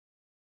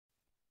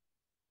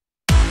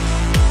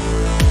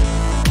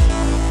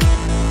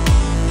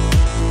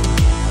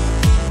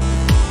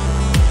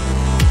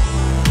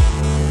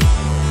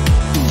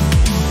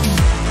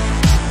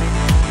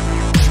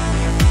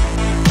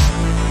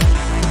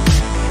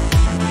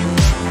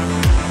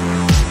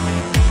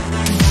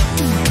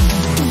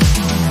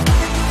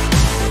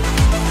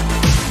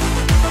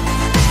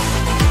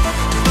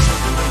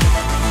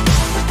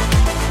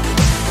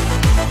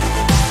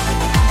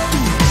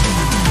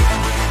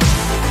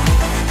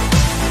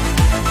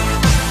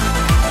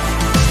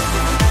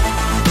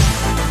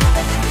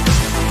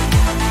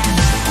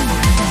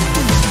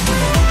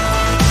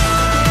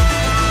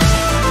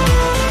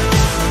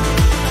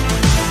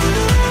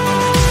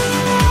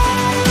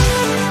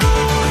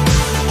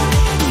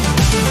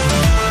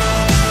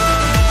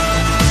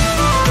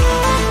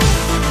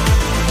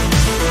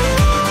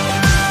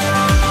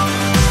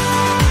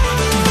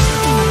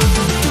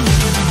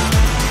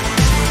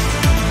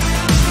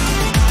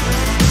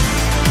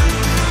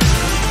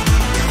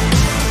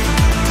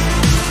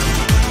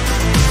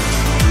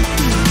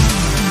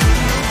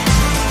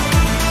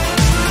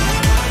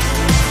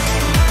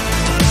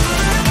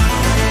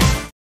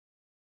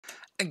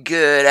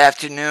Good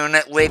afternoon,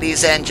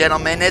 ladies and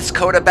gentlemen. It's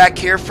Coda back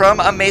here from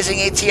Amazing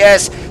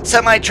ATS,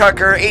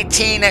 Semi-Trucker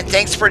 18, and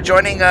thanks for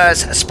joining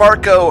us.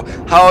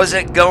 Sparko, how's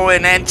it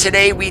going? And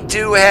today we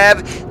do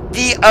have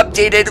the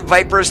updated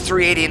Vipers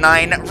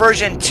 389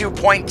 version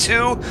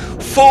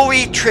 2.2,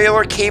 fully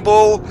trailer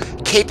cable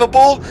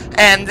capable,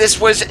 and this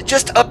was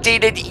just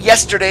updated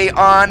yesterday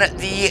on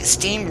the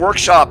Steam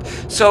Workshop.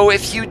 So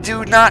if you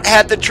do not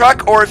have the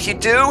truck, or if you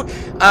do,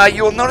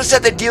 you'll notice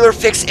that the dealer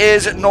fix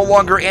is no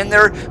longer in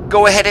there.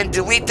 Go ahead and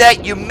delete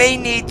that. You may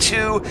need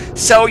to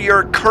sell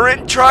your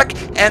current truck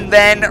and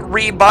then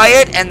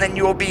rebuy it, and then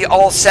you will be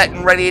all set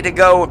and ready to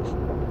go.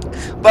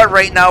 But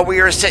right now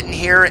we are sitting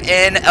here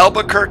in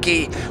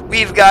Albuquerque.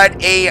 We've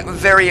got a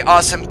very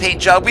awesome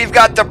paint job. We've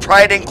got the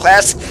Pride in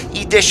Class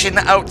edition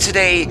out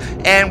today,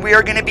 and we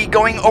are going to be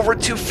going over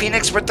to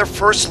Phoenix with the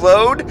first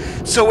load.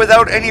 So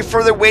without any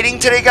further waiting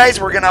today, guys,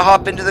 we're going to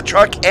hop into the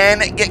truck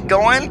and get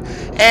going.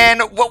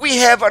 And what we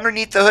have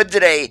underneath the hood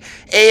today,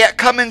 a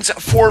Cummins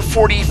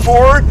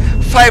 444,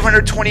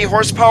 520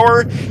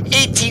 horsepower,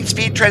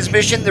 18-speed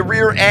transmission. The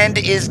rear end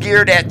is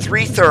geared at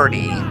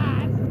 330.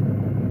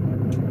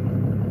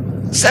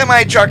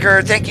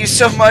 Semi-Trucker, thank you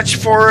so much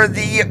for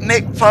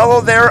the follow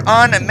there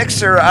on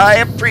Mixer. I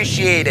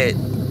appreciate it.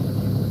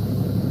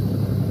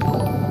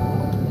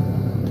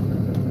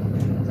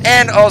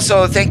 And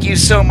also, thank you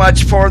so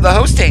much for the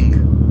hosting.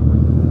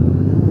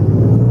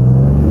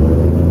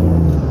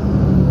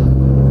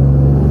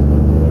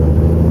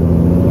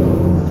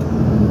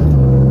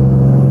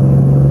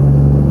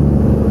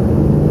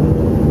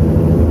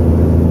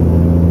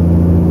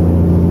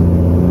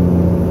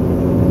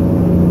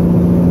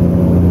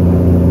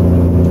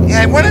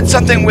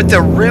 Something with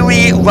a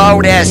really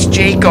loud ass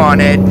Jake on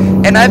it,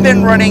 and I've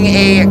been running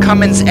a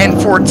Cummins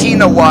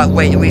N14 a lot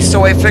lately,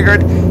 so I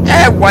figured,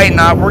 why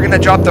not? We're gonna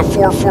drop the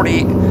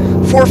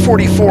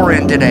 444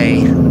 in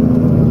today.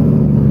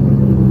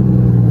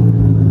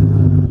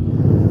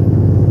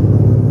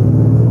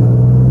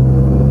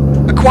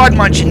 A quad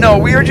munch? No,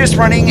 we are just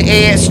running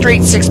a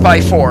straight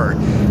 6x4.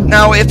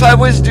 Now, if I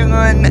was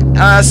doing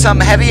some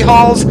heavy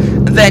hauls,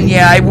 then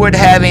yeah, I would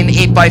have an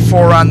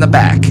 8x4 on the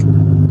back.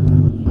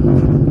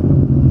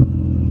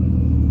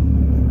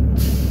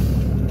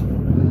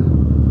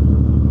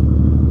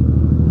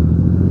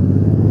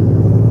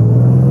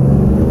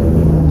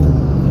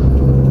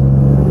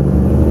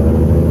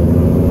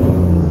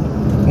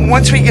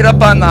 Once we get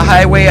up on the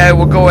highway, I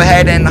will go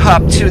ahead and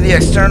hop to the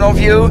external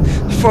view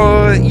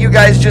for you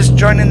guys just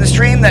joining the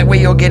stream. That way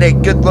you'll get a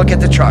good look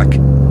at the truck.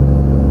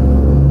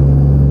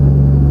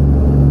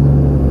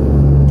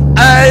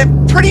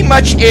 Pretty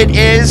much it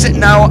is.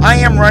 Now, I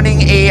am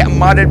running a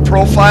modded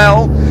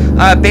profile.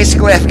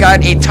 Basically, I've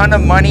got a ton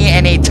of money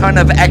and a ton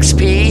of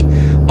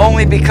XP,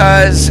 only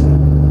because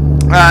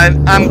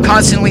I'm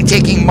constantly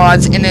taking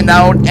mods in and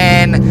out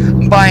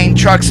and buying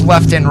trucks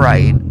left and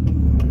right.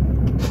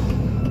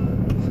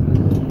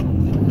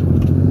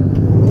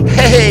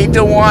 Hey,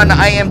 Dewan,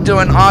 I am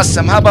doing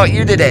awesome. How about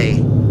you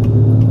today?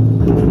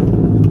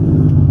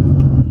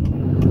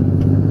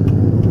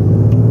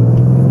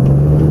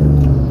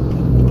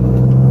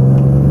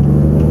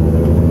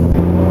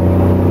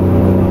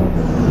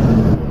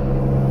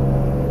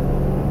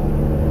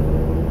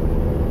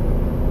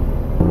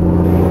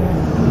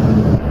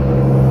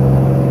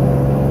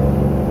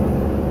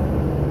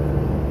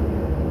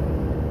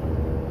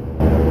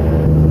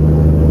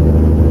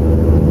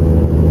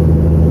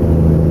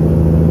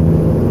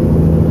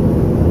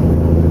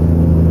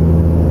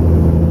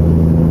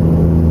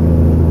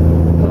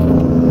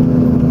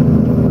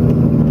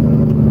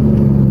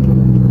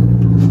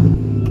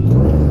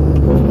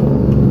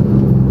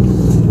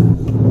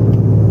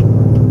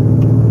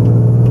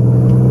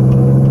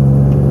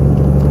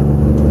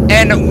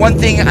 One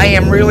thing I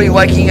am really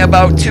liking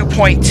about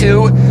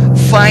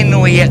 2.2,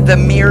 finally the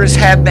mirrors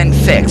have been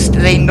fixed.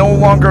 They no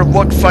longer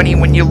look funny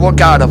when you look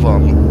out of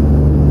them.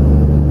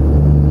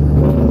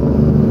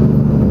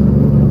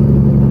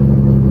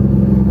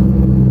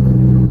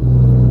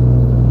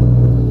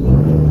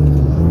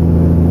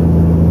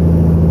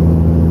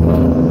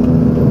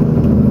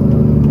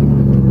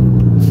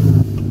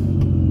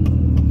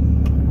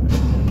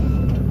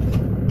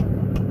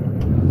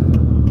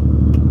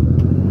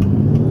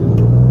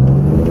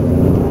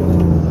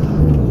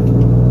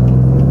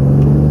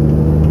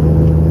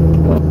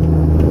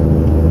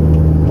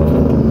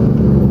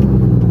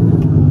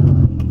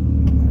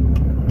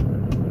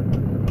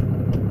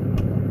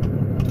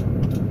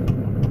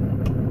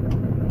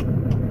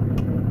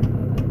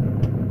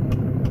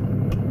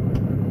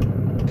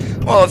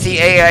 Well, if the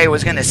AI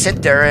was going to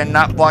sit there and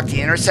not block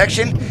the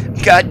intersection,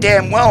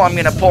 goddamn well I'm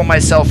going to pull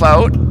myself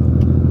out.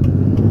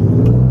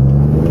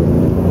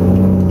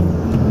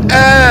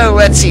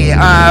 Let's see.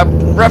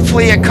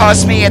 Roughly it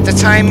cost me at the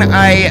time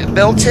I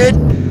built it,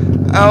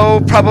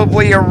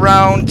 probably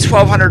around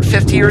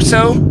 $1,250 or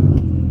so.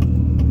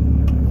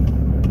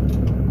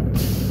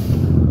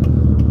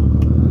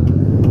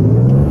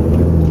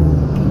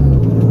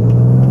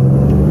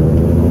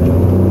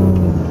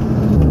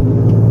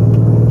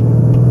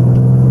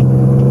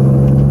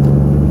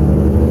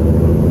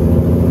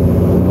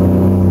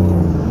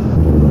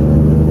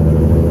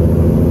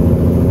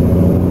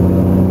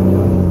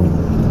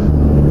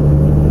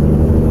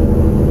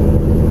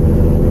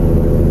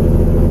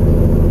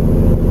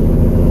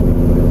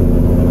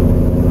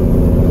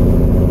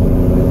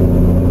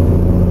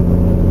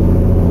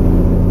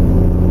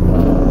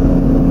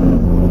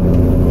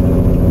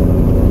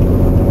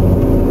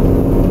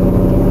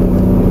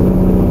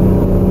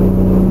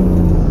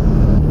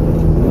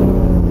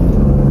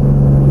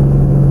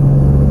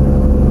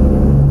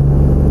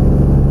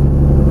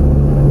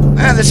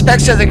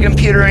 specs of the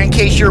computer, in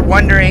case you're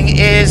wondering,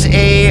 is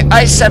a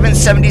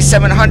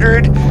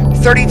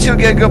i7-7700, 32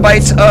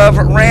 gigabytes of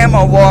RAM,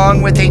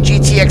 along with a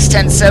GTX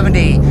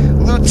 1070.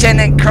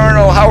 Lieutenant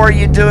Colonel, how are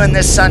you doing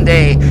this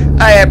Sunday?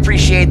 I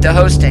appreciate the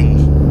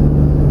hosting.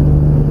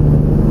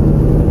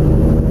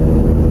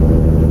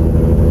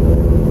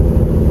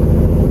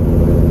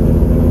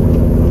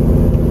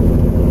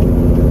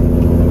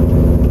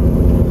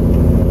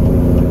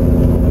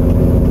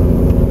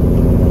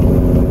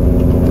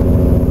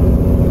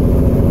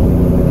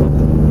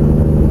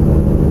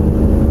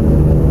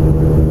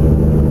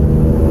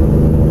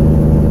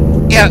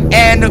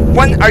 And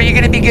are you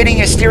going to be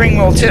getting a steering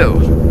wheel too?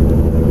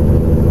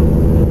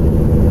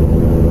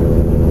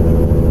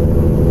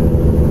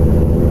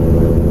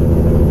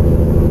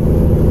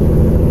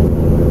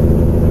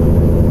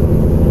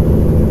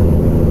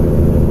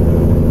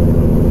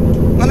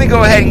 Let me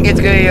go ahead and get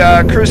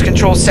the cruise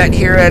control set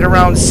here at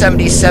around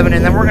 77,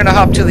 and then we're going to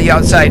hop to the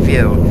outside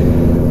view.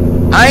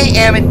 I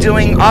am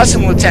doing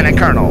awesome, Lieutenant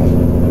Colonel.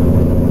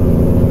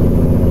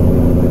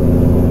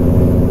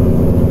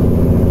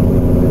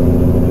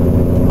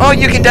 Oh,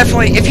 you can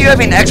definitely, if you have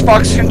an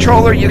Xbox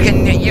controller, you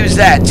can use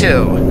that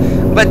too.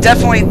 But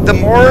definitely, the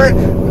more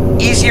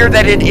easier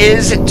that it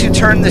is to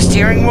turn the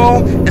steering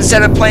wheel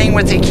instead of playing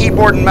with a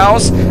keyboard and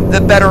mouse,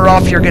 the better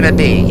off you're going to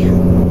be.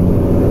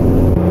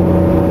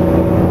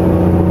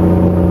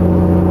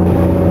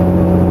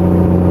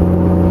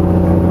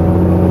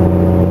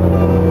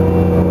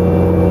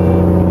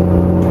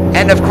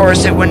 And of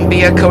course, it wouldn't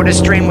be a CODA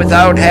stream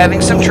without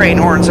having some train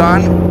horns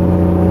on.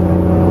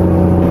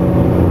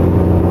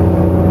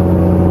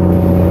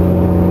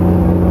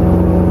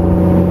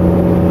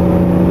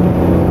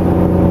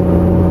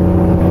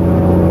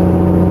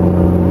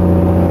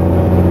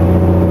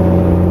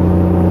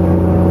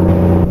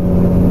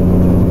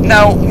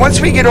 Now, once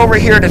we get over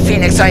here to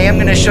Phoenix, I am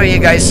going to show you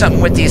guys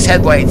something with these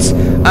headlights.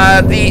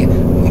 The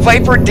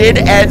Viper did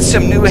add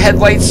some new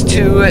headlights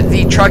to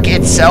the truck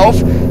itself,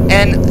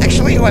 and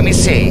actually, let me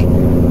see.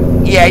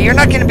 Yeah, you're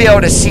not going to be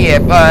able to see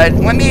it, but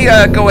let me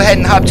go ahead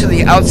and hop to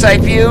the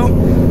outside view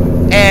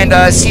and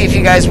see if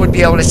you guys would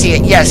be able to see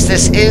it. Yes,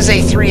 this is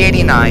a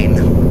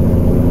 389.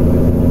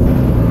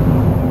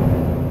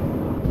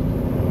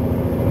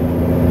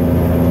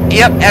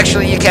 Yep,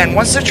 actually you can.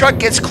 Once the truck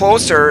gets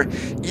closer,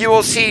 you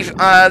will see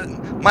I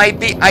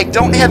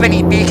don't have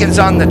any beacons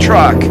on the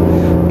truck,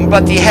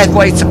 but the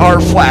headlights are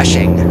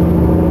flashing.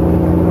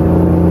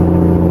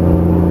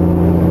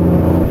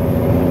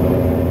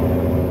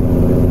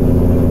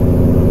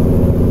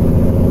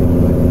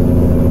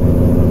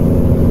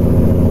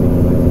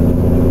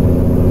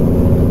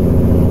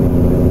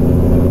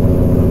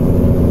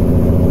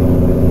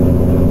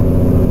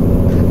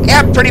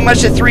 Pretty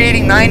much the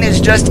 389 is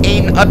just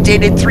an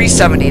updated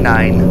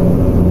 379.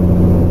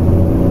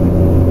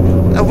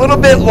 A little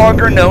bit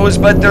longer nose,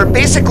 but they're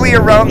basically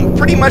around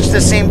pretty much the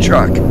same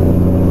truck.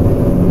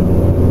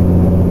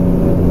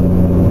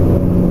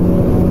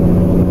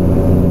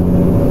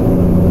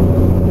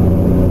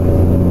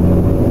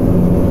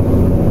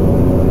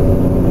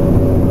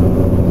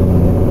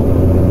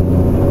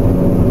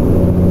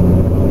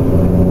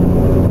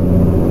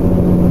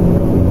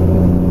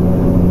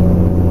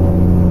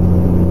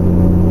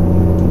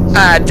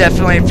 I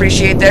definitely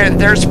appreciate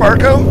there,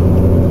 Sparko.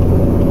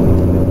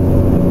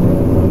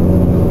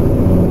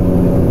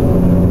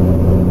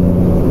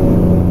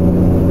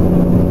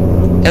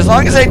 As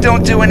long as I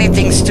don't do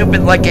anything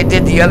stupid like I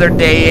did the other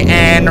day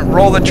and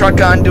roll the truck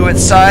onto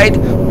its side,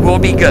 we'll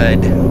be good.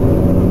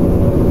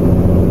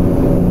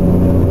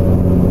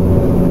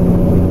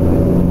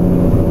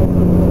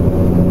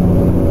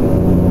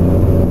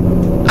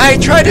 I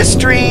try to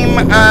stream,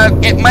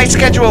 my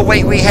schedule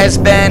lately has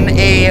been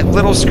a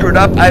little screwed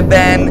up. I've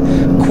been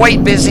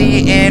quite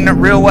busy in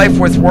real life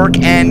with work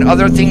and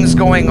other things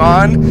going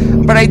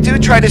on, but I do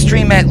try to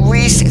stream at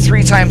least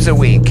 3 times a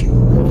week.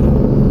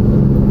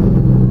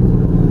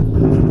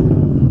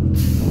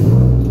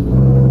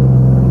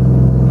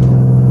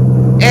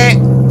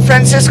 And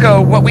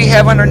Francisco, what we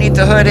have underneath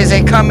the hood is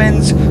a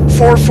Cummins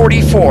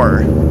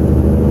 444.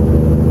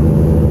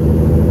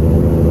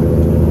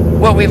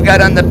 What we've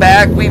got on the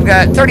back, we've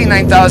got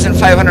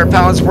 39,500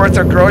 pounds worth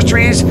of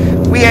groceries.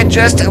 We had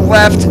just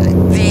left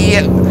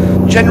the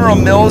General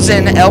Mills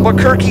in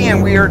Albuquerque,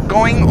 and we are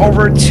going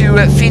over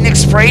to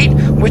Phoenix Freight,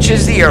 which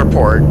is the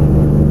airport.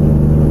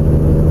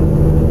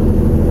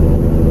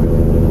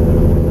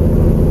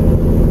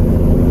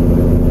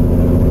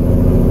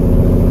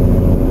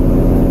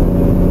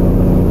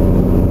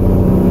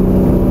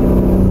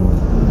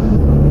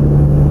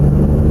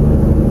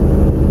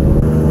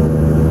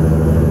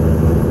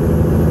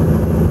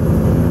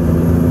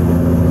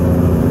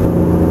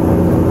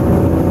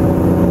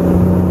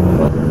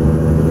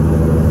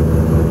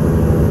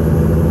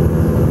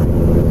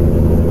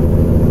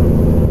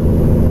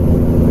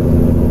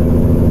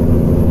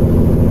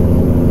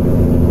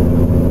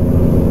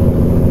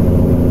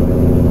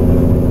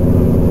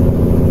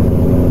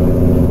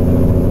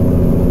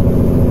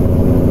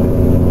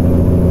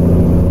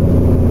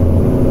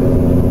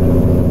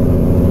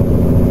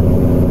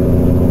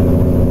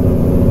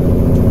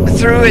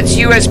 through its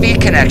USB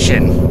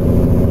connection.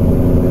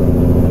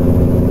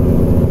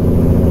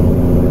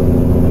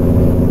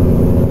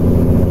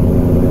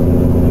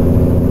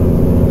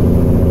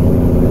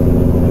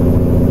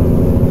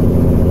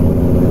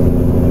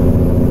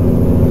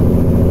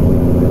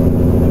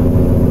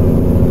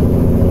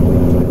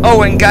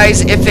 Oh, and guys,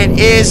 if it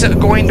is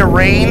going to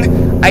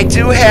rain, I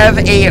do have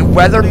a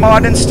weather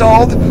mod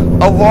installed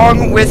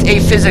along with a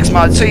physics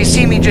mod. So you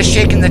see me just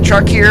shaking the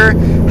truck here,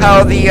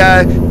 how the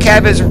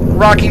cab is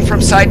rocking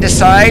from side to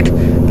side.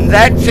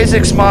 That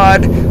physics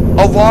mod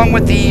along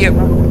with the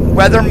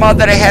weather mod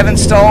that I have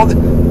installed,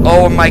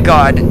 oh my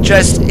god,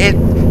 just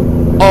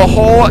a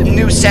whole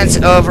new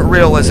sense of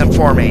realism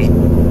for me.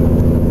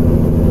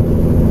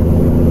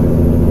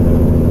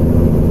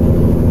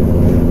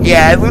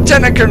 Yeah,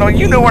 Lieutenant Colonel,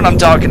 you know what I'm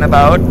talking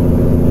about.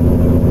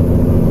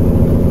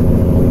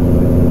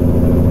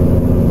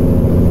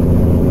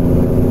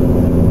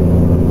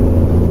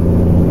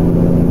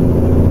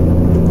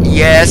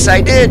 Yes, I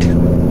did.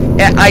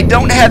 I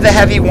don't have the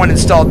heavy one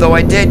installed, though.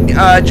 I did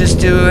just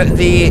do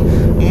the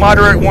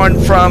moderate one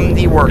from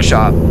the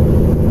workshop.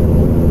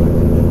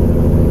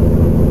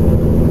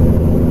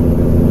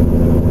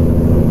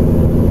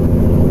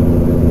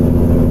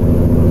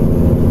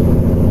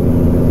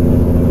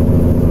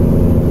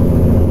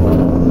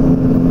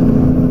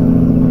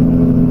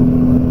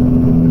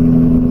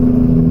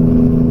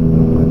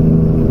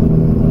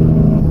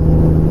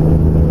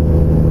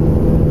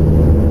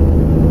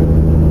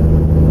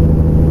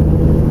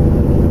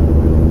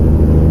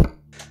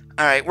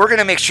 Alright, we're going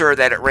to make sure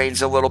that it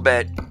rains a little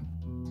bit.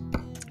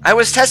 I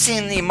was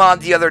testing the mod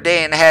the other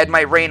day and had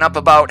my rain up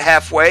about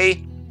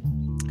halfway.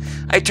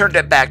 I turned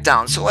it back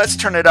down, so let's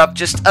turn it up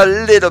just a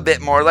little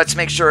bit more. Let's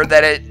make sure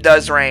that it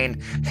does rain.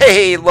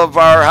 Hey,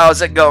 LeVar,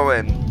 how's it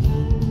going?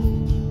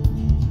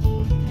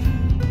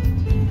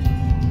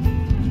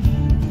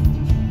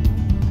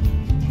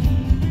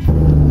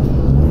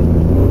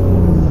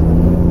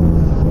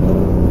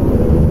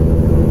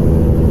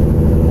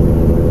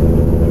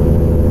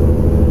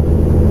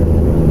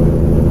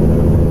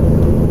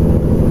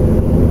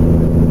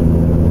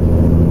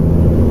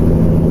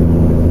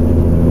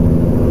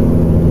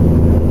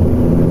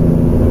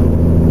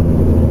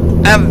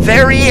 A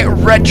very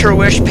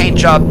retro-ish paint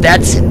job,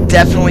 that's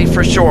definitely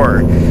for sure.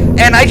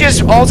 And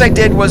all I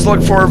did was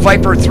look for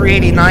Viper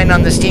 389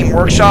 on the Steam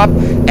Workshop,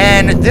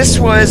 and this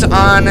was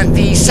on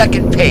the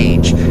second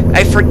page.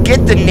 I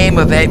forget the name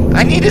of it.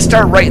 I need to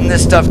start writing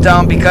this stuff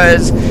down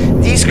because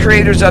these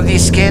creators of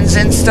these skins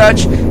and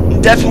such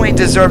definitely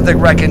deserve the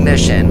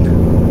recognition.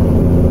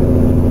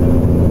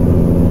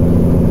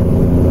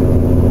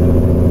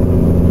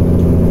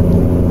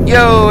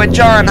 Yo,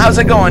 John, how's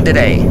it going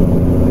today?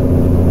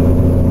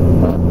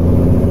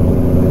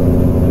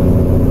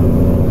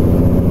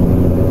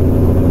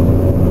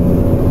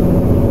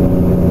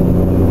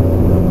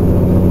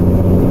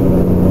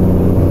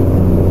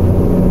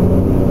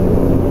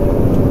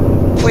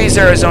 Please,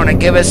 Arizona,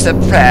 give us a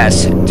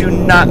pass. Do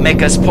not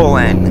make us pull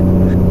in.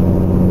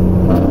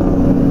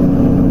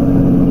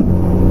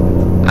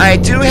 I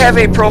do have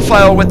a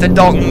profile with the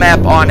Dalton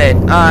map on it.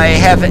 I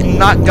have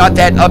not got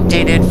that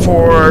updated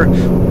for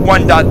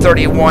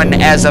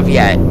 1.31 as of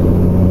yet.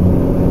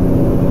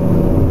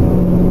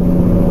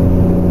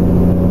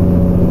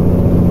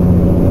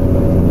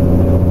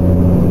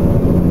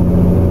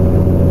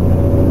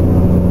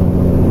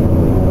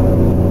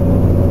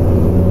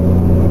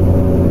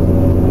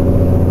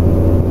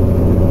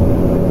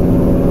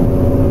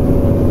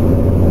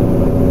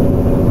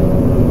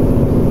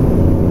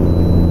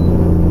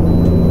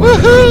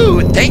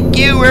 Woohoo! Thank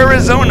you,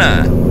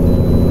 Arizona!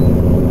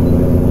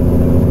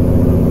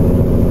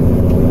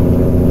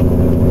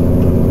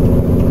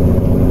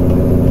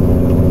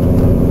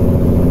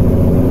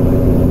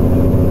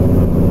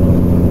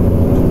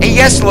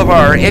 Yes,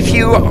 LeVar, if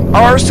you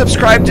are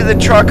subscribed to the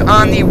truck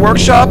on the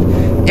workshop,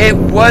 it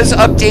was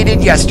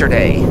updated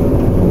yesterday.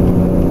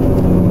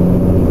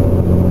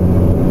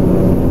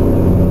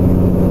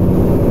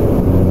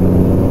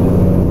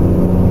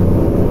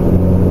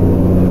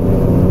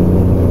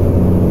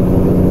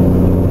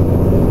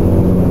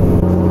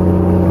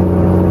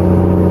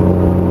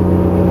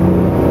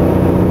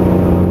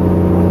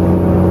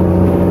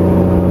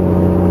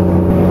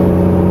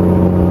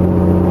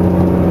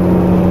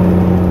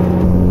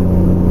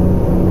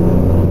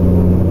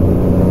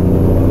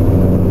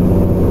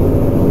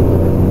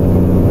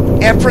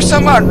 For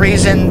some odd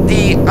reason,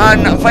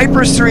 on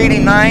Viper's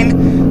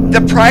 389,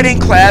 the Pride in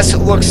Class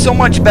looks so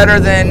much better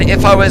than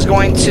if I was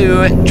going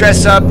to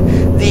dress up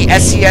the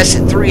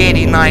SCS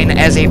 389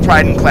 as a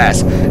Pride in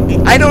Class.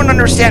 I don't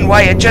understand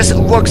why, it just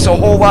looks a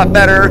whole lot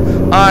better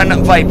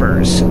on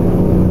Vipers.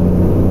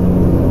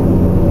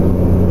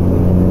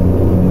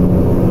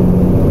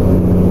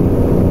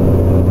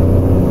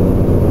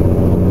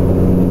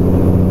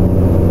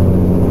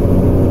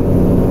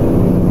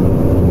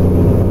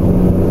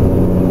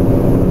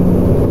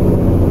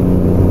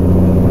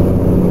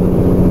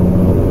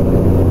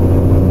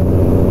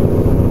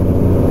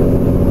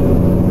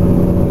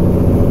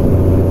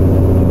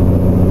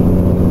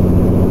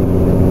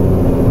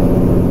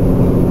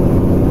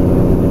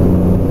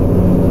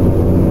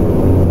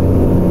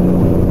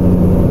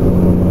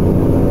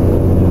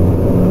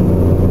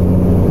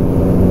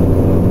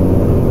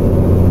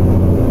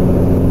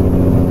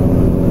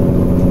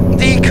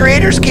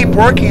 keep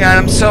working on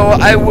them, so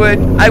I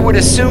would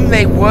assume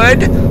they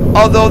would.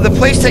 Although the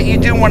place that you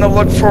do want to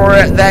look for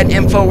that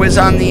info is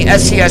on the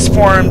SCS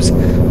forums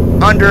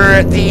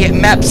under the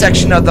map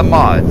section of the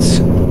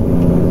mods.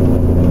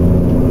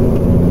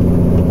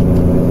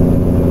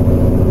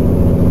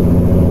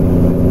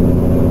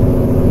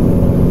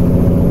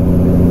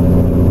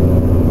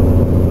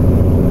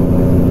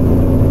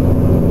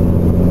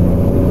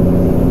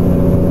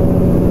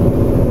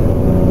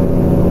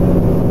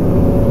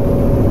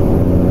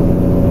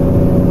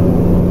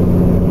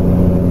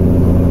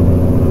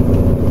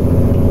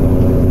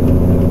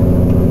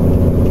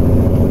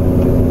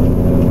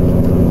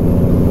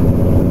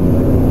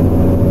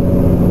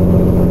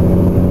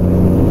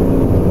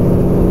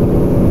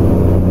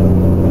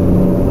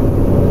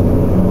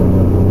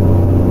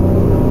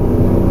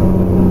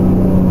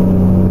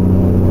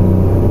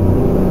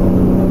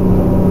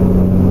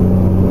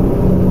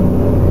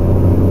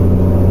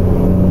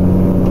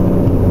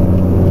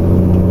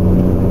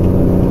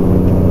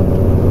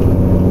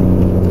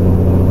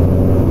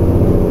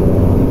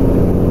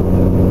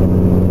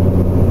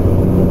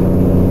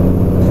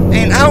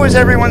 How is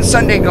everyone's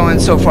Sunday going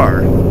so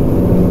far?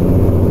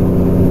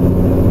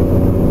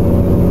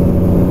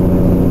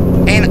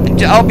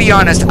 And I'll be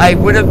honest, I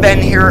would have been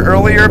here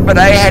earlier, but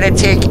I had to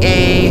take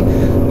a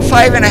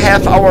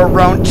 5.5 hour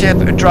round trip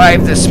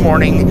drive this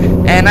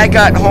morning, and I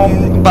got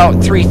home about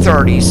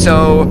 3:30,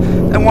 so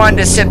I wanted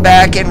to sit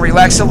back and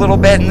relax a little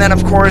bit, and then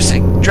of course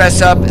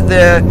dress up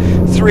the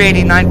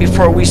 389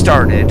 before we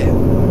started.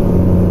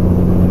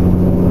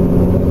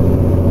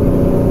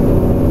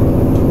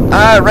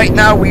 Right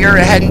now we are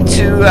heading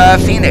to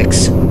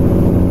Phoenix.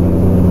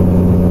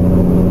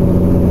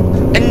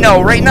 And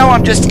no, right now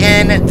I'm just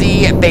in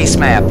the base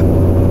map.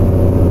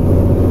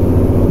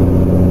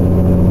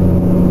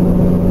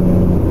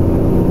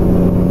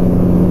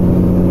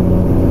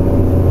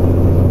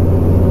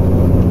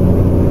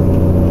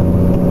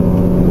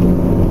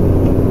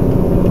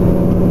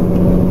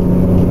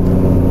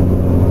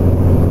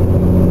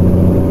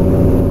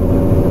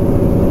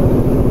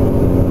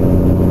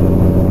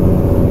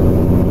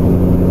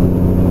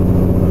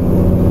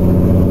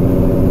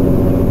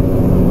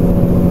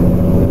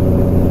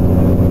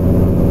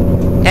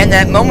 And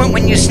that moment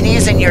when you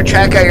sneeze and your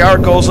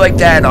TrackIR goes like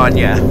that on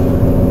you.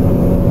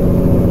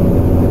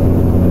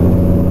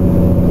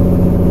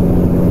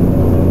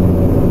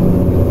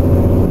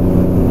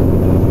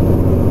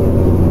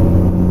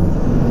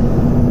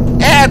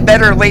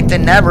 Better late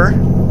than never.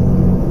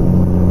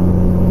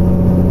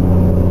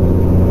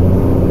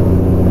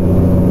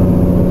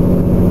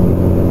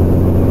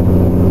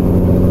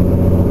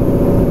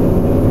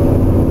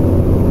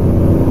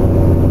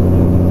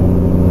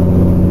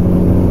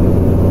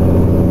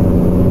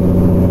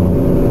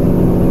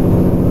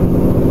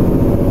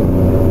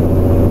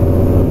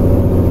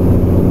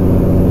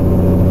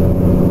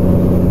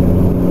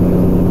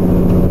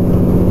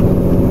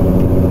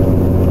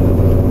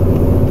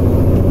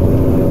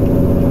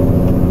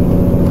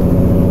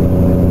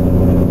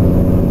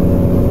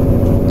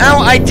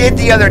 I did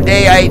the other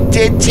day, I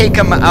did take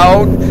them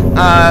out,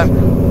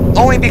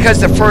 only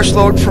because the first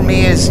load for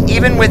me is,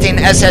 even with an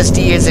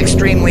SSD, is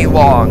extremely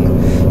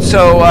long.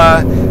 So,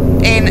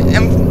 and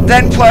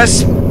then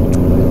plus,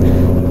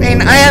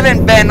 I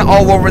haven't been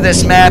all over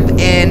this map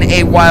in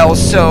a while,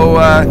 so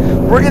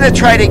we're going to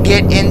try to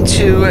get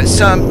into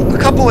a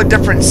couple of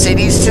different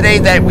cities today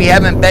that we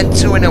haven't been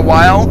to in a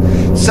while,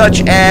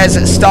 such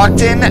as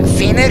Stockton,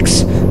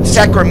 Phoenix,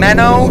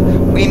 Sacramento.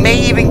 We may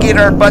even get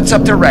our butts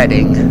up to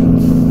Redding.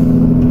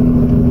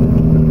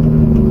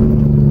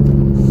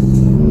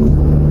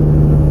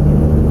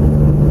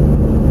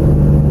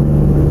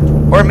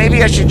 Or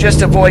maybe I should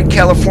just avoid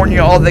California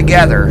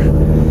altogether.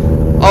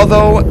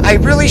 Although, I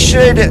really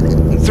should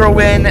throw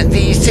in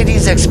the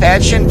city's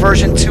expansion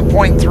version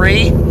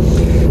 2.3.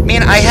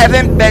 I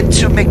haven't been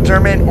to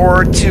McDermott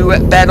or to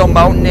Battle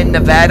Mountain in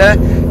Nevada,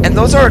 and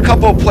those are a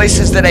couple of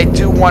places that I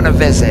do want to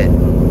visit.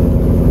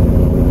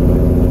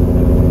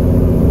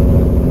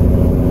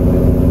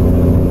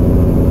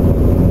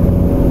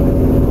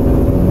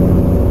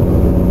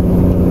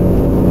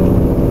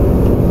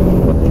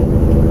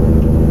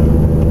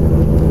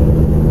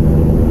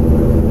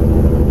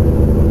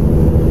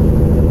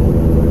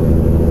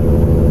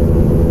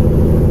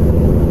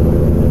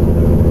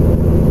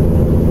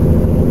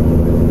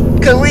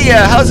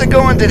 How's it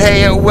going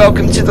today?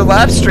 Welcome to the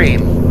live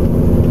stream.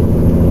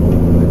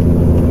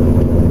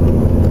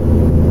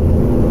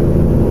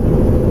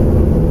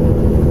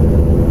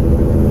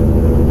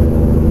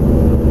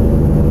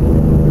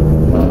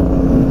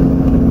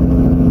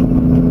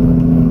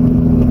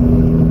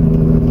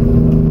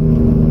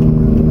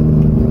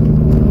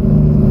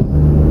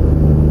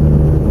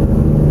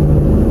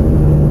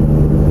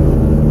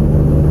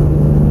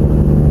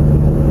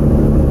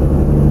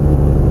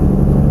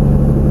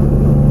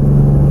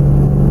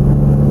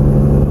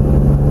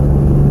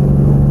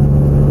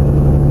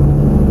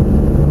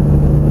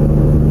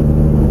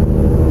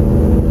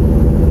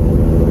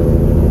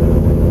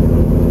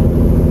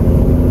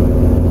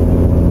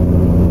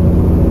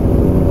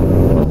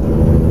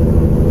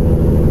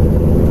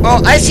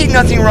 see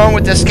nothing wrong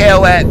with the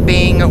scale at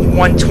being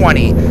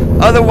 120.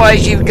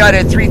 Otherwise, you've got a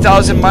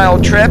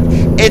 3,000-mile trip.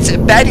 It's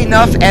bad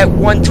enough at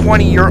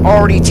 120, you're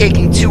already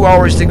taking 2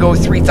 hours to go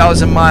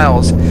 3,000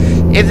 miles.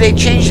 If they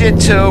changed it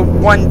to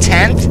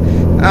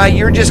 1/10,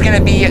 you're just going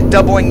to be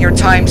doubling your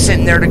time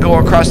sitting there to go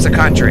across the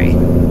country.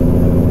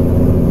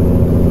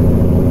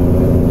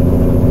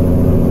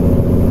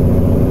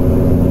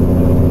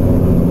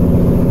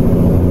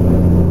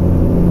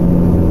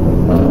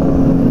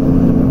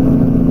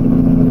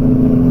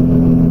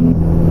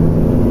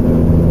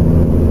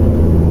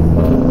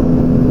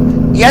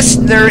 Yes,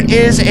 there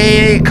is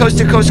a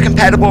coast-to-coast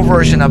compatible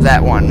version of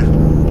that one.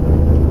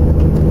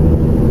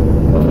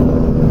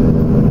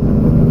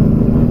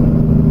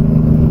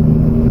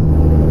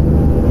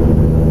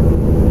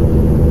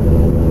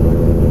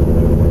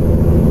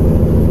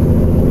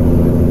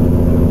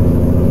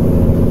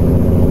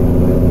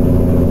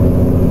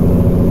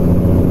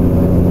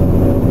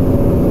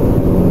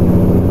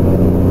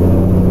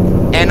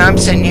 And I'm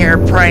sitting here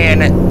praying,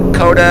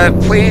 Coda,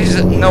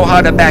 please know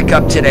how to back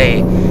up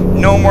today.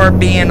 No more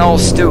being all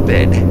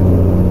stupid.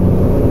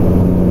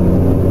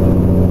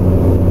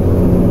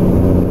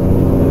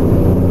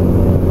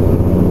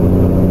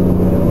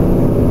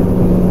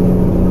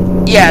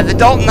 Yeah, the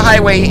Dalton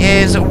Highway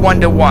is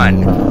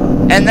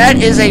 1-to-1. And that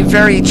is a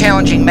very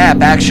challenging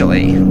map,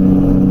 actually.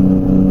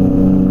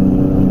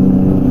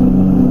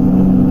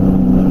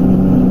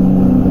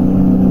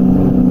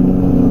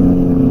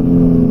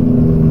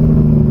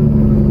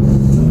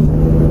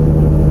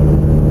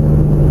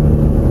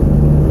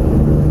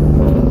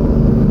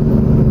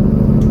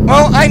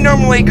 I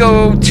normally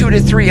go 2 to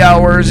 3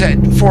 hours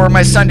for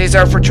my Sundays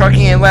are for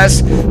trucking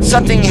unless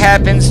something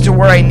happens to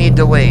where I need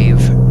to leave.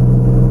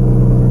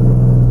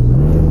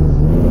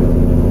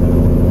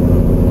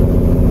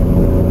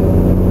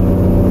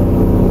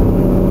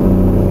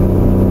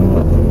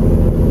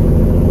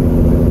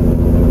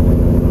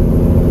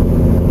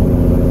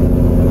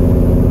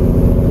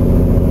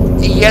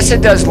 Yes,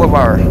 it does,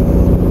 LeVar.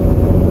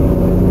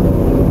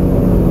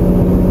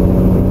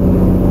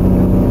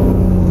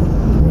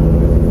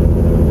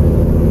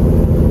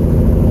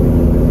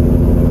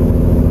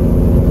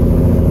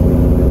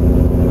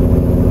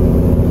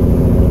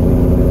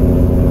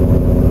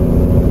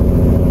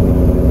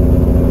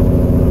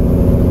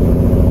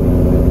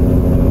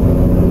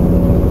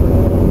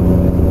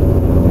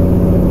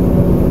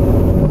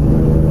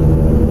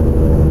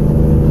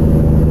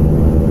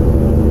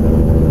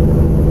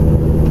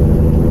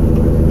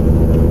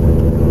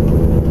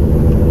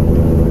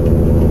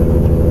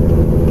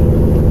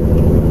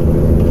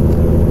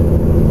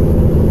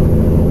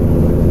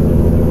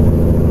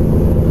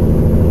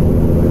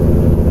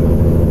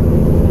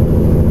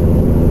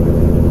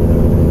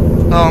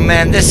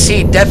 Man, this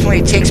seat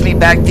definitely takes me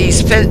back.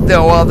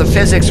 The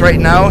physics right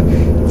now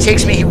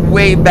takes me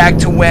way back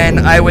to when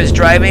I was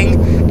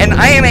driving. And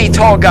I am a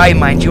tall guy,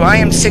 mind you. I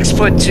am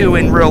 6'2"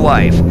 in real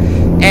life.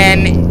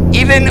 And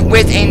even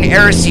with an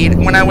air seat,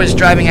 when I was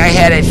driving, I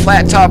had a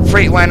flat top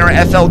Freightliner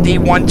FLD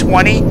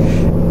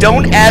 120.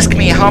 Don't ask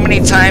me how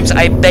many times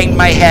I banged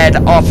my head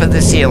off of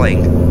the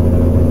ceiling.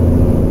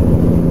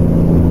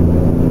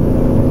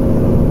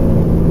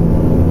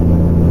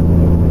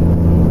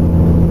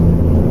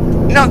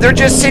 No, they're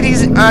just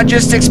cities,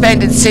 just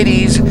expanded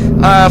cities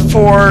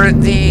for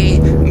the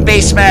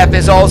base map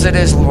is all it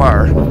is,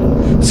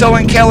 LeVar. So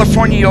in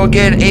California, you'll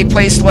get a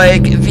place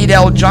like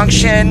Vidal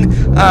Junction.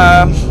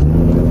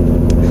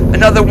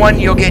 Another one,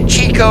 you'll get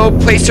Chico,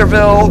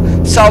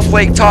 Placerville, South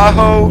Lake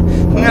Tahoe,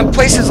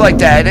 places like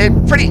that.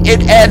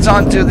 It adds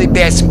on to the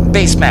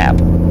base map.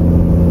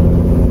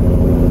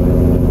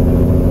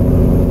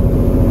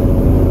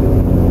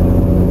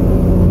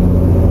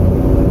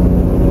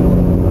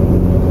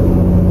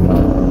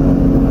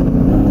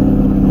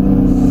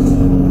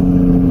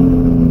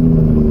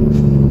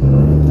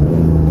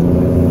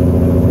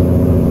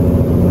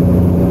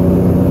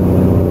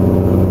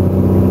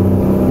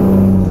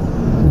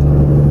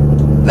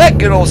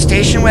 Good old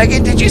station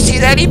wagon. Did you see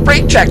that? He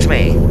brake checked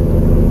me.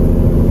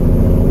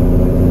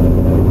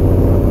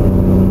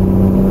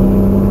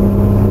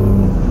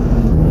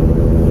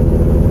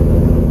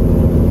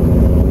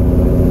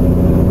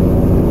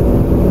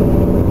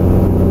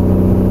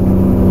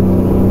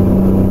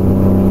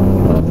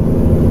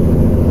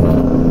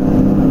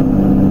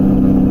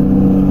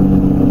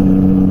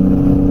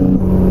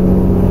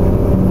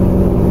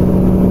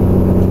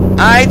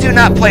 I do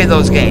not play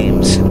those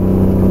games.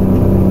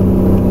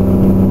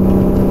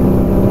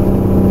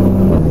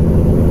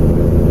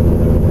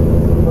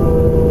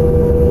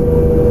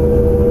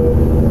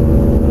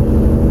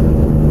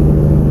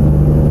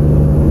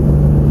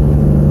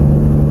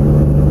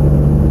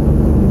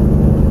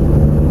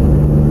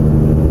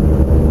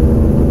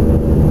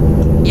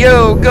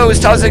 Yo,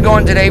 Ghost, how's it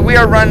going today? We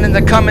are running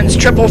the Cummins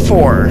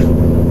 444.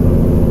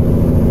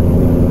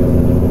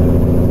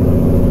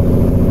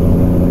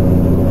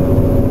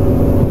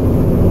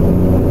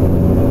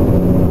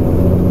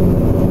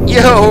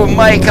 Yo,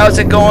 Mike, how's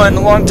it going?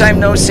 Long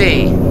time no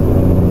see.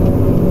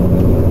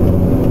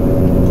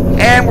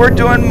 And we're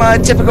doing my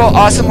typical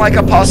awesome like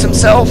a possum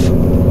self.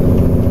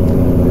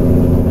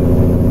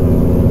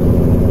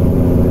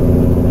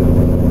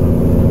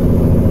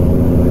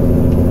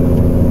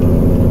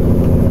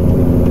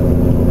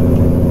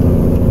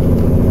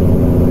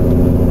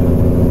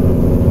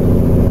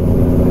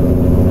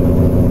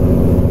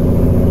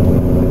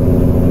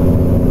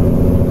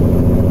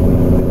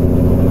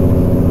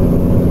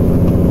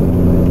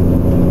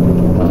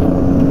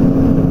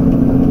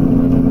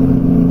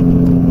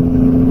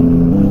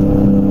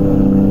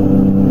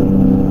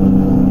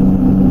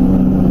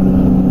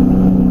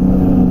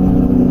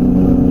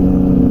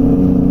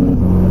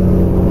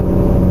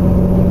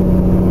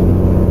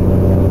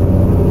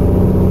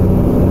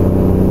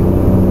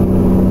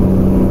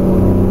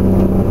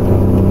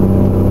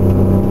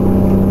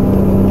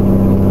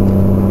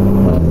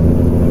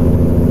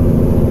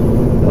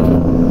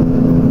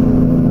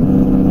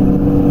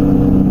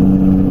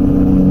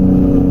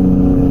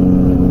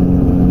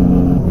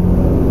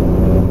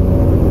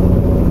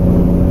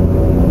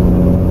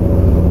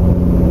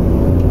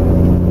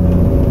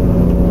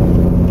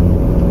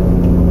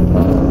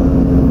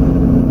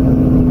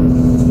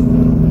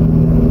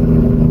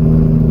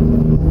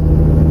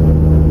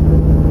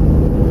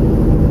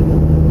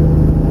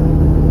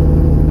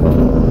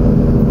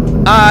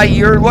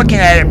 You're looking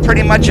at it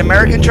pretty much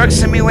American Truck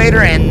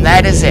Simulator, and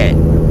that is it.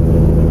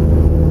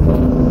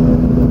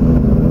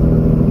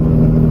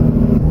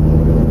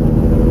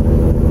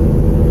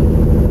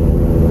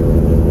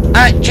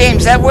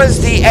 James, that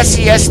was the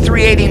SES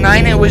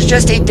 389. It was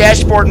just a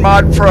dashboard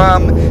mod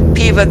from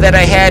Piva that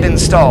I had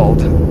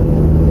installed.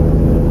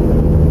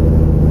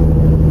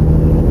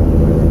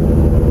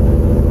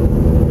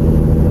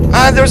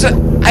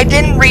 I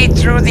didn't read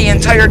through the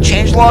entire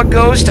changelog,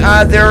 Ghost.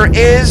 There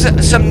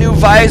is some new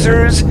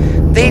visors.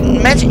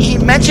 He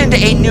mentioned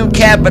a new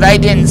cab, but I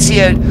didn't see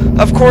it.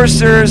 Of course,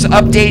 there's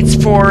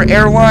updates for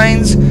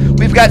airlines.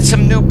 We've got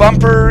some new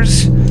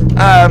bumpers.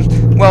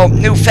 Well,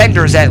 new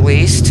fenders at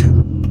least.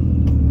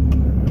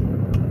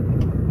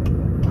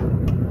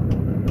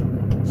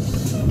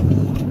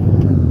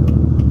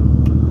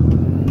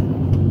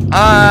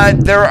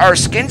 There are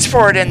skins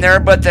for it in there,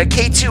 but the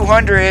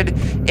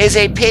K200 is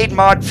a paid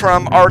mod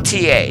from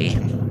RTA.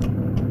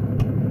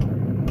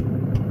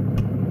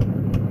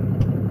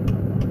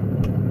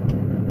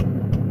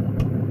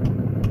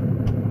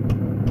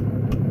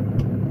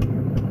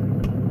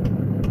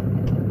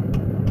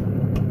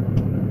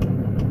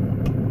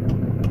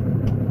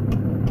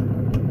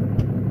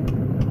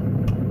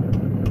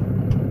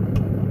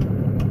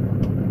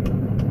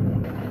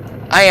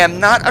 I am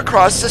not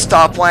across the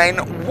stop line.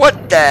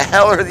 What the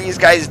hell are these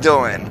guys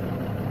doing?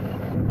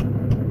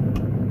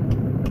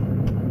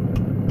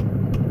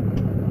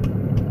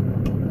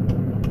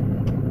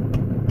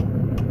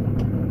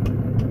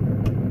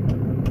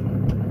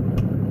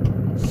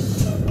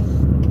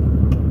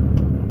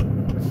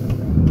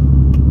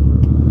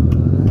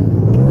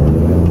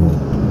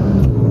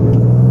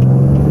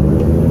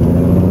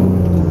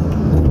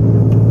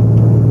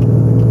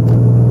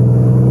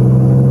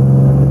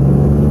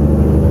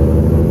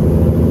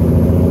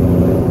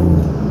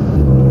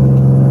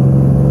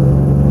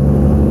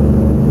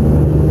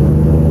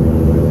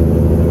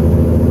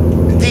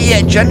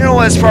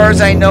 General, as far as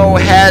I know,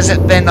 has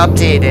been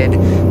updated.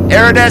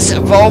 Erides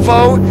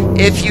Volvo,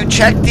 if you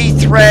check the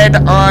thread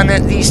on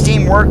the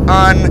Steam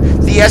on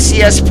the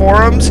SES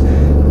forums,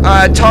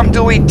 Tom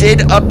Dewey did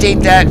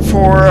update that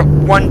for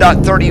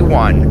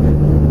 1.31.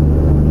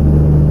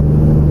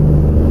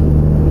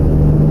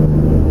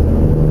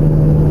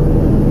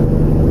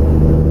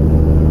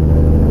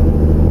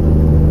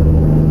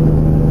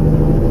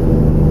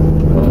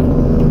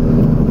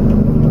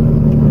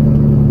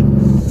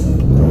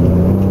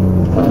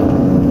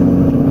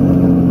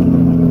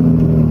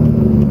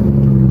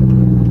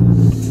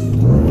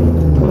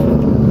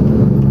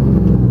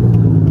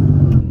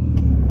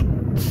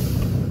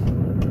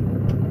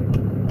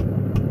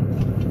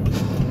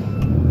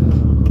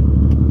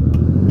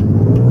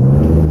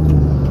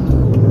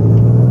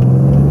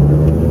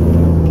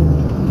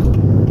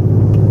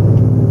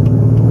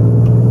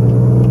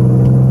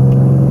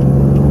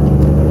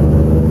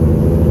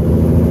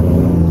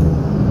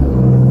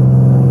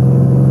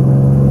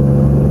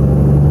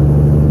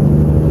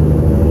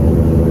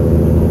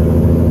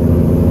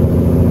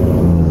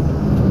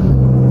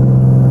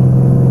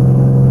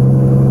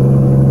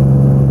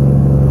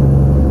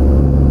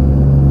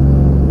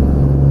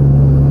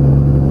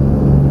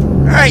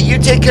 You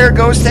take care,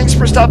 Ghost. Thanks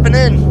for stopping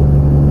in.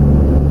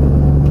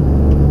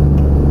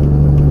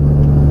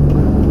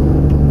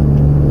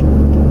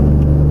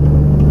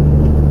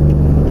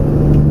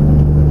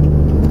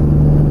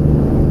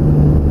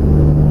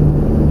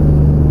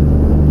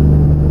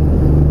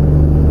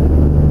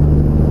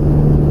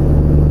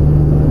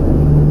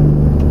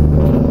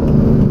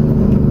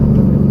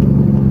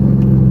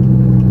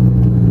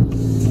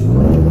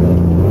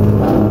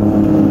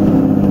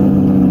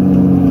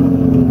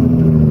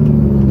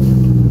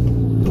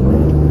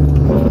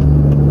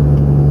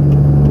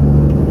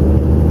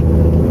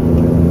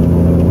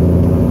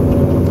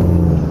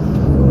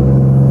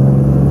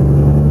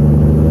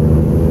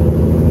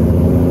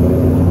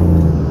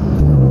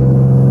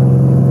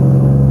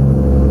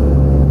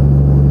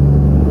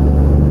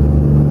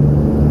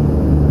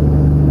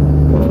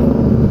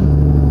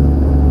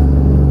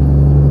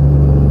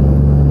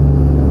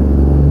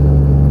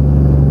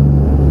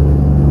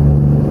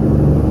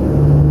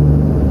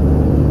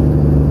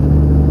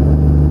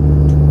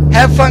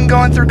 have fun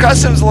going through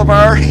customs,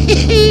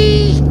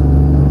 LeVar.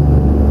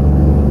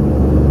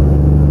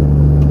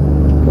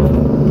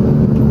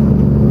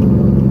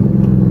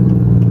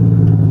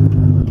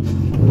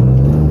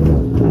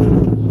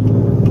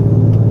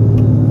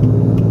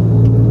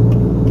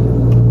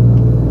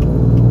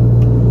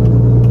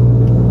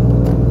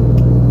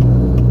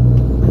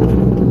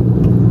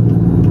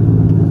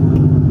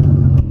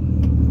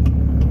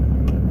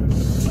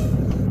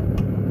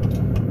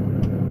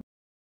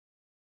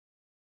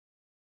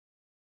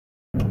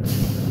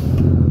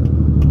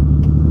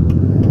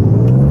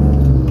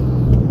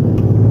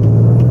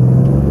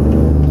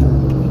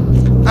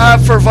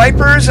 For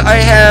Vipers, I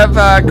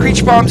have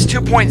Creech Bombs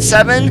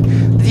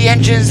 2.7, the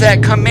engines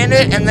that come in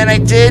it, and then I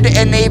did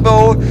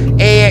enable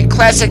a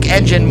classic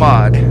engine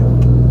mod.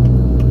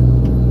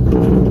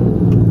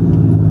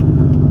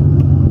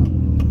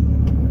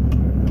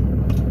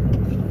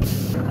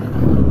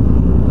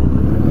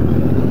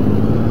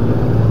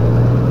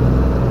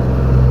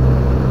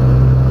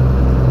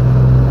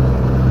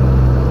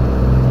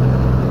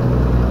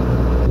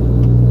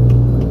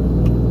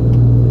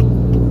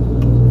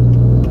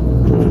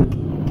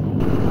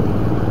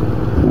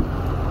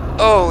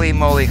 Holy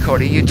moly,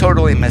 Cody, you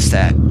totally missed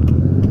that.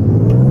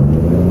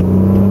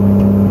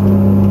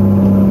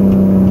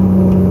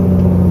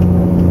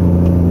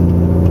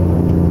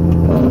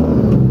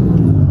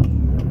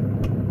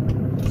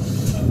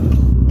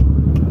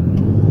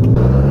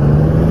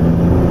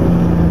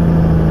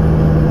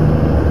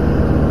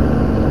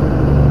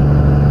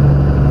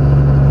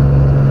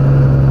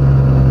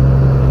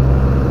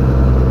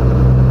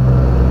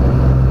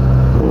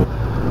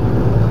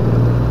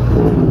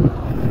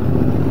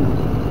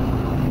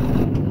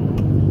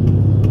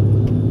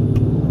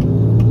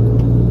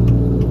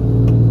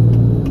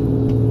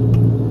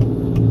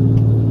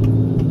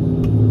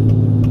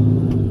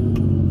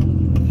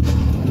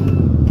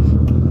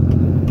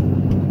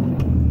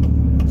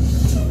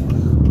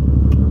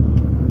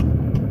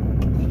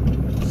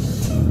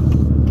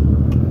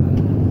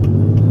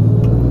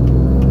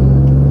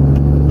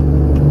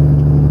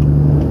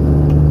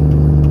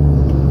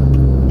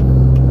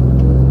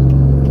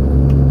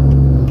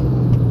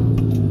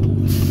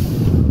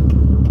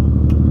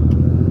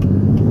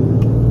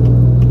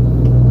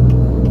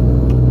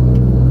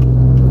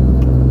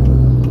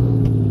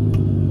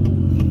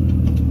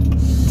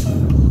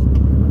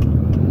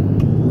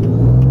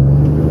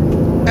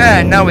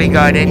 Now we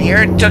got in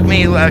here. It took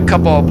me a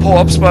couple of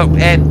pull-ups, but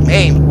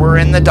hey, we're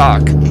in the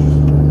dock.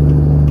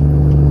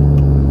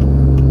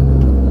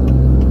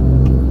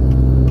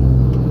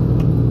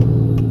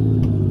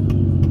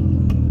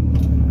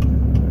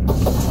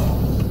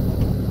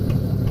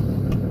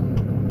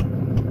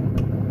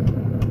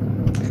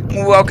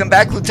 Welcome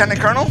back, Lieutenant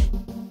Colonel.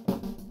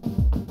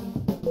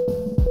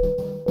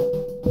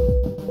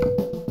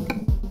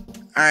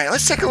 Alright,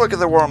 let's take a look at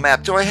the world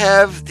map. Do I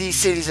have the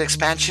city's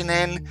expansion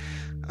in?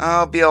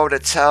 I'll be able to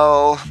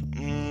tell.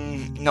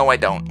 No, I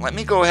don't. Let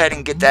me go ahead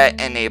and get that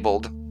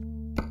enabled.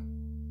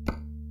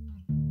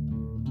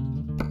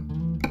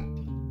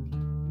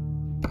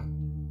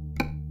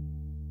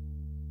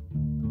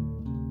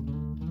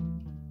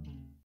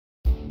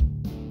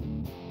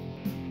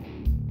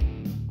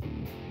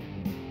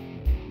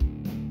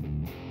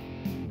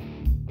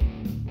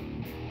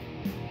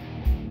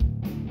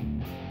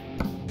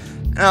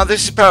 Now,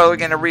 this is probably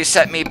going to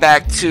reset me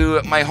back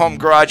to my home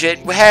garage. It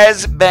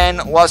has been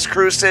Las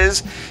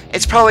Cruces.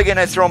 It's probably going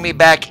to throw me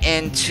back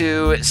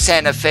into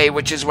Santa Fe,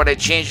 which is what I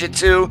changed it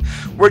to.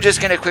 We're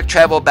just going to quick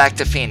travel back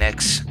to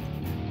Phoenix.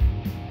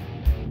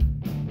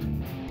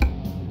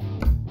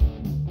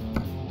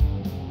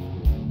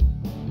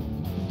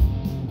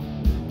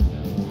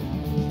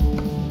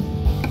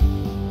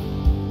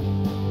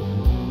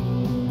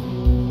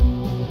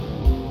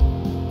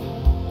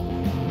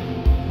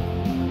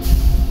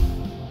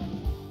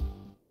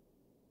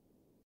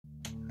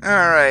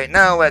 Alright,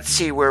 now let's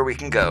see where we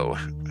can go.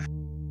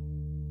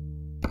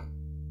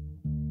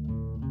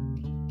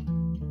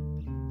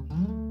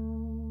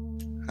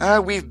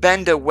 We've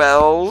been to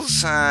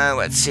Wells.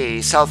 Let's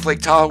see. South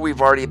Lake Tahoe, we've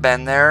already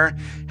been there.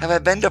 Have I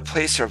been to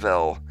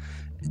Placerville?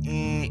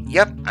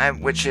 Yep,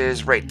 which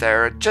is right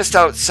there, just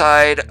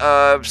outside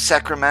of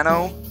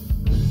Sacramento.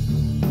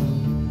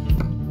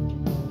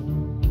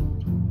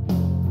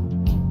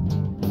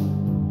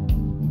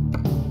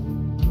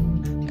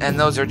 And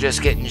those are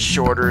just getting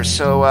shorter,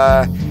 so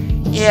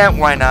yeah,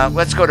 why not?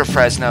 Let's go to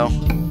Fresno.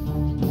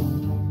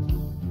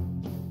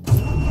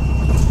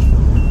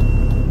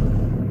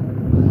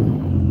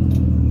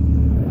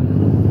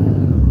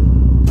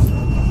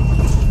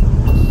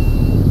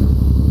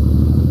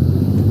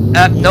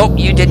 Nope,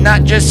 you did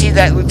not just see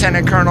that,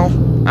 Lieutenant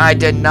Colonel. I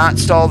did not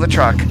stall the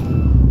truck.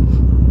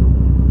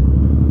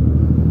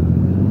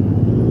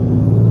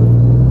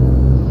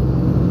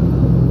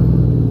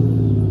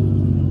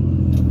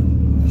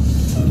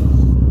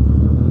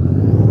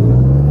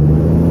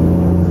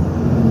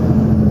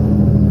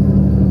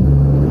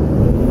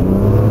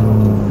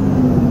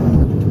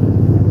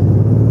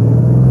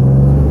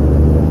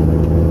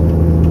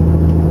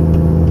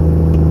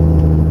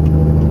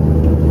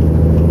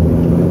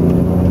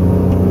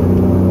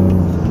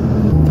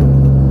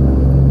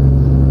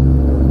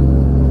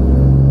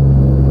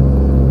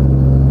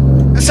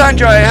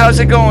 Sandra, how's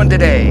it going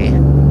today?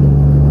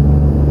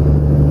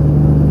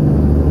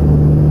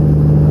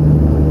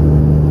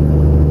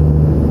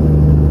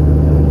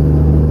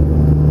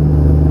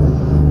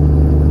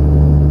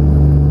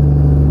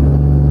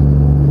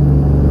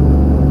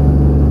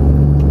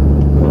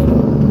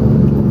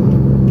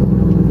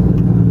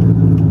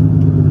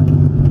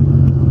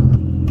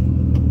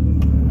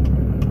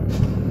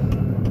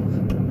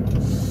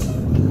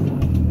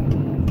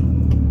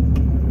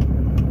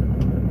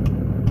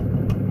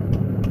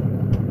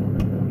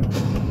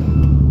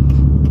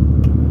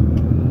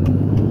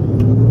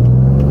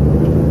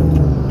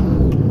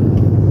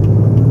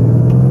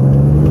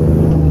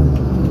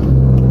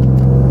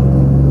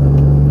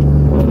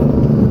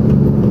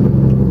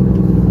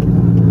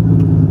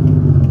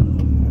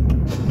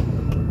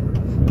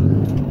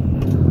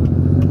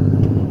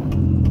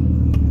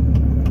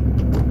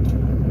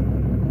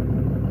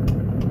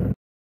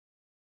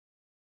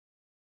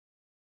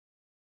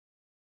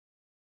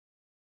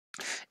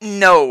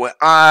 No,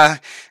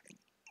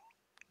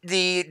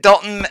 the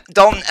Dalton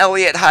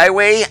Elliott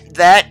Highway,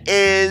 that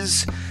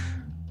is,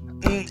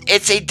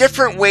 it's a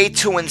different way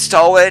to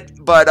install it,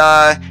 but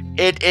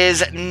it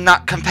is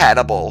not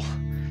compatible.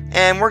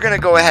 And we're gonna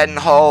go ahead and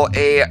haul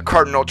a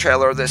Cardinal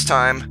trailer this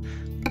time.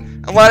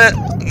 A lot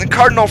of the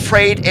Cardinal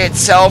Freight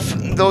itself,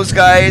 those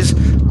guys,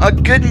 a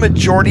good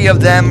majority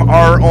of them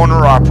are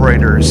owner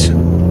operators.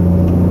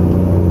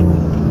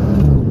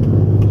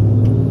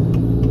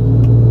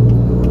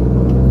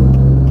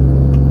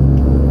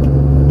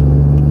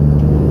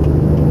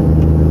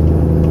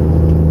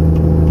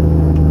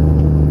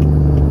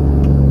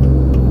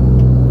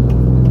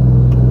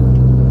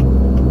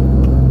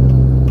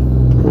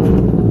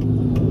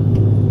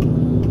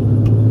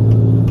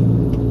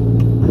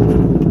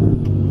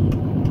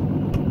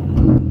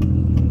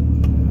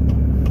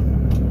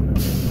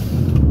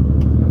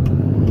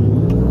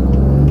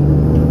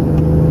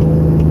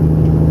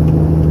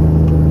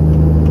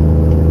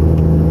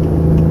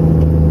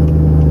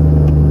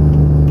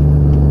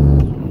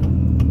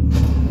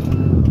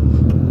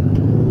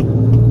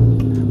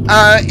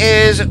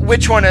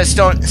 Which one is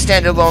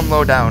standalone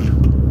lowdown?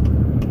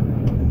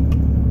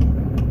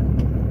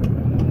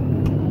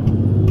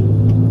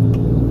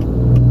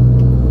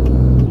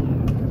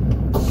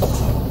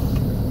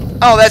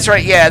 Oh, that's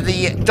right, yeah,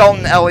 the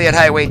Dalton Elliott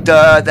Highway,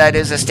 duh, that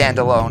is a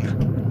standalone.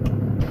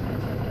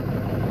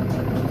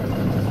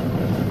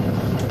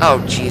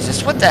 Oh,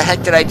 Jesus, what the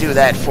heck did I do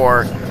that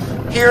for?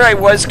 Here I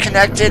was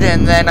connected,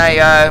 and then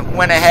I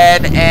went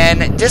ahead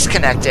and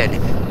disconnected.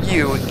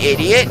 You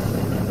idiot.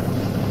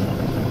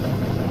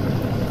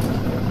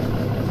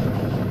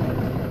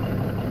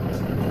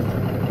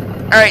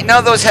 Alright,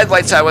 now those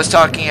headlights I was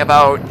talking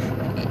about,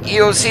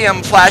 you'll see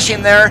them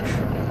flashing there.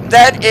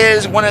 That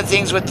is one of the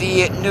things with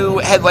the new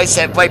headlights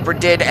that Viper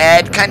did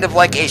add, kind of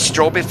like a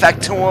strobe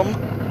effect to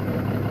them.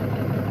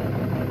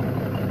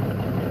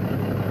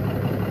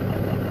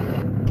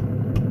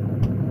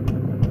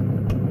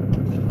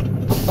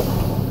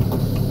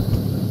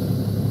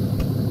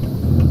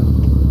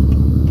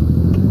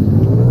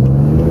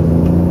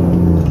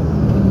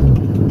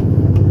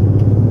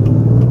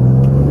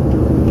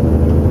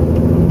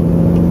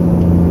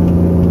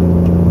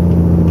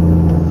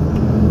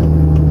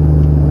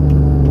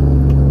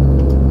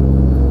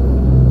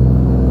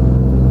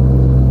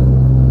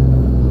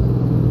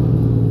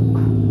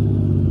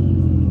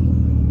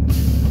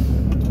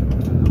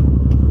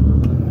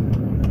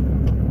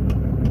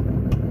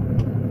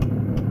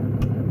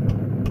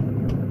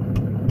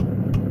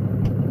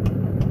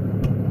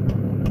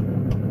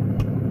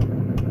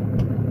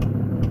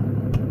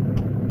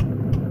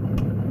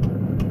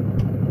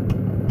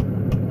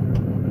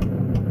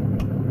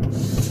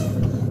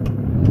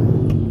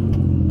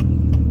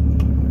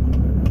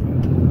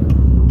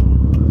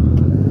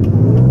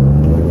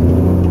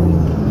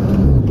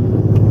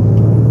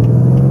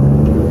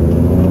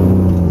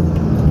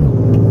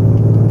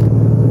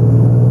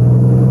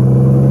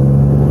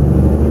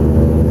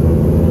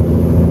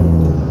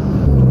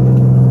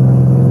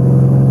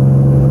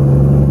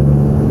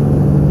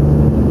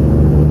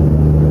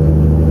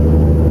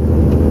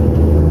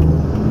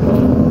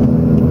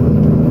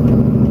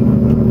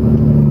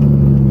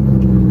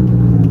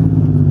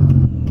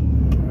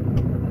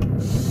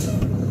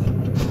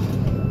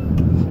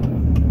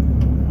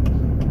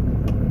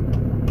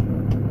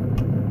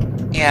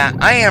 Yeah,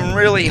 I am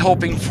really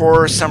hoping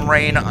for some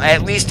rain,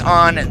 at least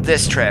on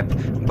this trip.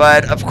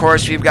 But, of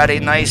course, we've got a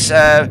nice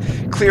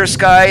clear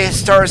sky,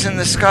 stars in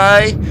the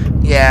sky.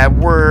 Yeah,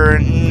 we're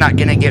not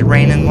going to get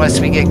rain unless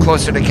we get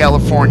closer to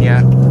California.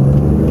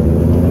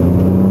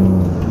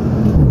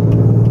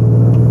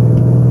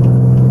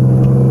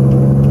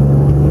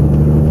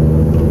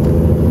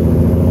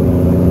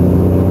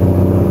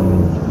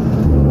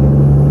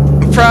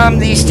 From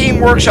the Steam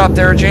Workshop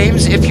there,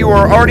 James, if you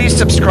are already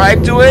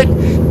subscribed to it,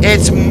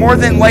 it's more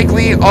than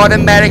likely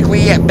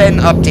automatically been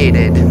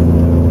updated.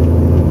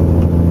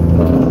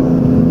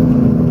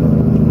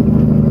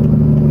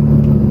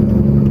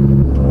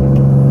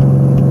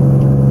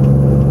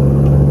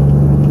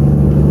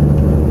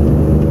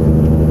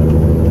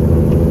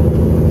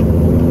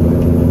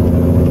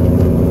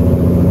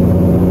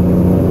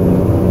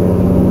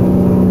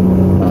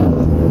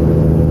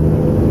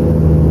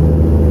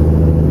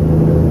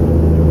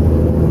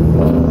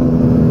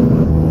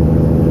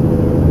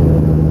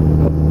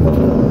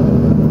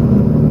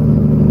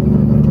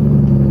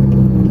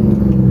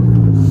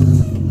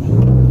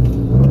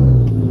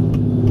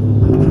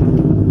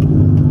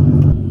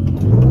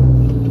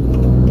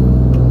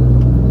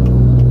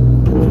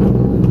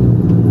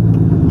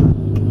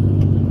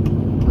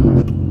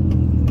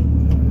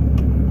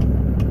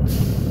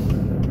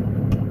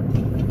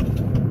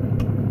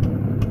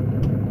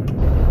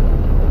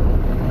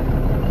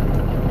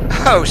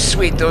 Oh,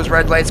 sweet. Those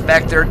red lights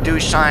back there do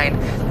shine.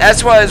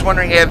 That's why I was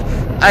wondering if...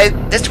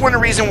 That's one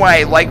reason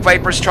why I like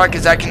Viper's truck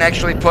is I can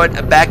actually put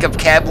a back of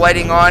cab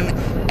lighting on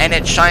and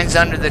it shines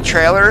under the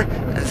trailer.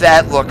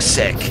 That looks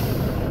sick.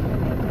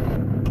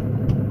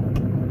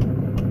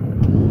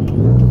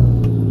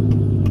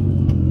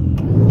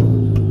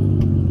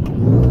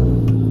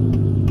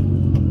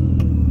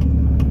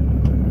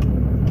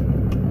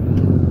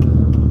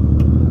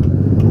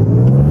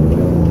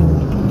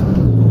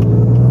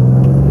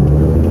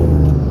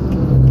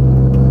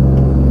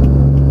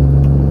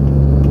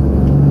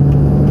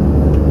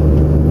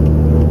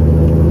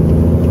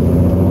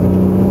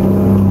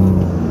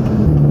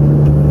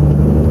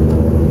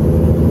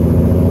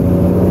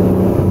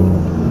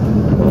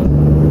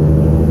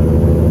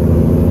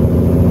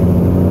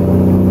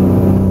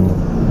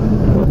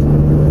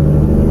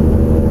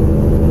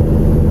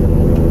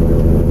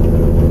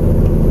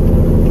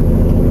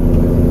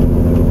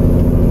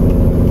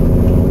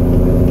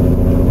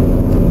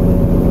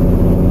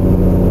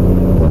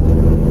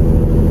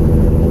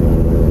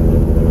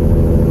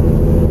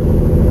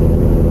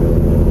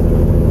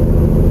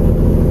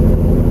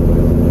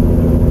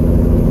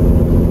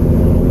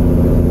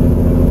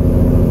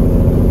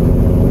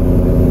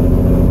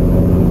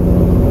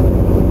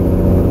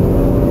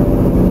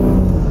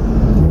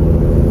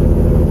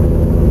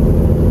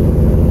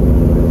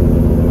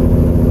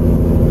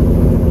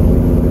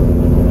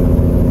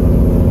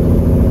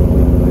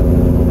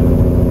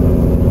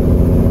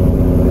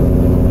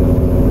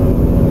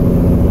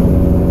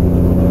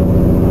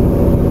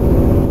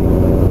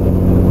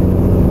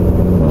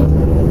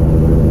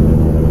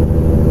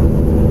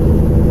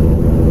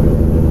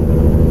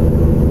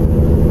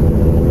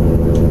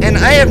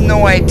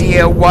 No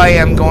idea why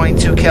I'm going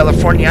to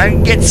California. I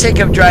get sick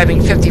of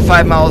driving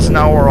 55 miles an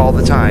hour all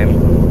the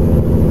time.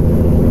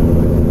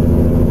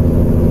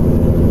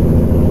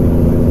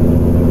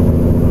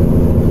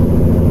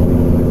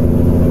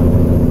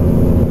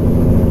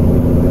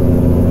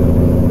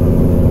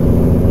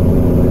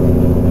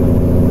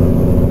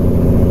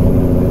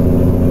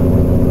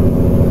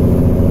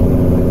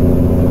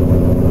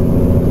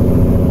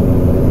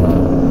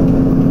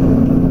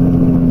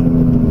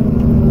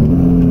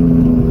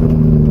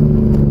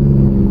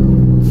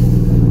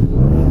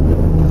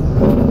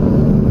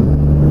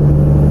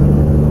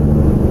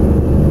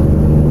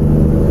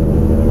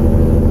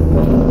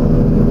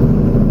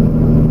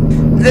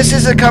 This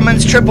is a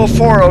Cummins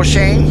 440,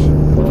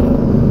 Shane.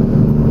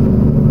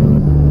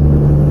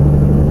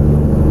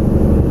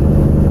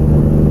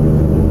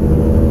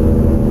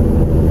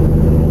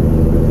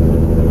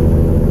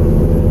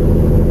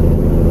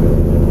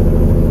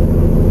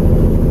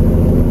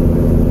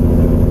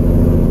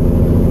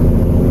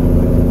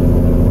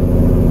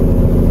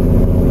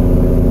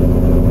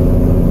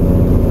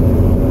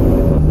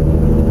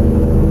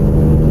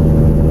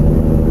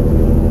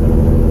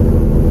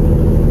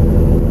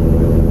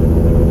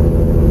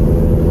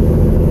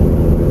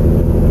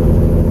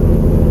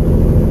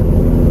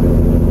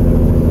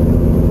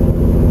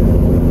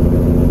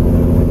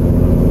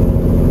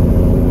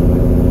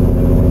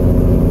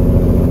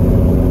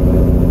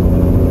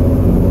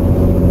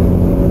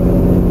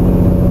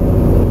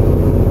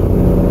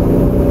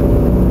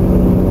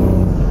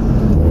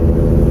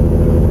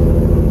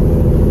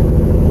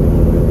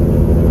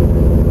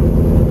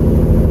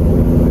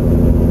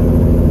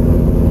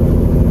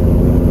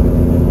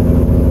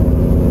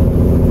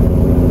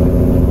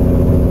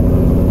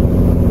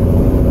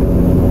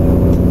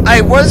 I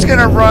was going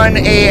to run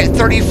a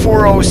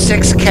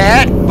 3406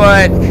 Cat,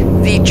 but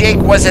the Jake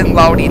wasn't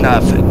loud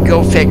enough.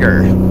 Go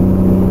figure.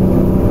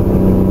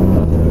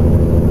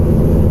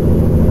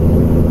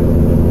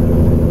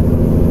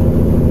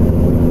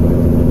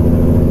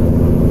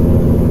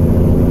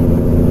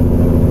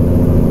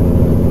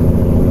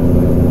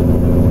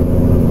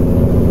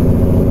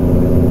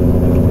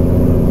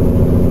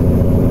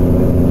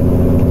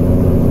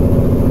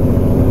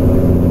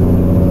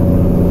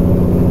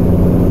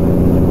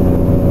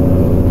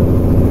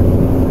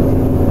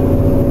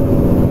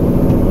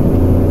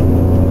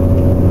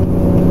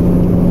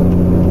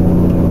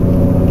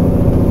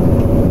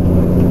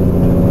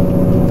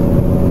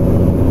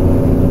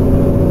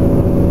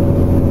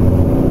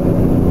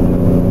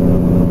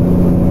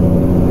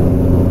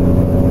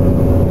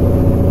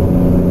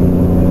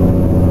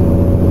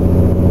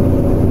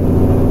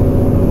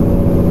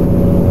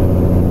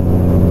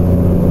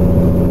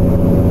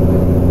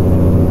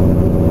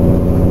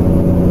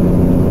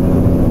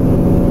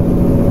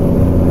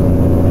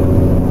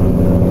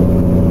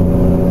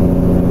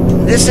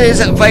 This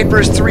is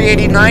Viper's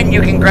 389.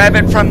 You can grab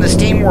it from the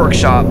Steam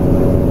Workshop.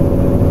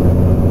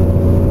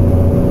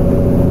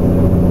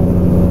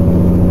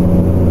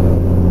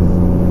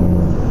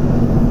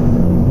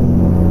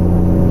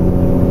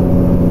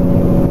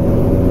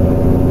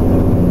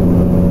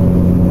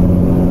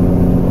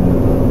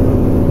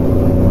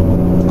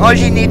 All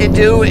you need to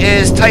do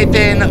is type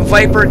in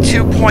Viper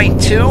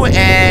 2.2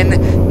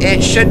 and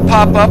it should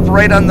pop up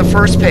right on the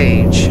first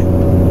page.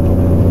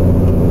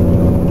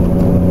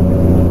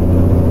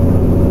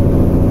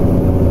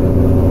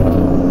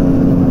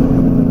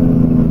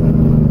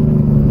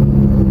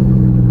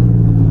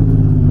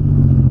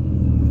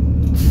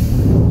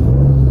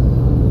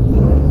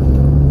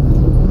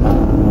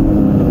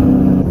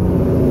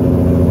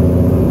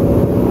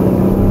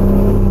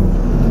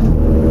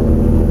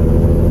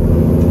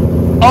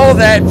 All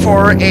that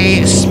for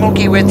a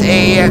smoky with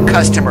a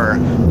customer.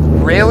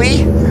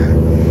 Really?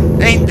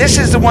 I mean, this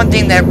is the one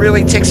thing that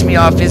really ticks me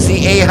off, is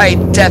the AI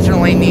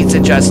definitely needs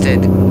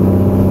adjusted.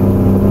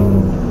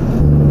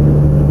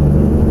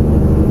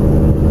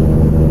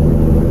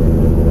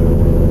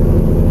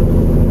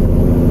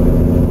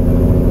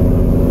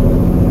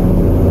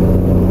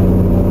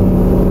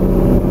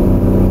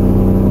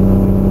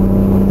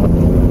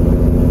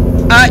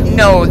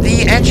 No,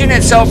 the engine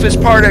itself is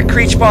part of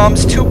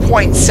Creechbomb's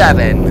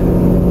 2.7.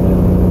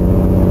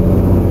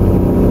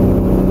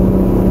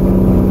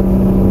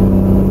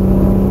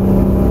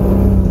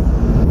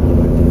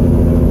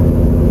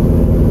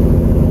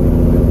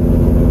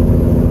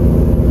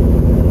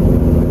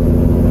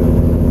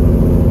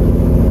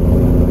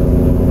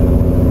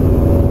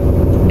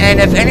 And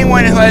if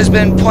anyone who has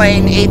been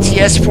playing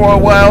ATS for a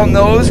while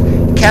knows,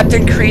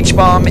 Captain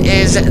Creechbomb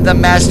is the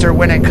master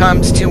when it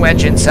comes to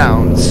engine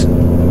sounds.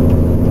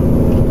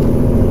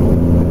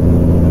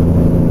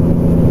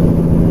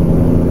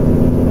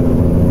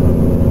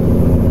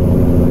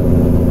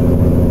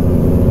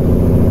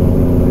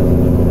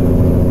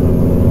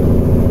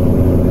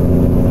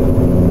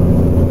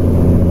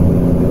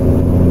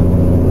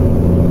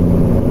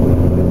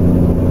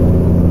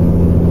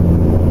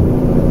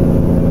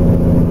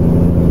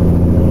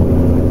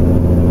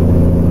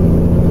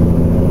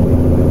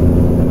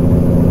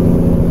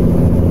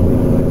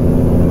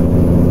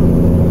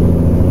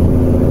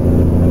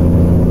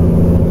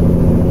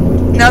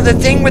 Now the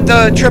thing with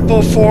the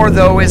 444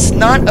 though is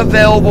not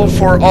available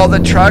for all the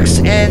trucks.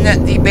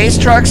 In the base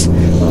trucks,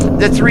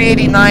 the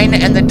 389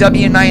 and the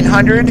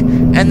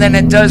W900, and then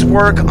it does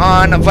work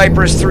on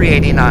Viper's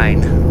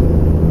 389.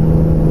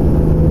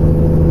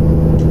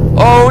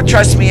 Oh,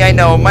 trust me, I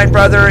know. My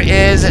brother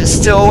is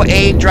still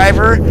a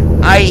driver.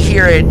 I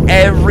hear it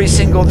every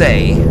single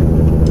day.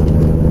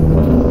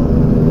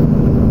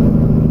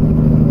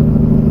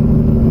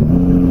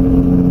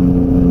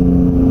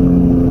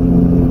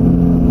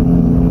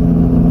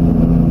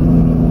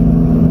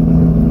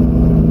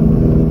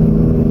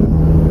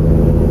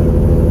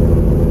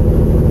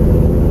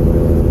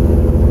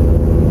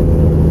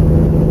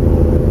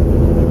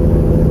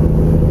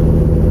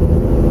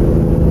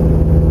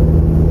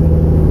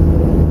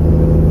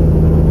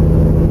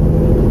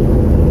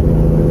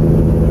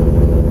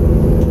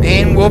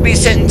 We'll be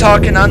sitting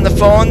talking on the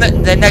phone.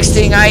 The next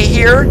thing I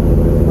hear,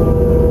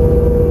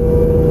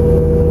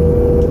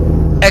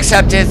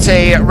 except it's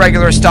a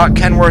regular stock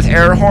Kenworth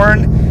air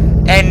horn,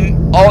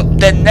 and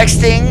the next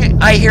thing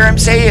I hear him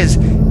say is,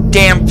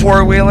 "Damn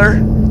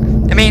four-wheeler."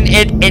 I mean,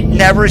 it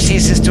never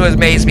ceases to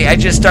amaze me. I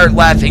just start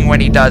laughing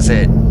when he does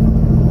it.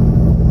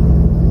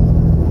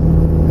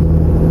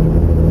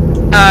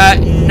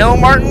 No,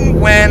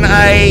 Martin, when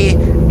I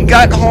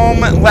got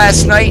home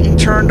last night and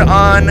turned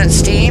on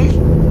Steam,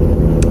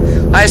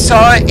 I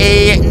saw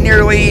a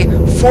nearly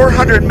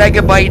 400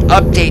 megabyte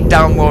update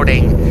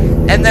downloading,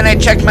 and then I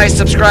checked my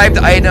subscribed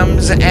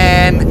items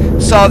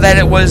and saw that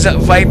it was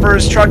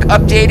Viper's truck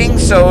updating,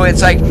 so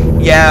it's like,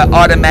 yeah,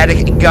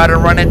 automatic, gotta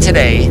run it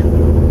today.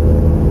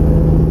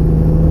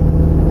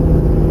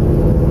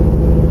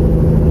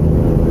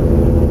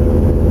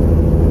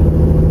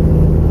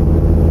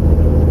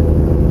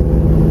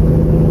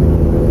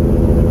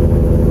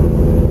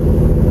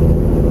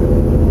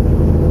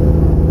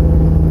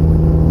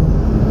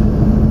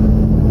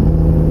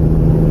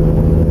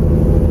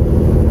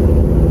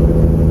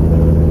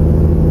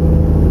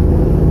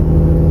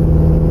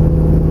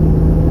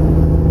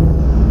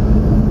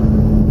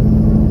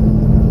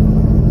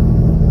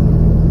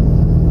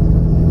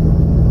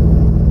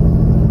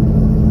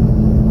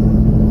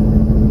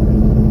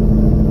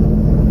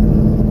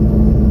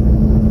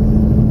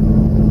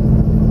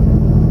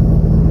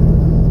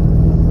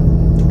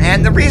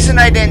 And the reason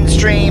I didn't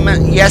stream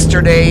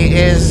yesterday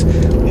is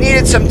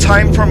needed some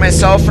time for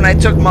myself, and I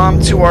took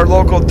Mom to our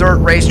local dirt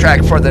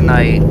racetrack for the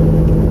night.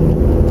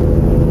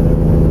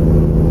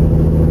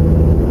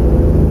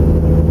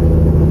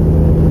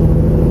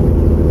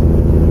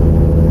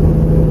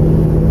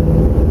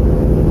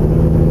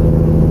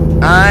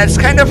 It's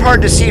kind of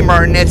hard to see,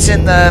 Martin. It's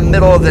in the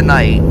middle of the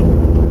night.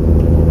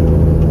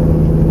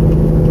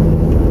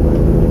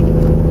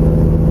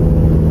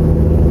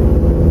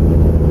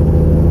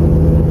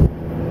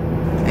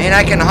 And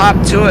I can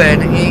hop to it.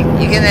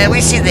 You can at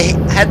least see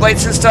the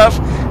headlights and stuff.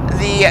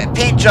 The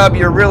paint job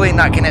you're really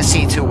not going to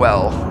see too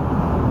well.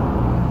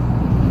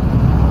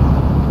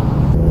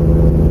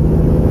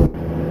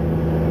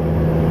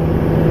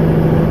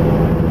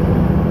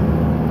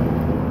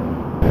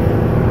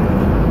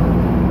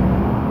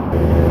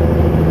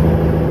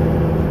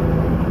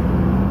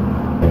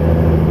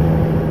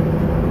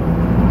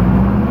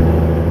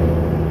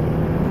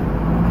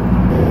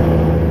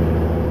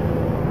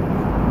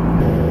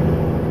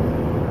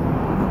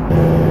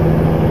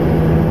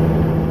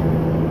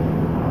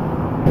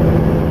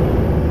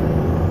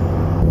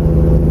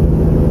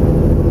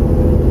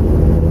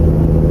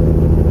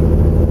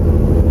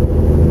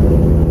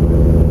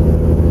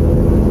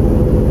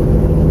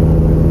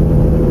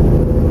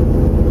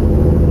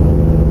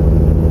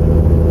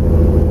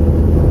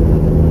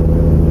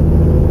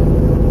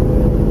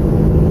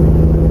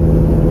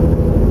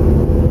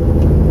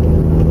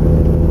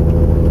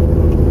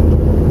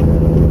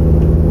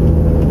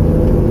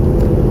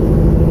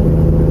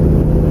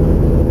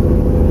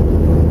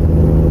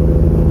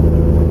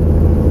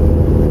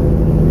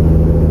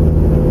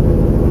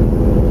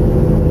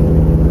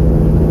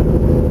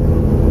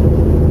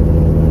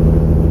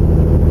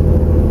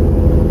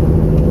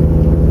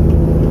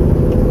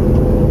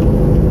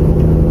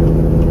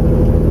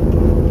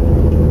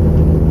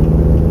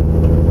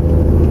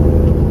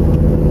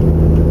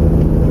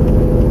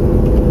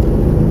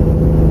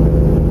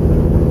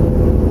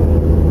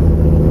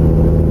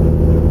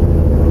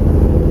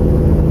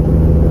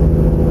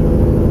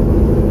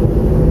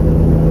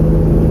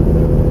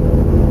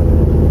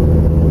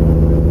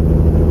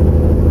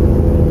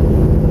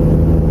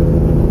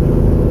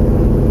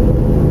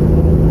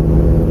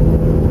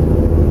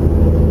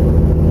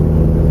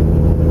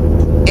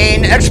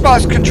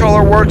 Xbox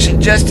controller works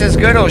just as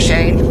good,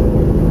 O'Shane.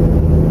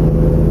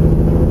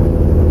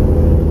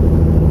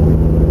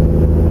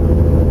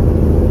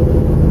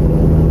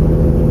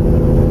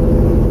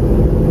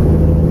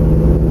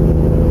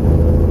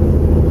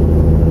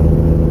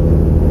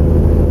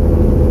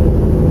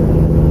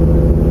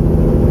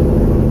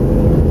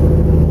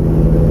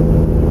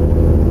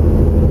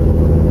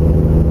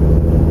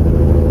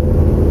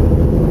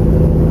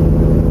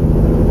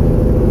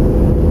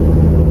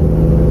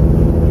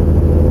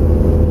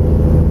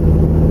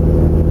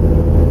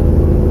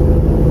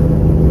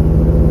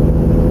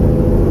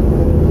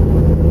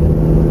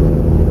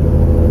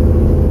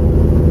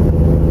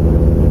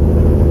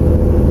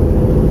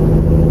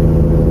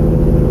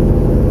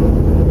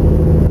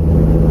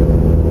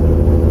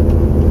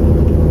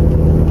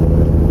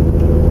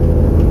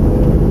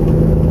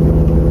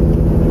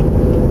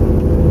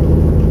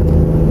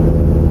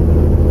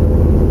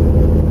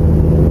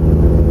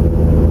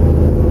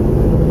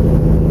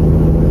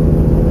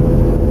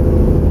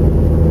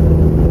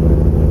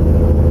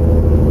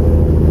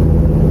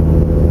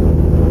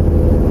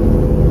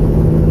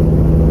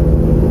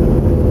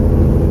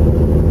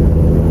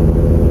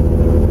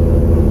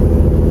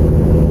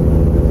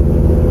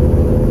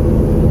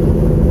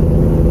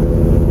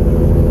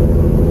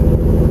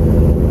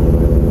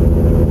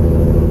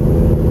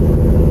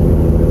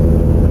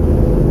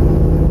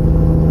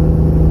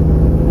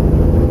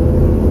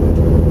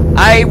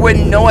 I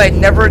wouldn't know. I'd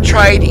never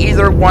tried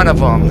either one of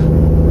them.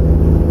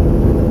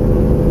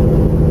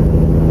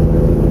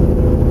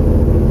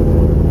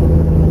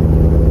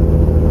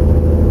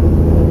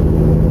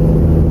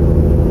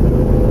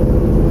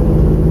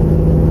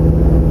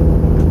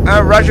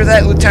 Roger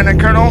that, Lieutenant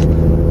Colonel.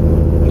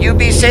 You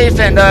be safe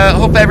and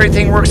hope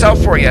everything works out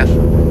for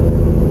you.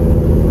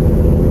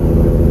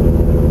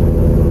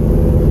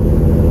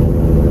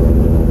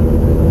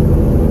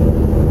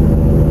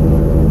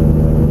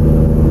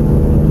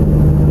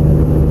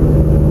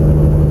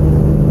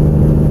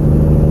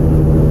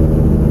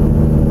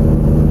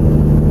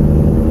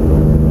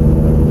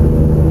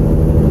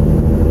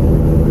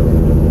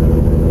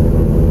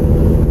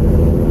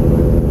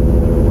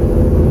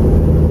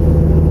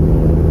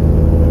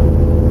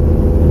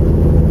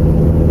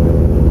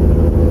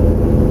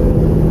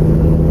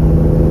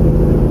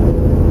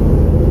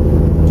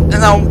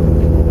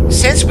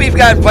 Since we've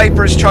got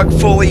Viper's truck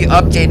fully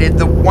updated,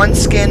 the one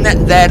skin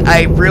that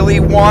I really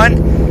want,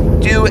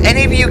 do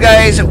any of you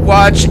guys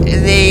watch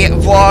the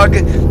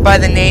vlog by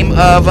the name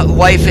of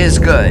Life is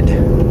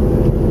Good?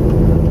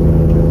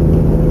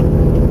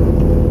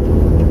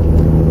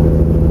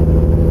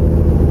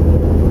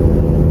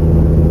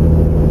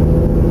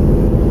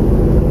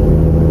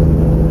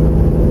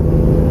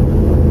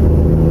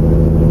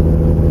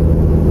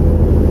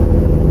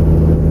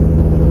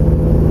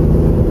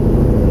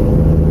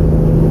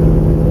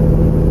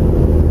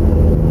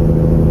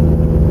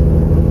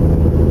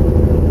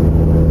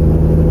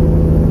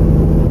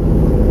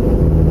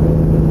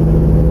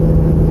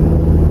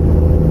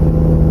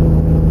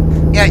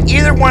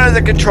 Either one of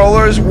the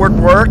controllers would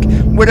work,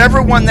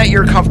 whatever one that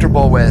you're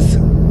comfortable with.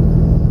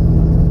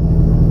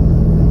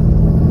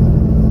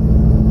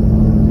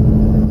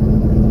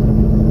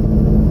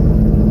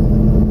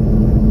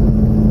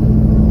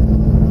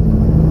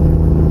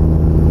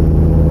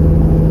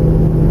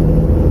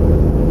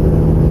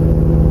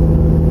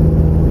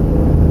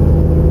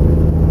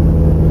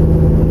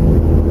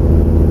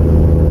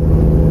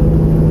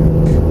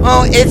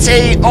 Well, it's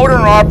a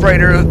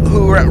owner-operator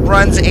who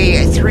runs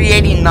a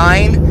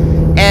 389.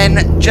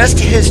 And just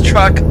his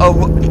truck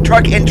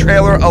and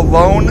trailer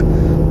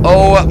alone,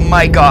 oh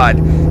my god.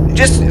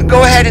 Just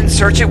go ahead and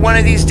search it one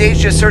of these days.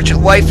 Just search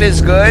Life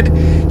is Good.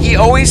 He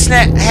always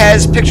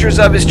has pictures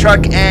of his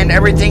truck and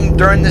everything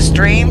during the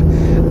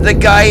stream. The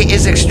guy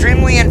is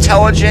extremely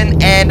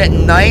intelligent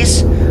and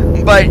nice,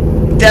 but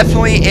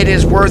definitely it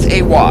is worth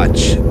a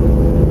watch.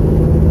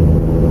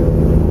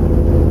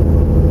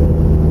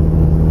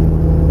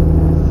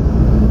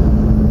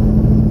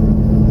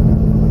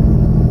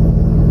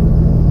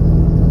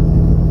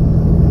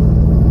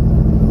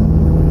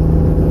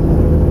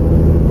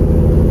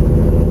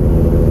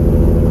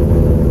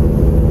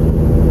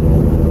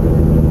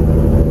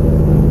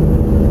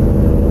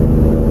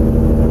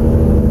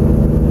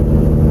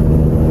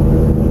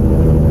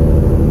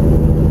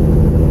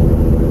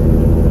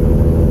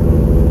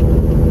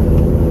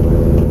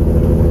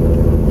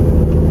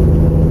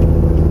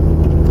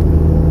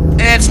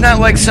 Not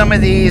like some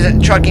of these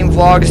trucking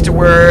vlogs to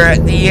where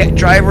the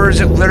drivers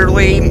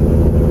literally,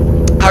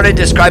 how to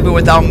describe it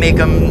without make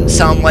them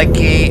sound like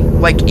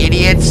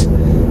idiots.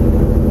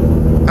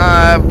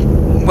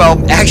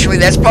 Well, actually,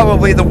 that's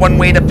probably the one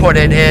way to put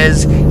it,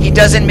 is he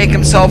doesn't make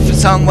himself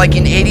sound like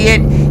an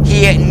idiot.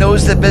 He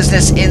knows the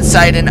business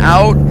inside and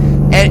out,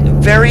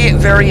 and very,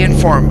 very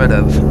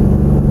informative.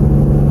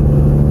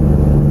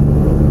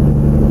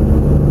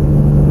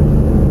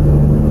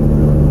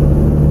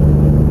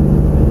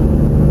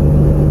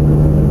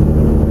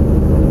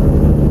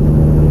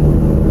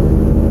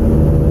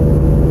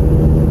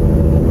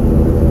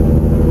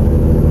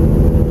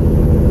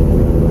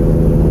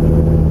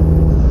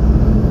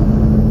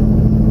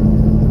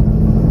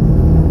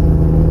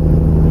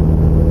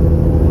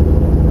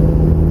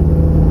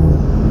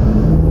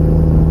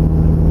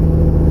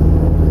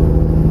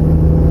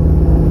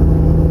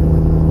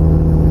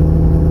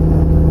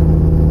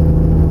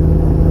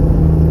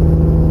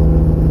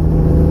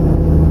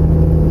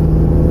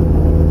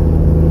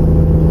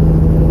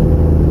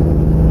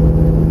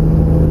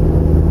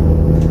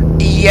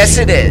 Yes,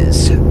 it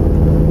is.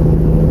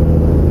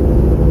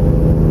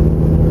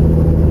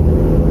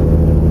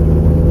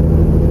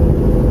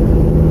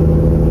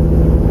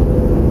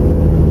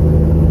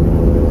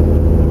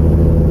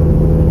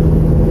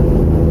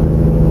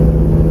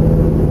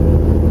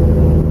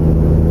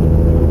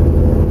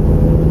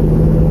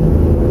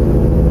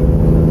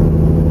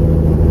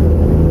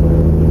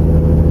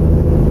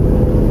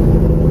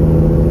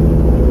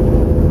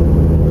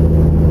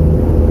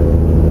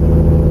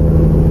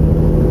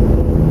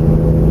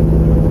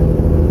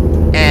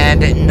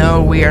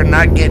 No, we are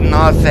not getting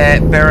off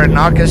at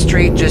Baranaka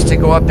Street just to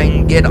go up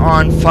and get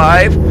on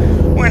 5.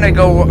 We're going to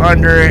go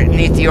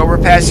underneath the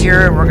overpass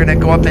here, and we're going to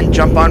go up and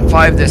jump on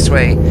 5 this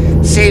way.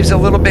 Saves a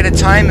little bit of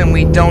time, and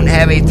we don't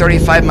have a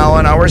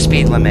 35-mile-an-hour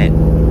speed limit.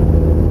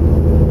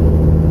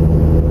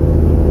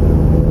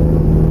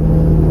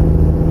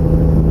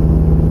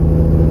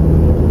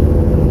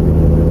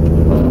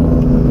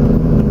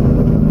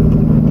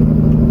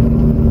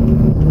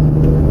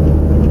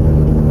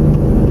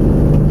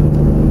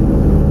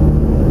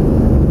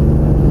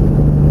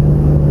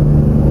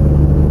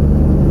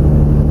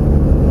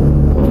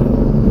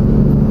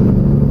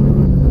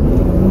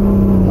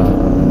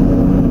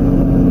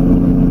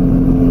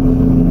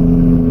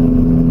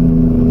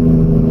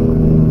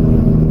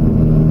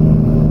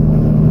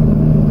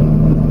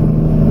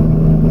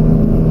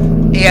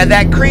 Yeah,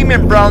 that cream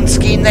and brown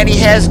scheme that he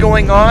has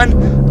going on,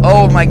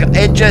 oh my god,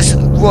 it just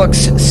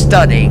looks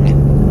stunning.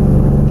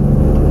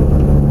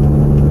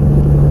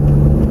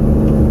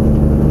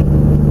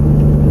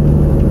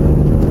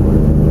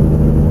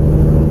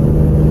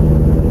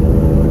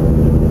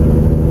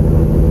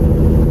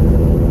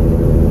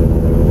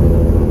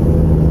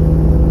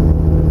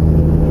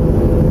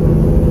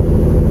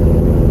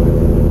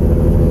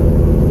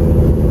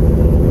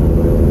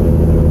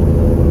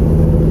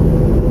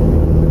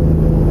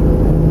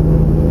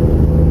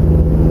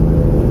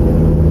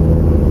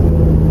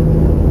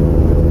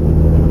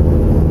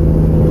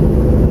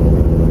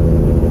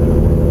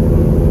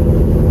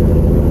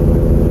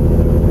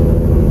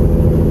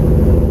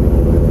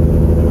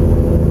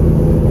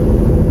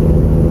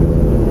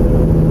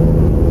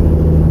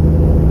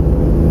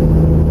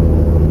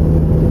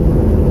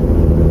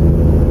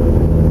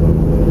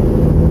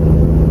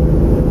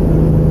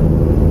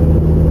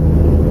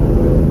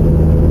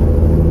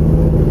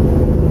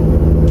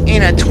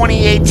 In a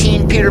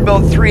 2018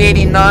 Peterbilt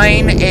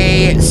 389,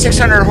 a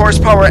 600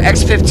 horsepower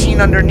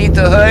X15 underneath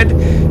the hood,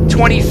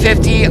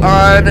 2050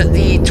 on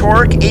the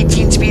torque,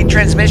 18-speed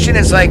transmission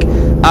is like,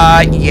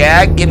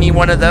 yeah, give me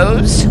one of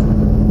those.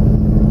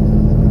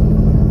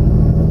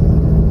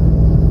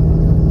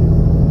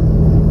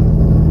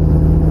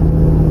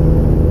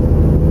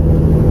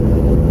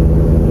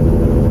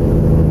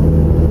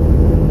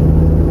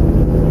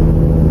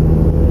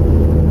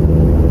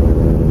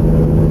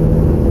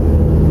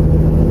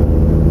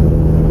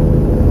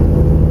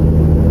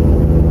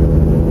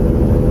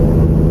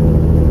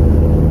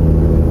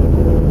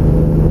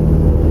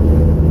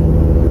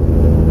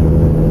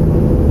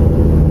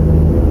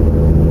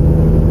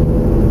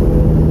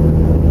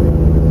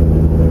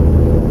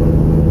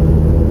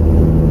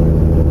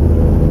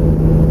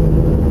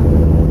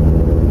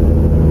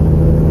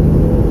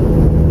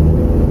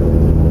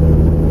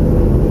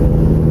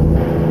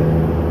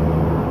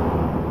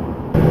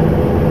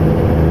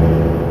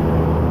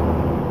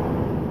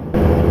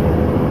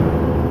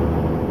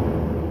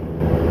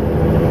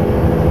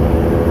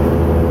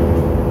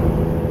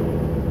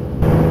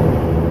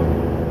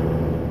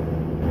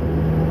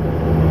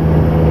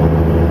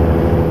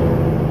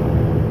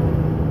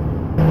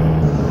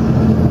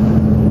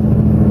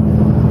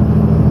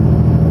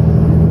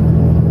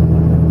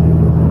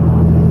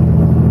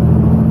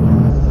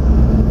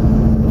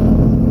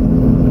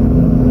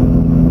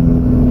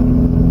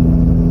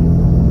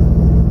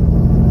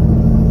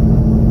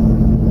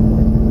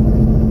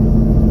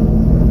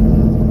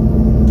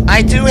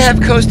 I do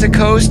have Coast to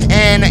Coast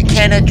and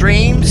Canada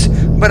Dreams,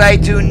 but I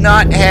do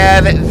not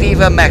have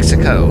Viva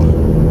Mexico.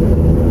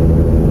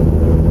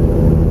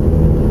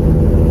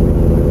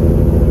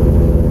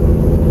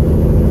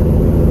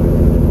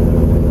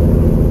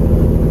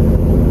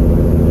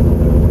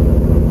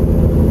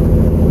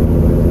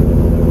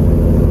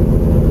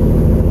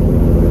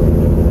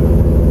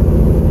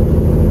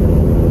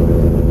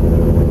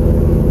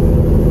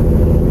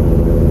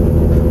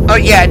 Oh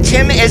yeah,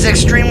 Tim is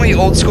extremely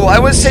old school. I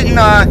was sitting,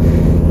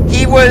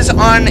 he was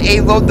on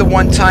a load the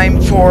one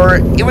time for,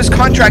 it was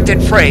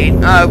contracted freight,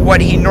 what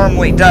he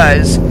normally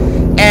does,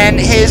 and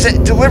his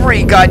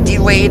delivery got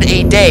delayed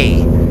a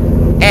day.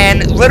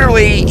 And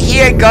literally, he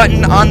had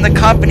gotten on the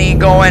company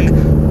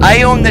going,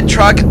 I own the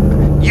truck,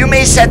 you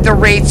may set the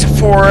rates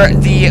for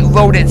the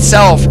load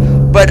itself,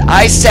 but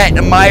I set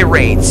my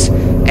rates.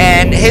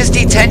 And his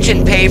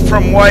detention pay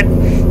from what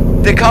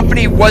the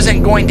company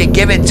wasn't going to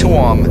give it to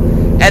him.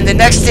 And the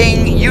next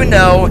thing you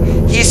know,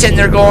 he's sitting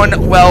there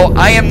going, well,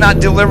 I am not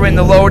delivering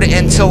the load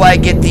until I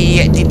get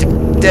the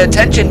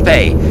detention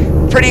pay.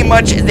 Pretty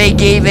much they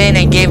gave in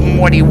and gave him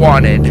what he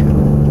wanted.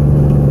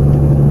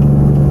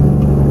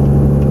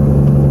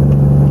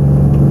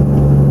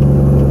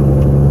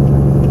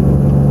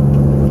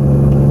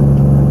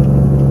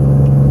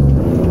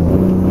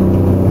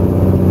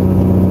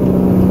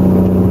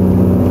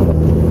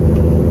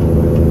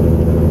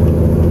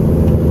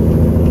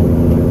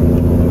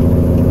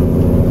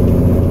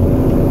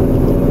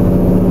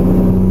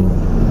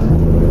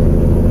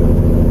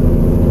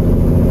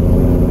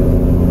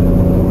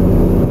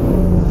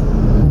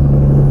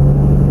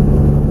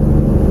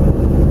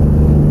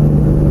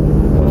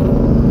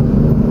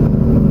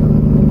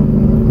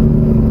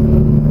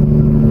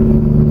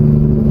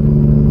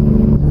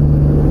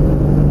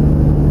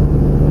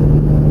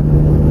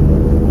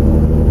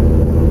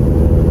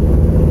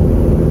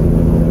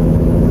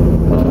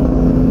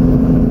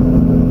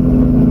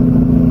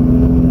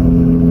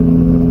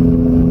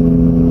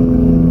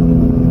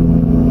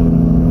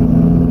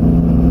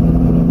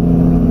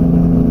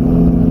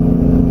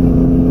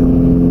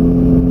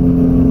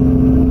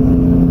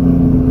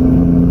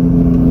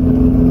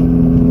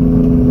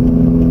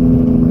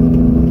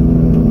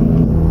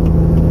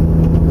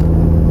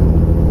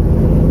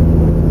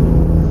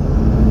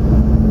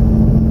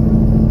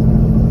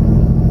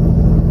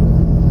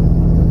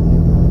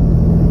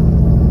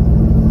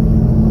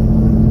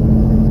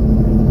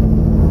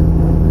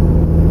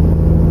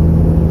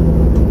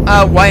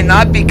 why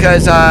not?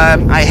 Because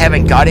I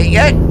haven't got it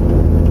yet.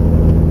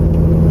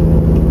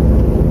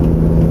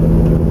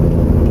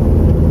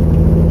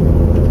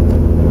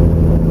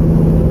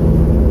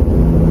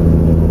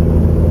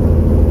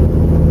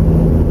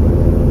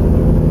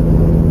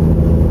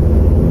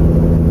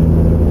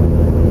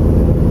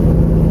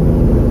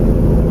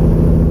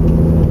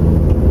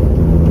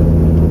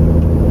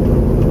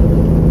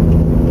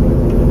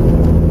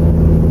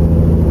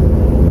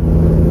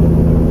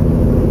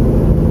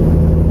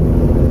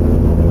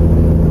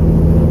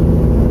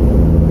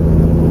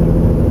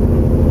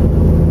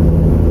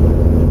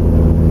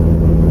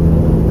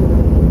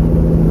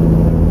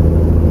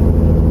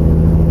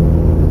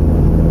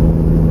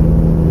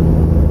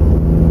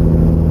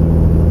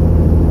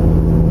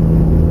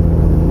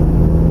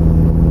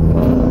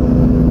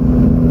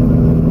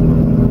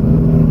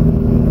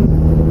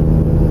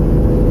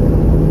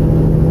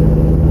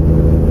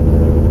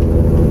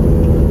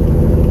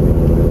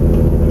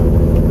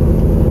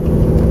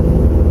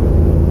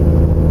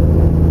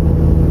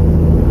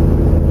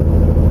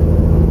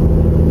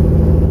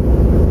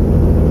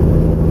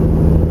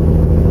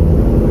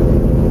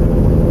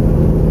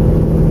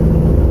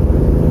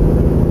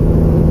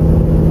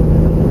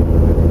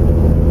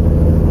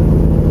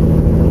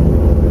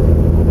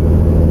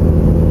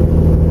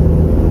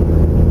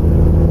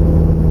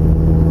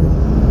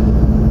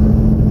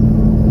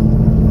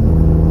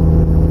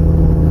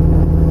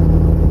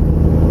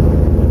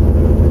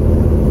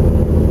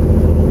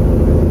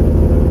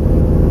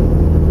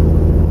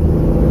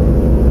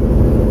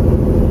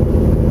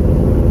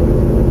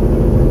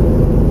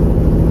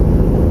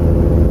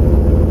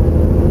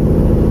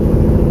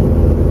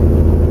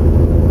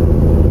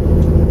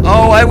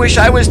 I wish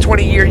I was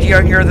 20 years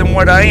younger than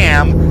what I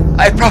am.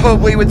 I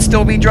probably would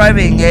still be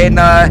driving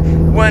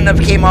and wouldn't have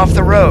came off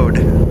the road.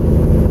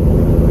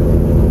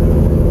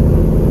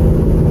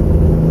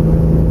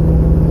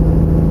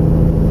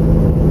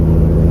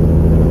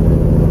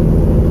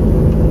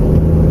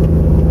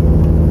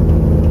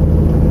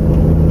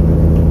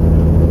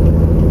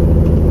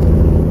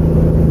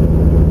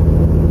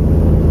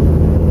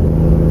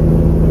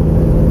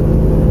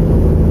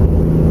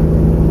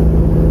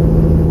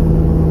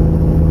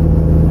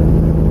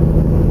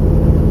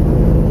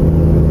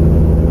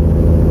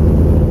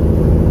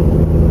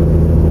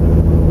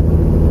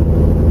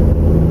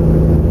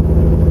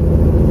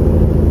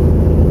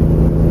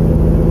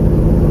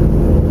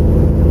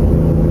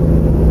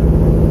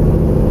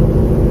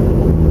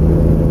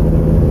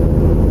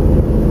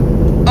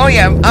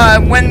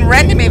 When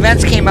random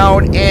events came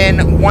out in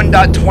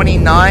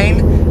 1.29,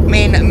 I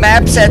mean,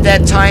 maps at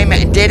that time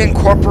did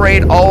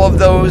incorporate all of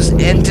those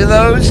into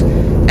those,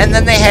 and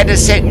then they had to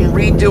sit and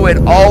redo it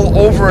all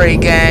over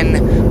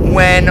again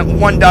when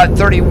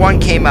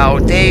 1.31 came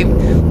out.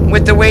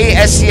 With the way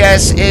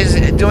SCS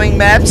is doing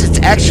maps, it's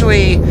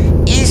actually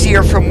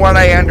easier from what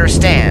I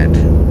understand.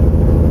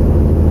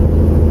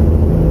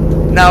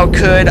 Now,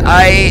 could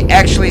I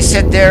actually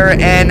sit there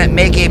and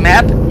make a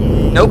map?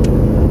 Nope.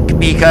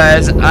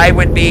 Because I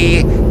would be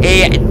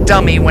a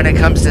dummy when it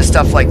comes to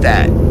stuff like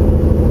that.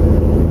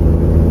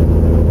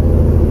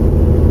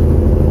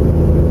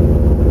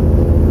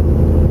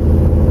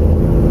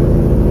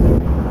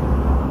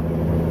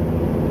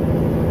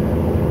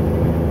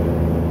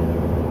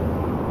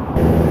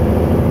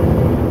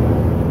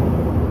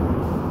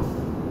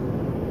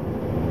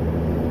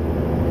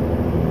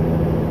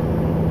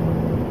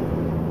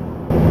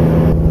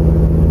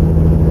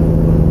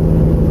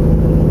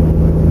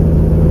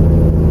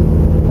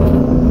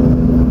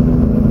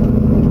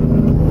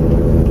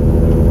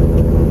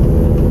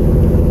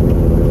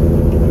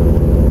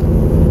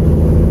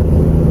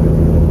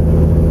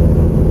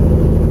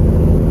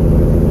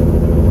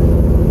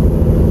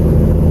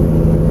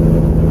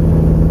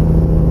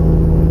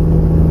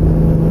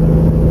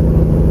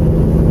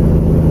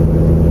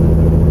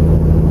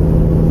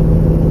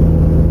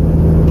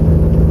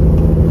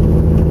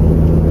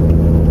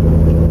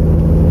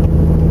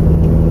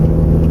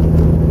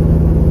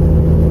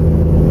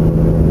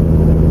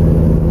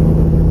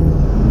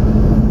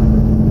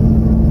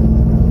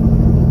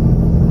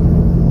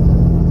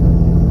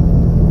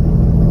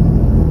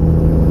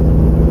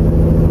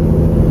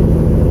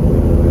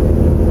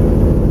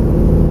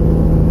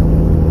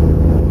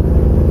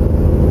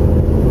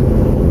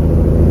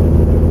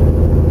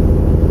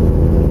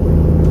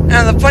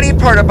 Now the funny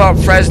part about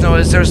Fresno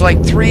is there's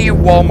like 3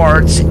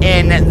 Walmarts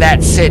in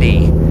that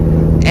city,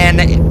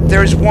 and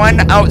there's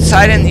one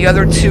outside and the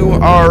other 2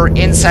 are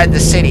inside the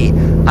city.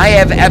 I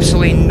have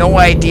absolutely no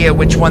idea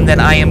which one that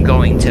I am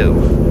going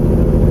to.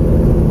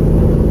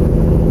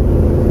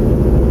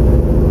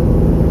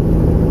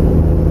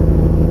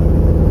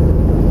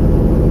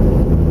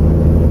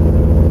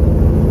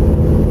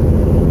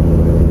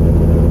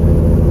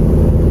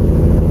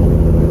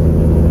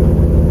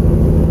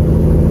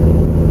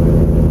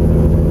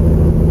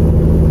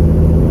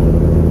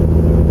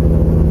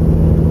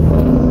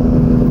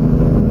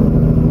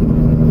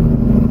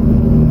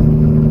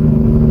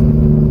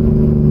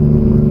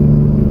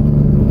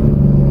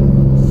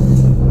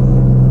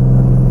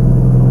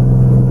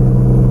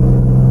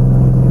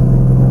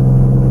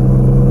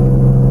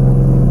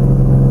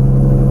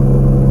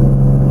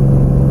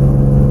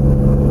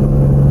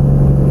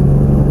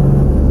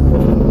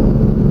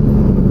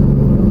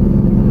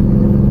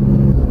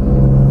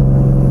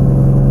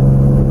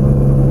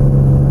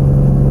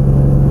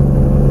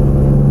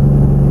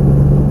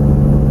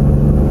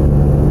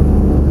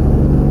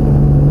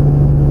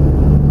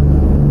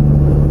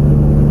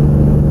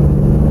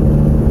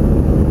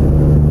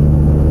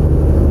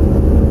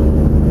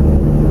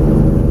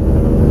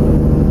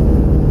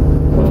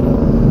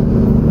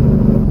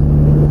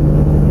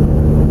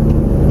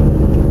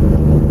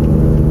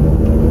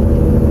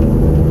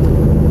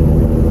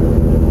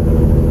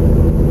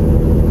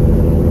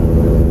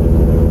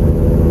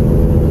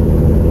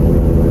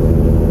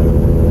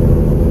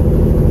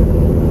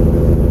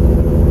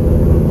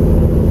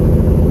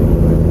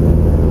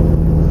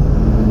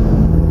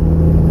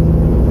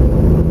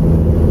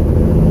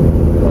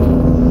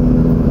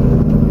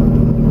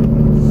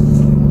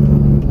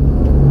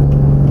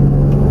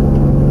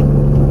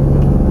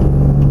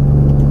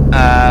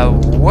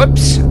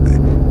 Whoops.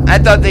 I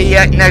thought the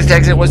next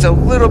exit was a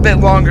little bit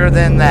longer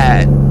than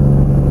that.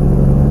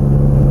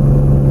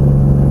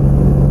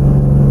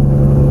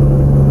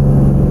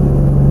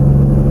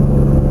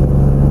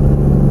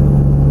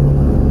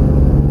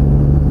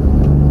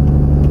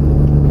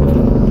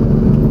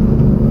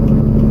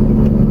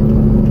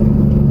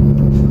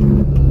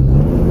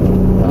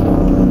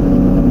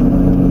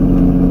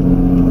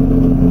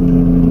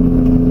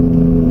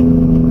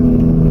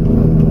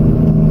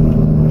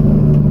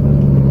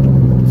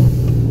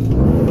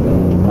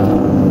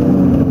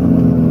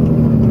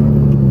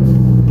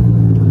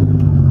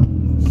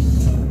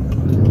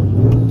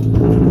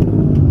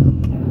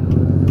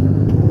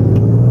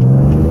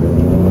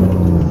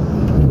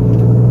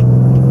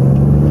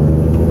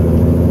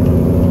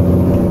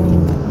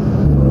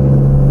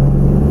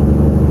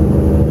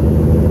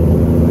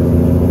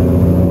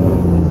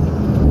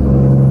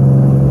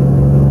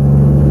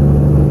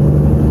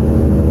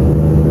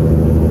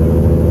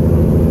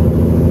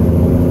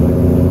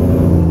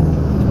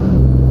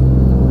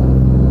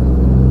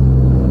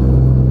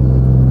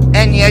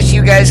 Yes,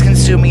 you guys can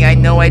sue me. I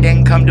know I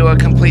didn't come to a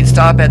complete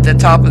stop at the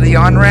top of the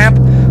on-ramp,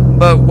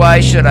 but why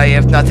should I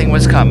if nothing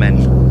was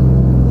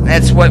coming?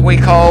 That's what we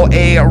call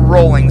a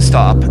rolling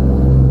stop.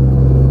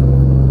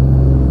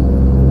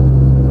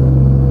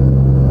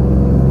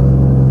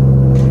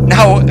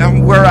 Now,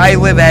 where I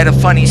live at, a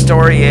funny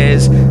story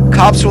is,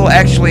 cops will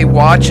actually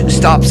watch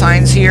stop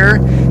signs here,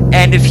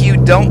 and if you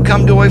don't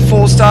come to a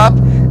full stop,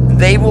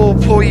 they will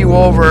pull you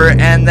over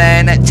and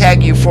then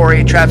tag you for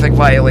a traffic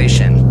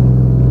violation.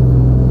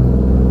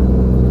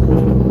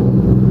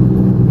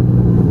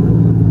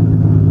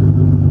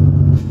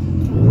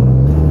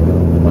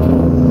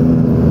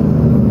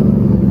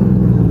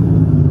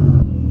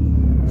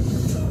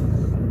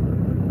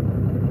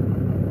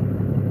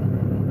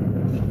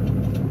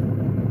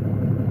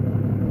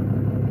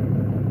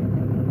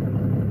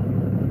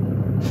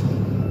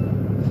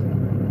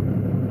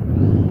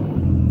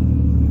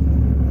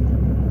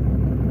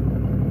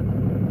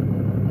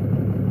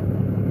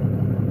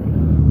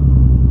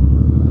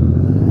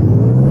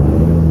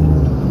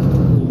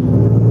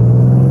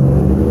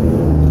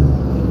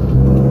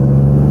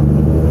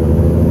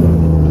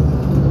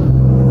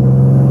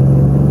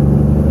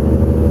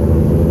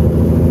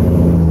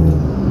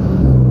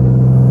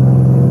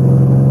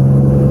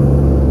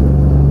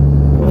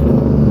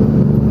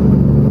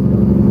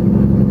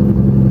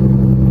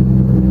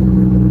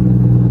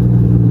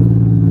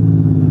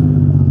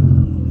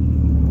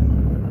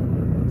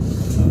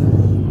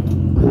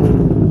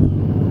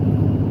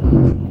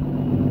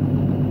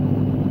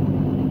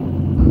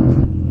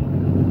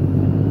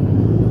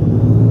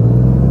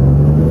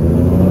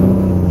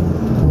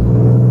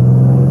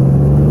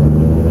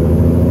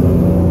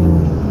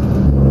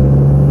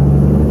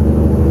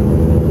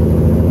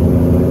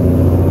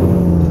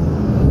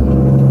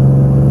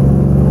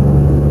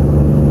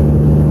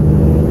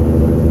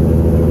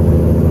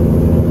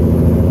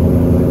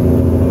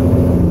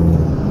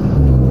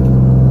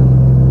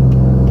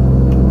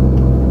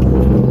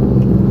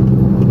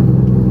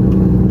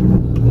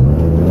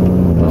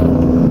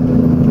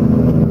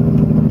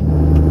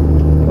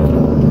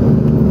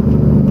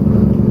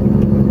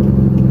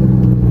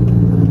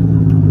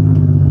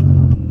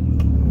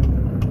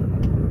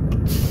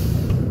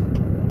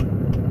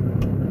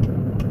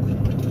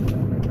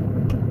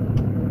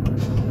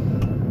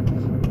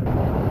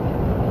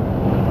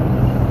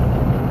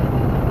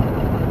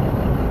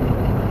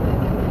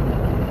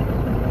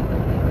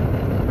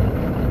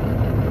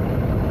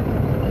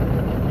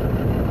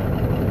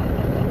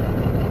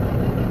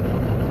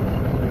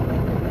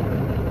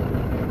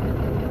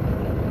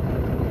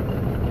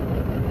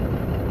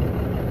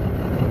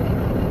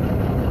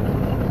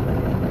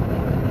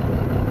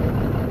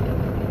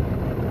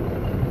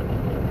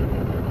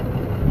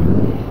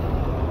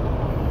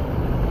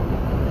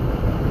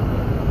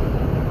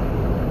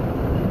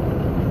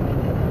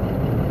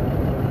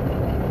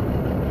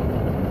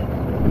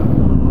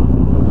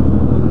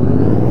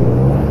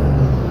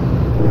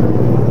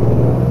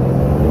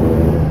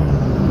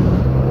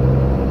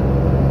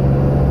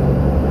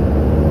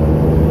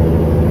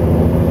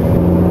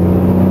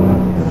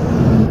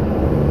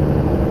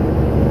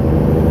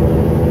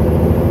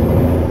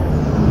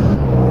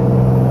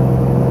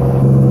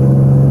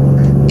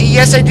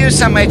 Yes, I do,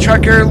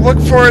 Semi-Trucker. Look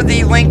for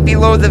the link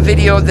below the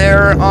video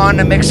there on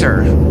a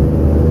Mixer.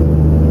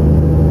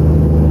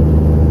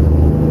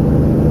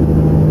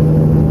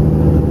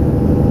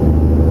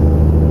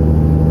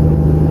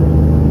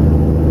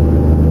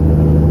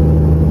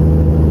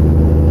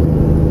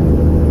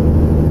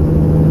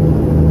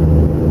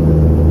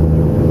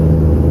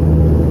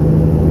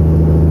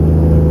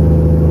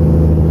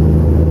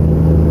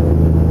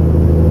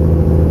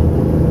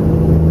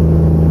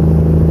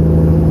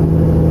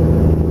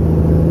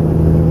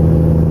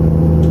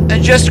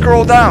 Just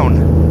scroll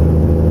down.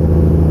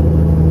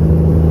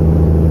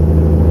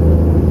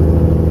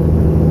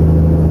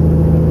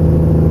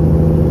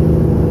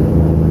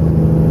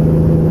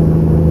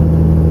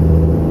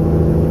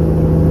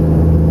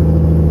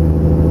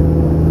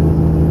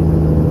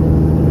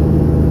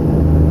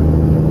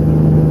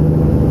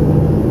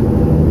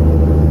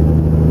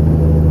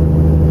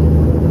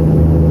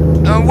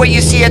 what you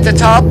see at the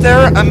top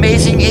there,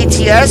 Amazing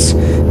ATS,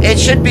 it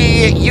should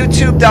be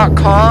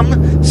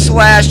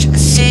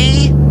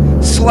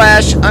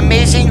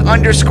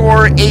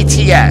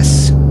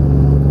youtube.com/C/amazing_ATS.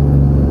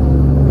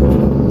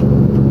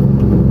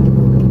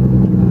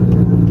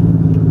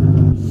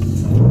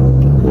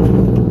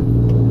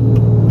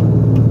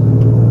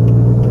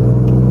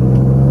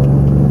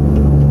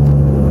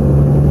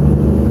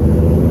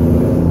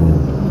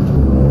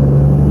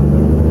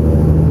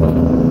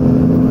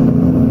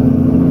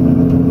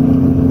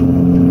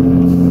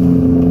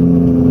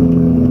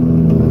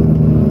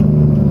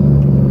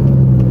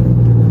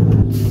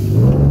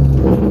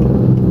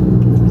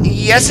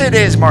 Yes, it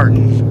is,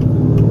 Martin.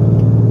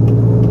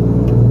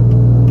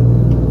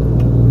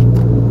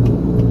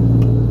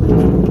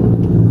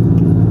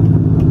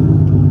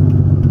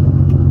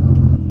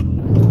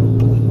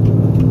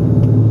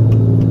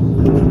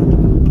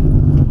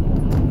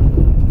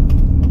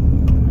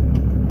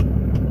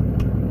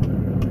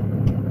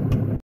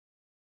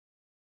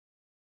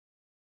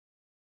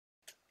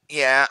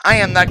 Yeah, I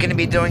am not going to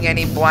be doing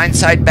any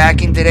blindside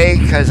backing today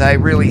because I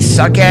really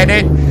suck at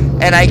it,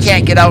 and I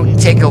can't get out and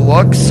take a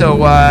look,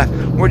 so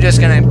we're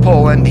just going to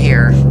pull in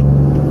here.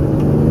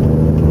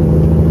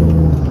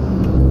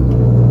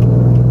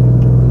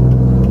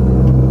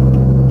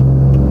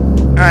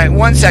 Alright,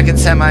 1 second,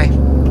 Semi.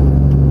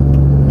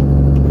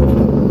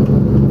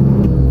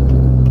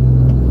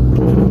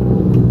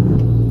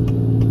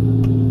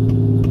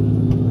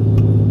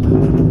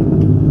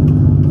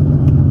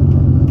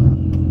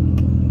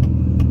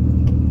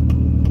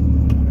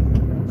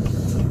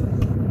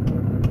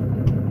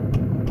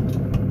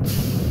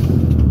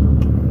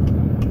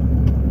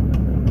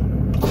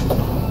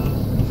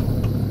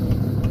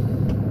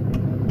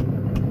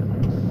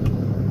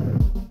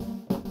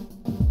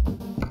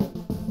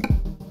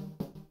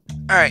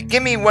 Alright,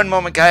 give me 1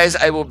 moment, guys.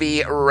 I will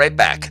be right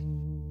back.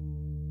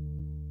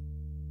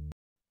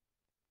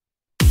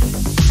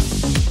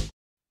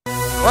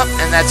 Well,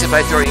 and that's if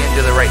I throw you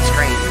into the right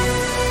screen.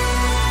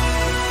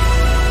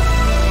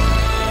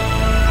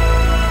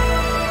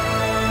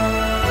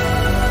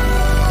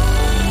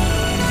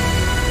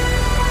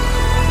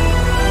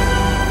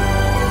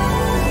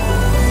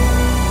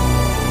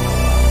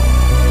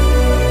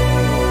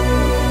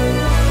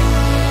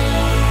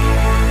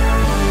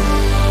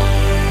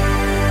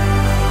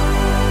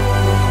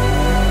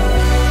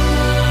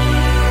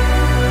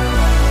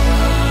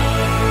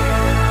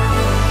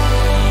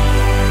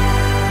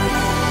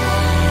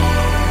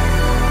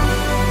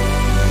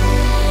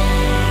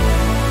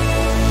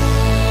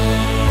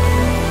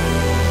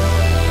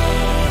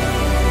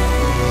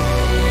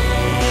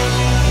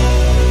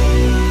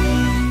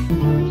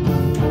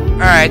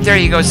 Alright, there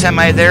you go,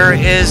 Semi. There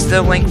is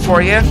the link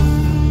for you.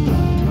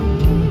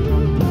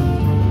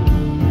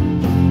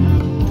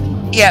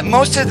 Yeah,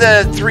 most of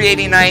the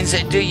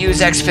 389s do use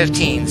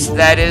X15s.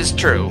 That is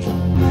true.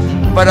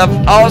 But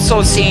I've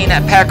also seen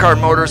Packard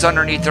motors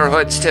underneath their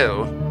hoods,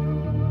 too.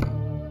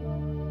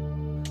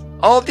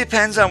 All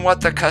depends on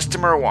what the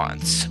customer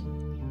wants.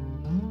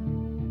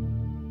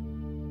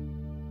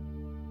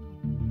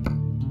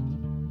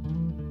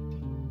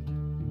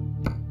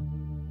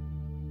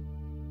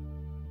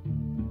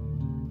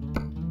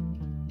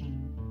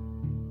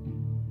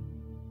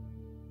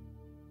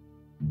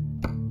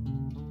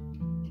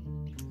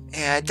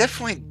 Yeah, I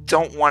definitely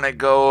don't want to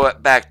go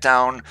back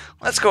down.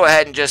 Let's go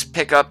ahead and just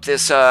pick up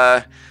this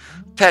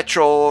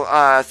petrol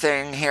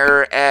thing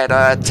here at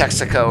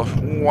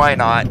Texaco. Why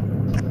not?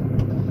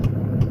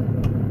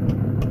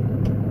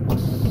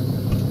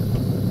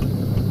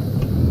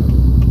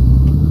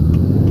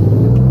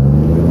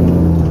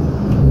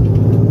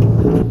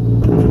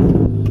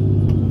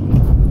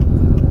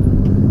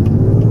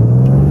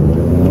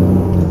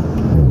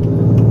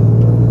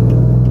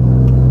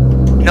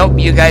 Nope,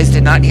 you guys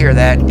did not hear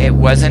that. It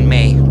wasn't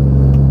me.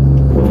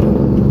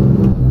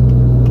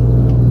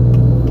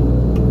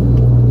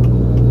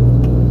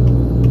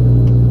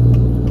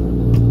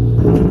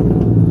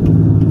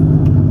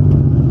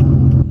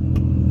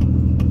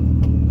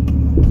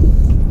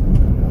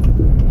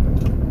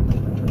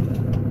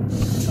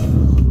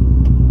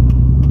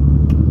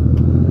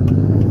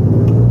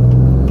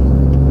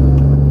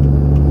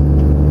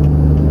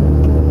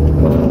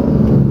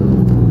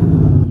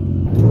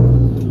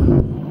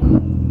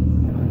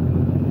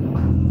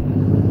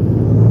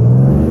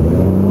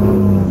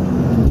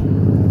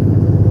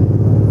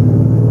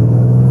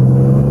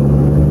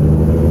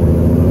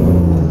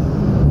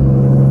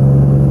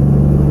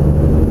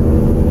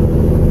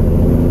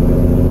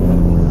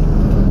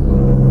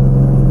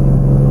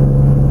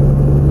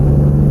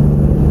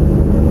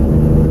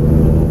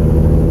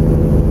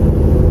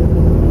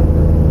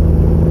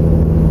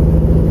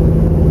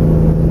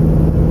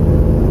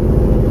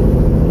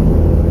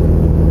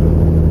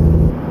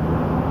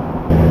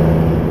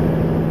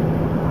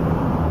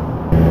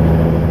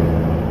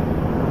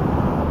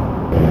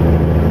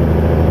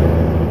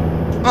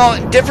 Well,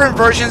 different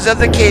versions of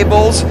the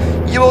cables.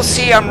 You will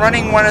see I'm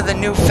running one of the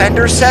new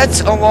fender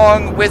sets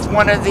along with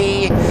one of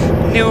the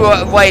new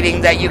lighting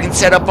that you can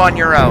set up on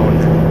your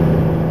own.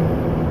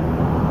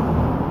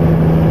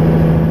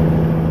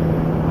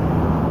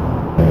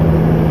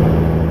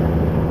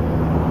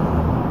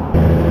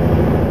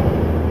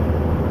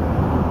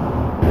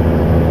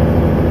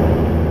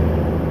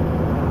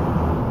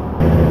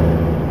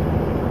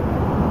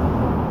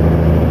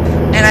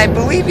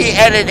 believe he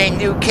added a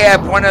new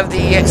cab, one of the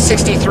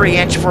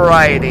 63-inch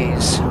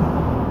varieties.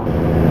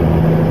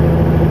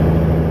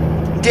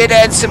 Did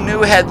add some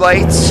new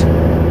headlights.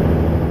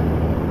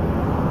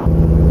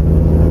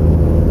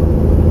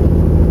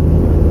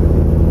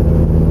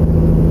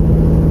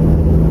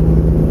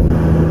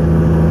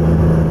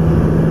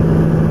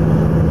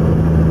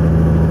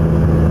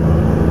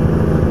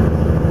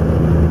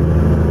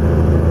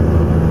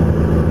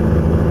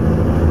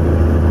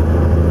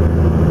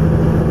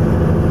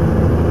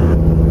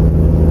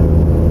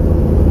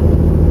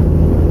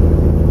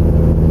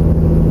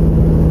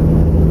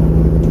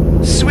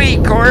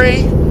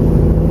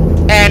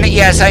 And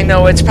yes, I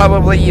know it's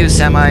probably you,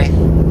 Semi.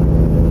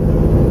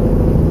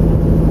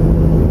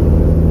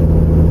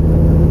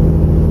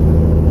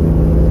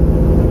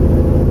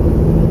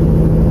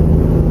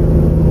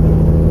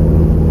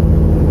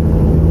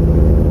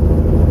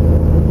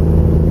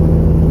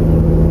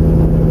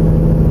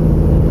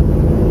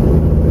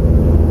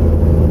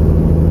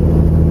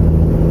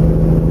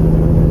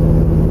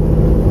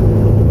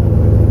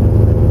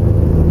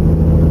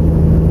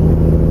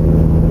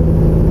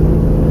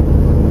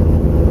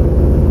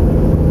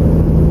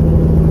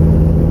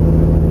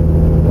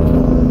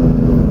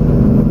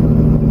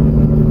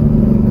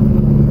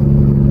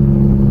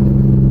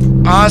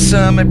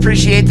 Awesome.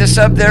 Appreciate the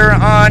sub there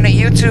on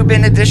YouTube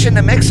in addition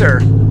to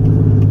Mixer.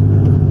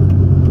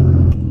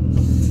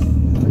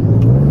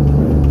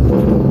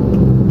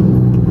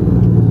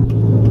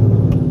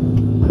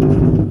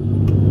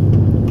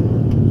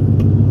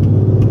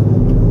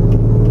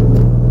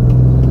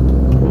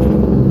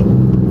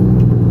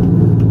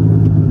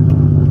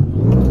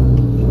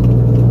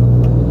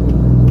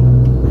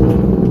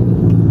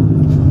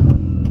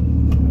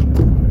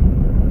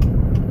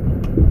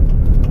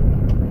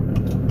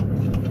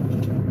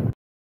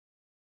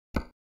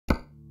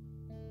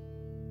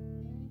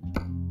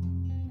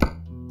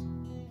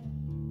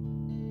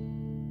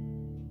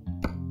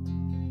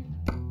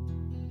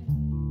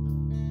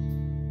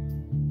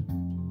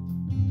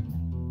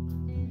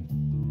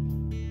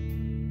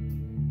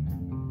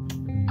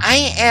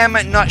 I am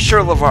not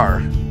sure,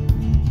 LeVar.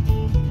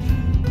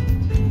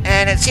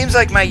 And it seems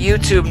like my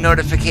YouTube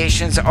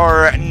notifications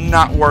are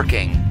not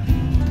working.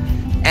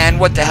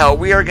 And what the hell,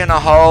 we are going to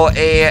haul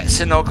a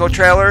Sunoco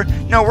trailer?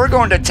 No, we're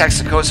going to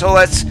Texaco, so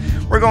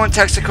we're going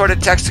Texaco to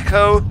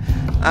Texaco.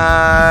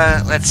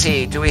 Let's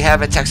see, do we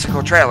have a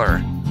Texaco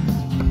trailer?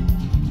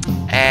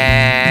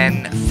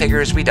 And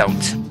figures we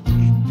don't.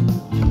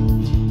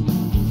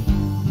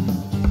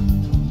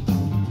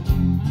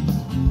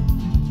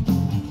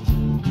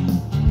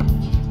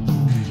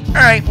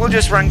 Alright, we'll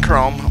just run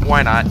Chrome.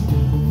 Why not?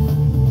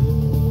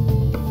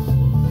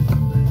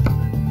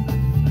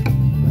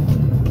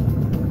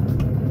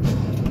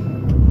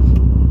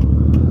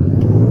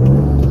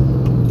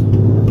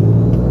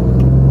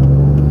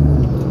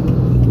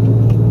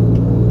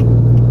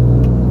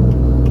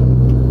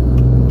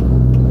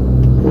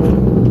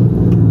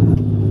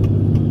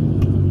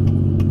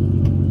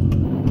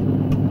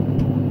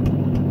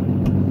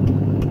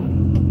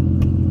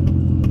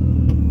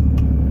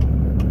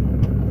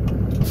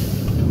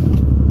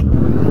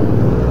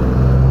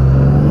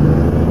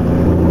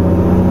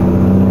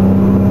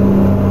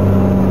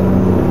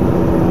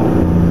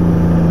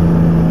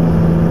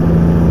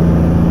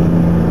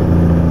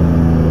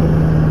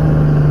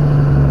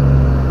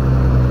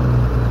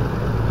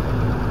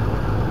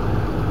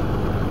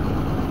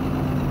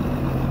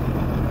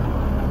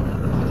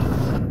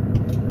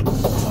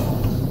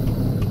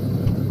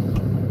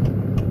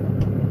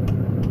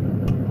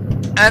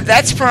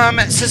 That's from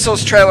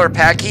Sissel's trailer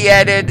pack. He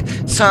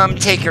added some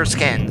Taker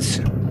skins.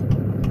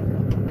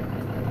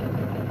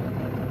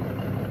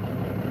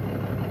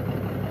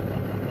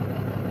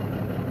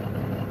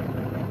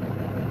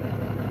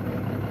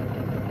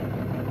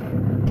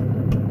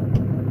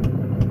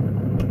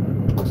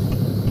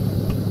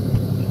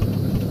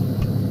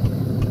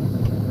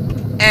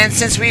 And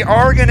since we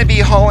are going to be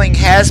hauling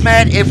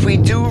hazmat, if we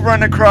do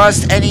run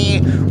across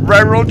any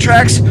railroad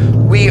tracks,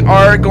 we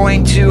are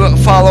going to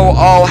follow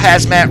all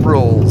hazmat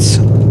rules.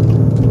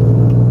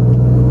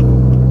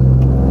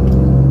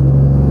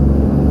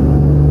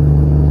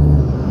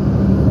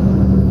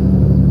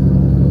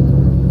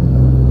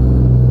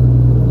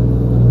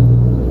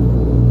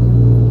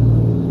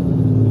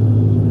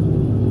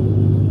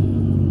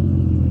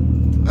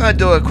 I'm going to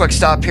do a quick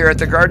stop here at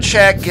the guard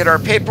shack, get our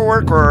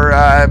paperwork, or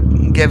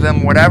give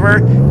them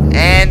whatever,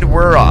 and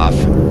we're off.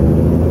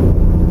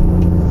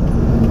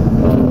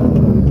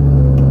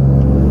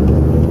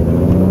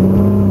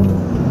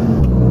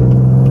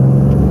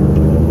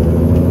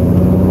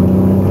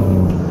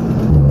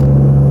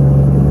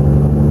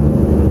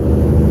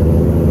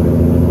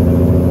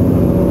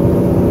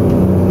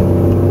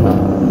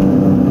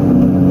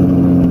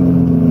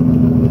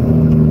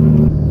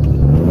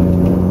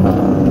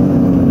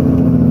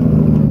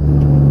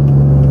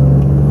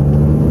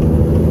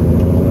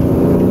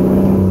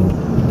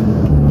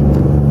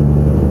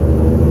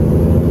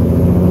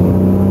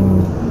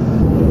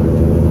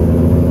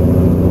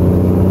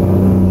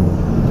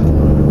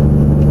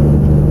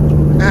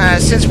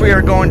 since we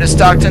are going to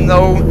Stockton,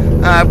 though,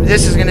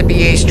 this is going to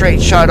be a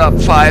straight shot up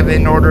 5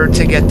 in order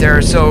to get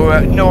there, so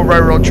no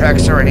railroad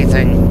tracks or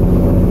anything.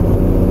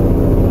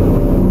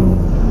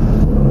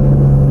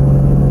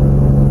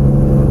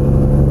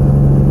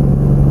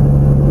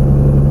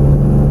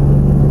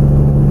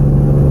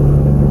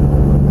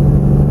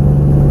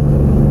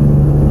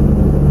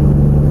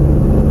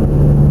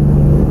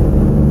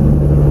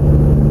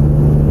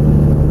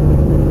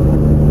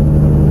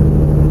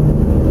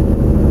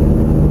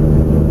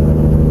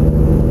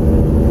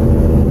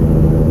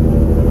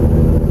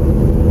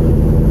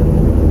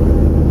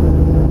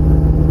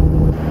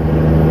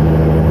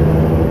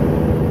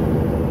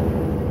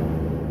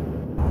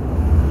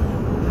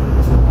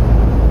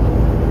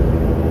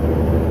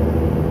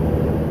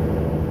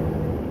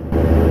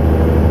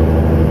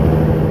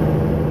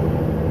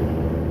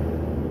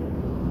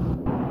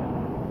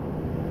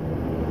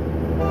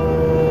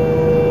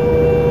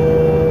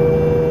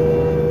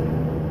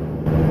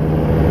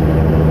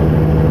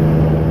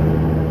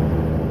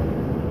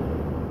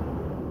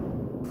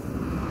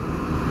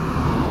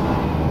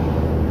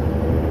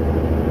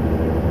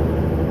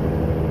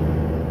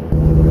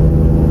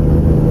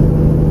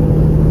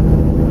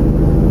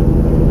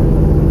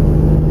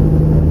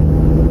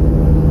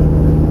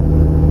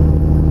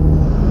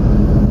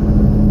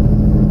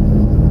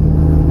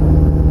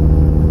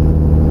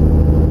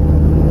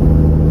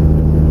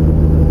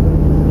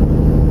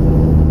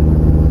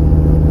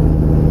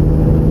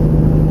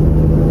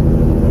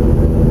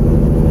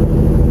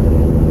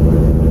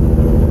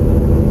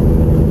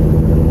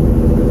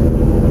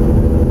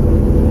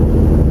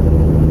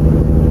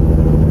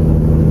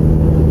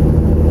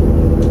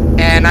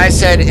 I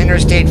said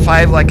Interstate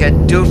 5 like a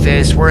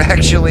doofus. We're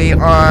actually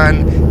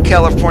on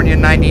California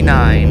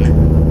 99.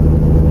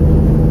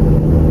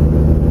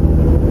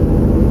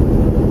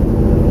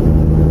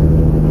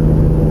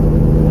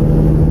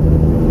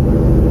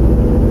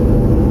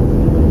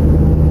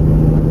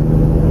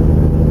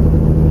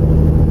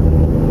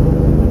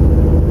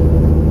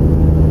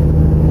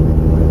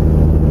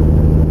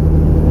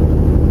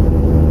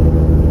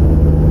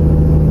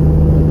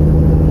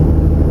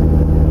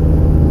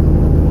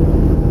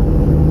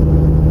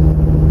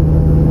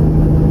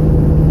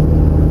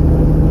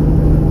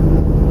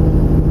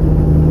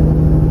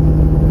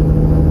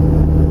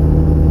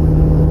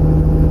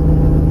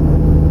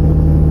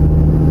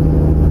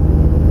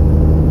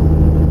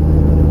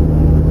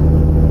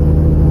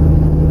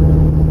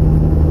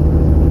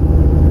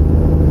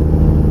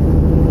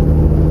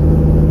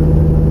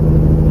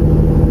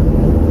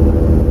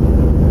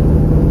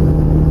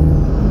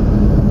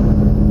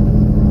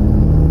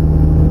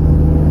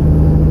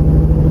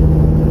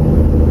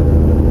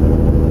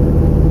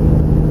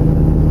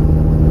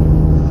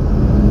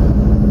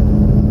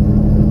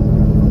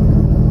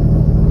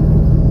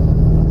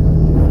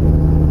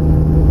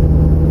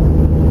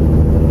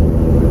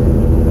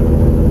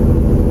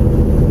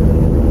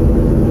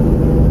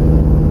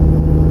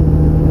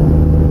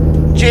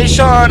 Hey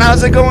Sean,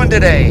 how's it going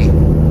today?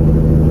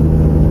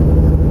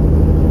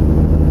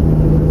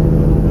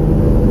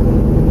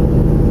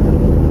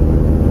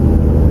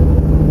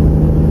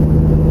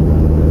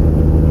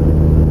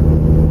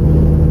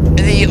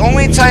 The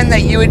only time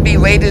that you would be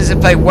late is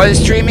if I was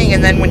streaming,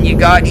 and then when you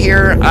got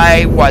here,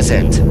 I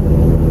wasn't.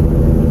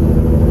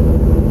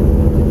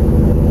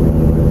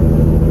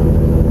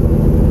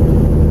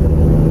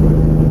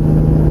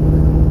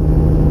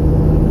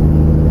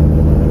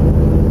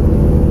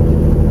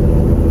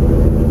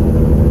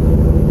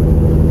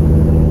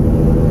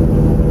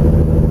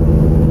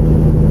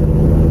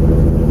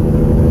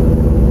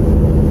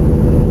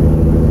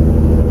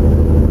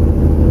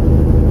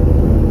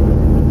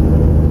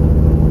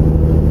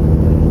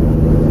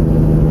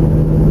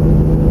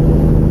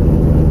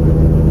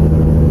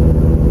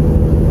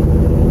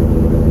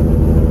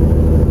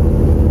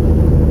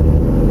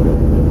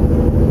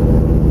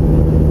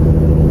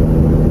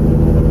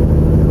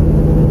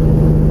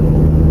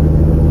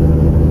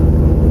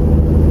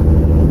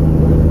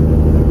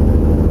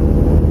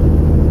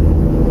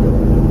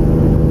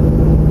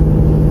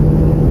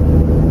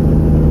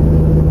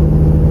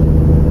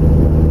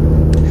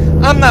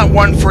 I'm not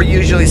one for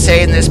usually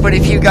saying this, but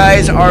if you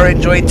guys are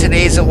enjoying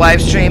today's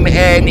live stream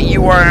and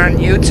you are on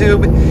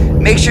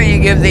YouTube, make sure you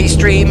give the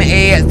stream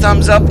a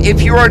thumbs up.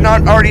 If you are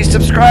not already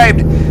subscribed,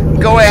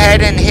 go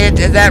ahead and hit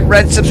that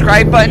red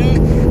subscribe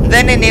button,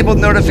 then enable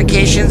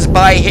notifications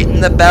by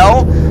hitting the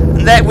bell.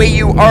 That way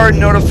you are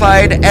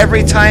notified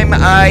every time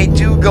I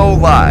do go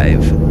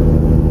live.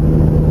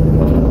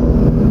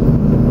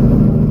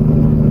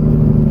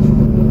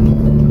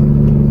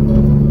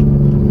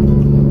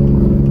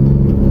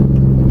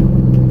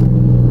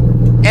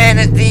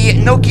 And the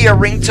Nokia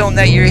ringtone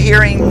that you're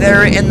hearing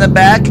there in the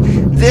back,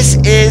 this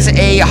is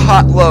a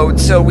hot load,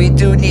 so we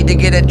do need to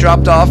get it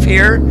dropped off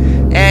here.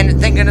 And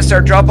thank goodness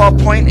our drop-off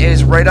point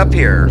is right up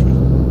here.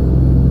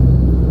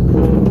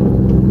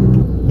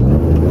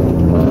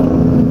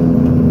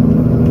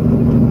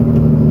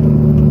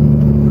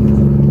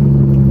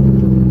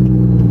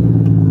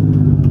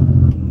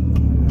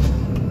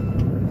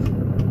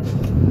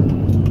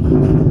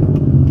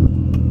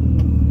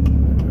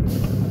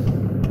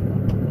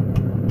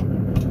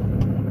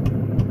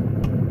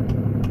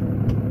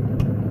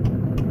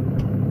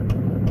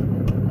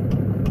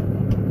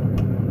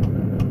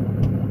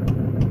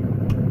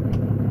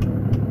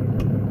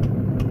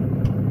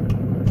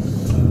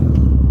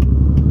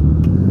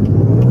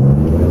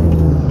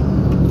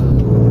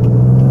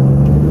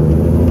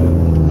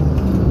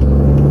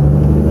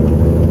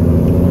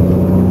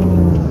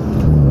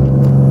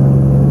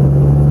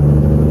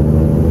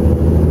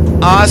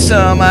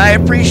 awesome. I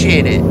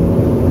appreciate it.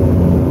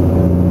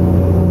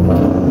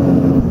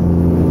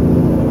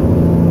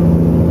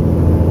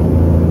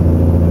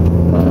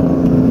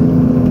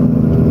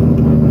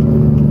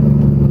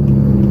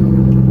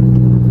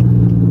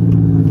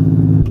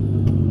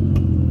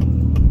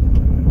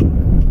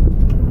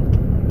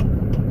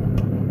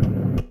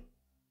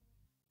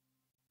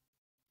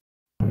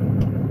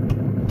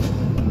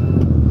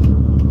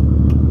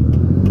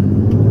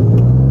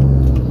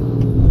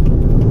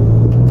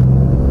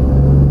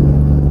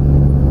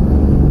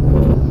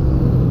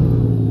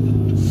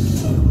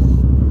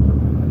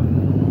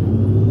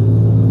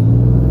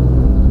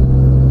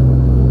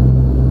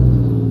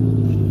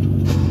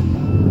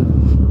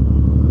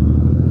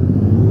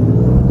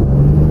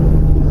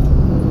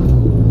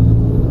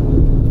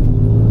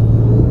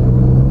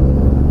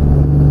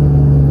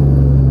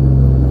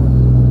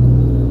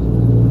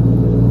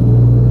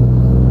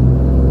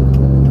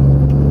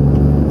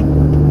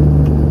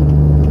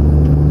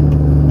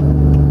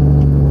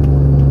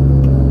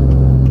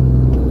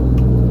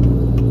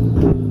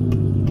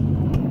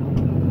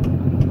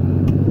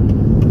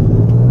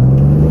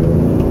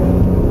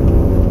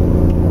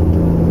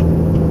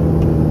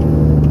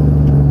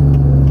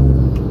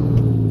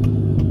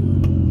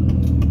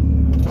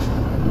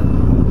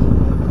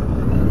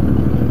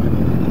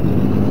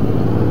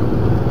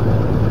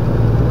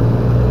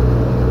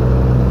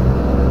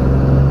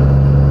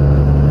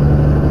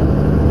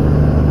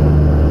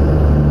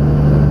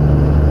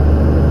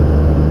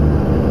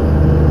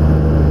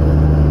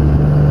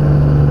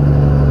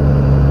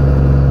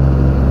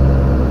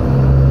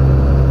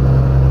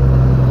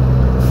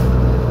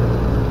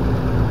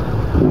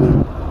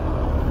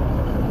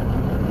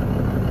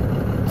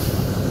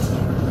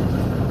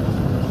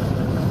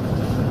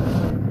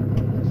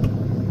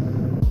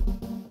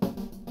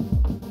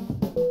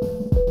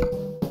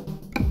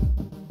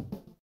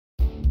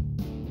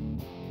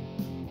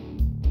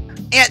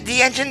 And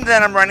the engine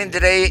that I'm running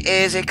today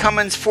is a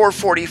Cummins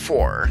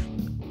 444.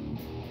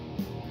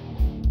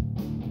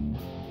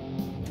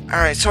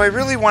 Alright, so I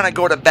really want to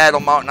go to Battle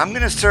Mountain. I'm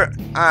going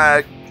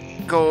to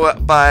go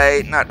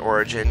by, not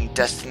origin,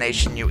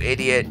 destination, you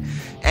idiot,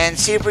 and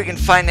see if we can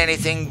find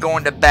anything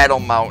going to Battle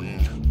Mountain.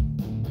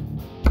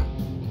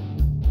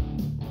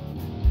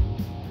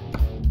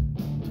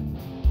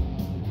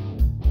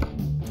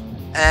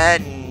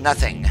 And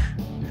nothing.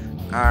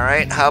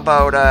 Alright, how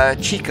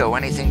about Chico?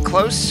 Anything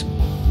close?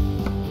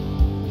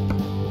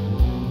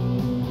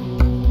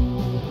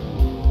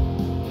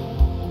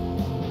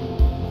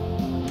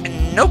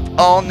 Nope,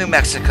 all New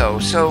Mexico.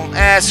 So,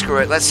 screw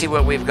it. Let's see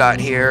what we've got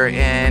here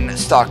in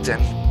Stockton.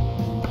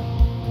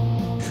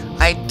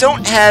 I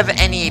don't have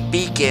any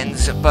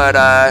beacons, but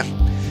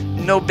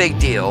no big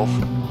deal.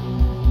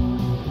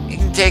 You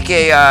can take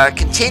a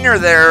container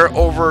there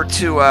over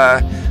to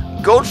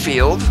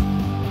Goldfield.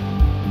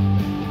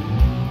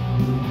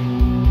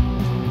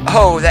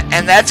 Oh,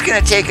 and that's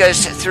going to take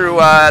us through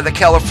the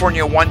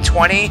California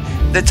 120,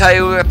 the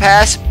Tioga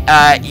Pass.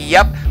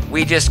 Yep,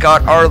 we just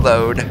got our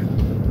load.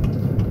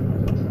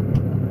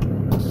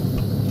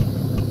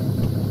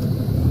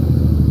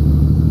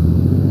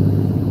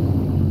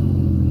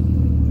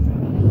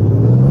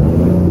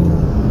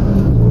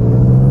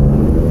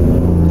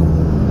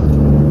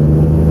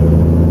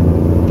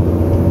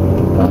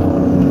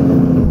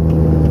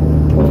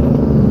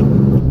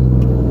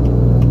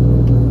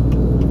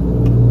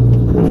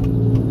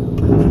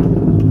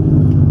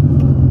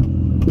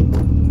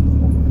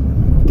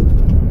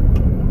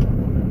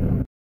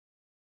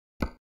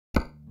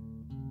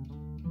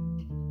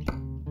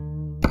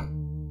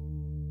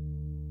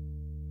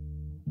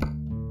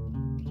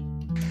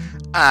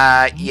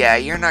 Yeah,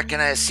 you're not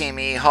gonna see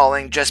me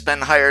hauling just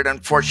been hired,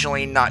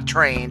 unfortunately not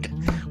trained.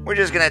 We're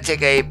just gonna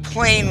take a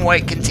plain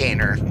white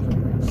container.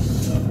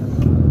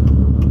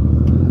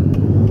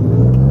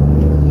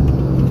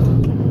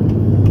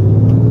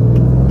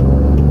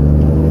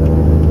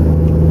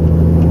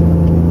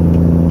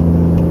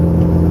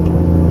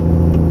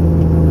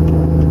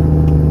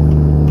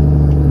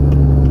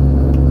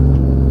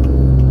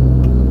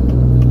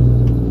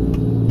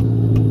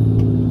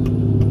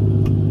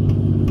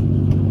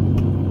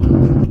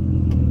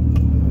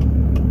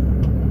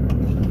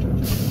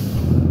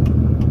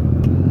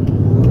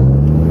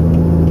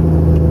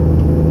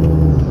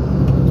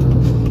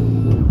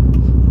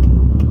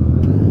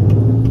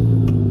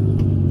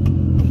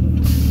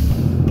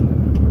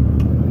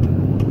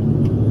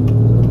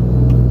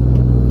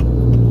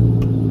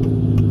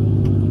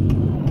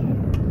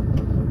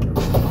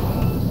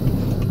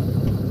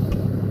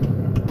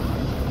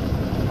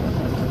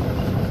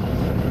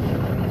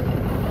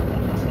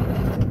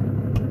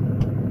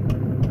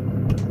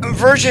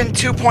 Version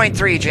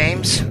 2.3,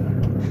 James.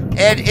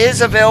 It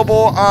is available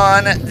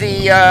on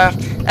the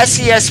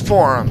SES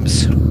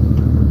forums.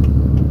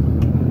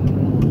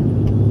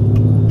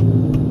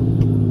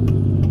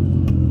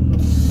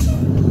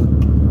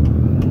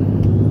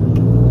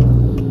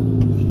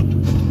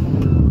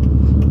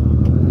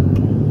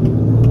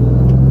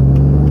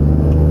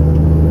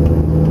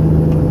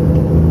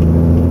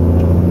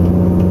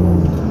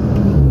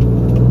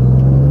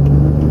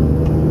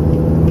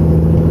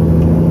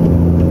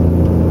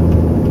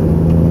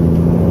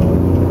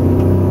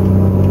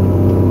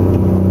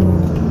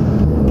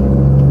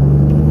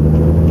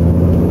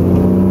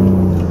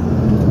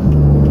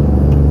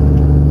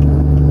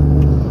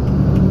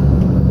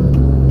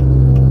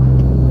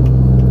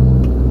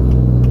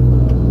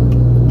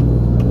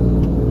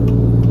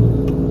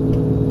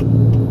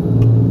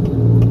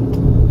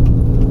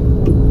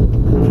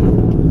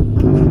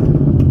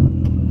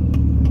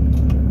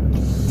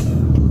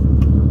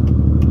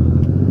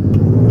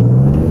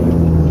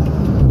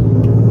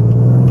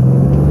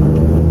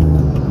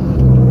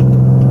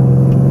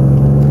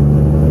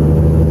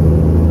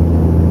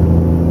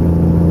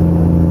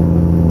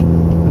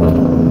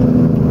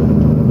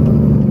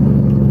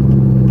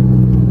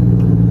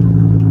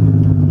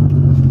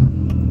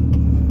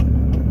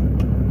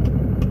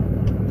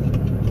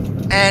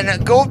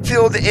 And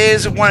Goldfield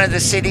is one of the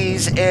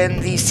cities in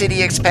the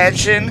city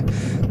expansion.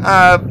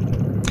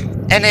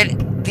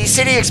 The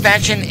city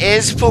expansion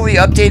is fully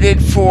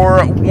updated for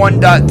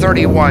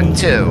 1.31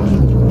 too.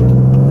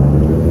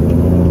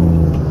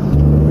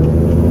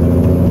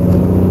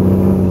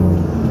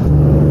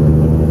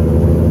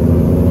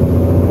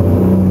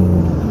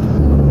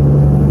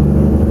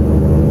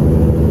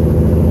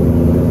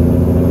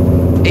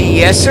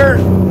 Yes, sir.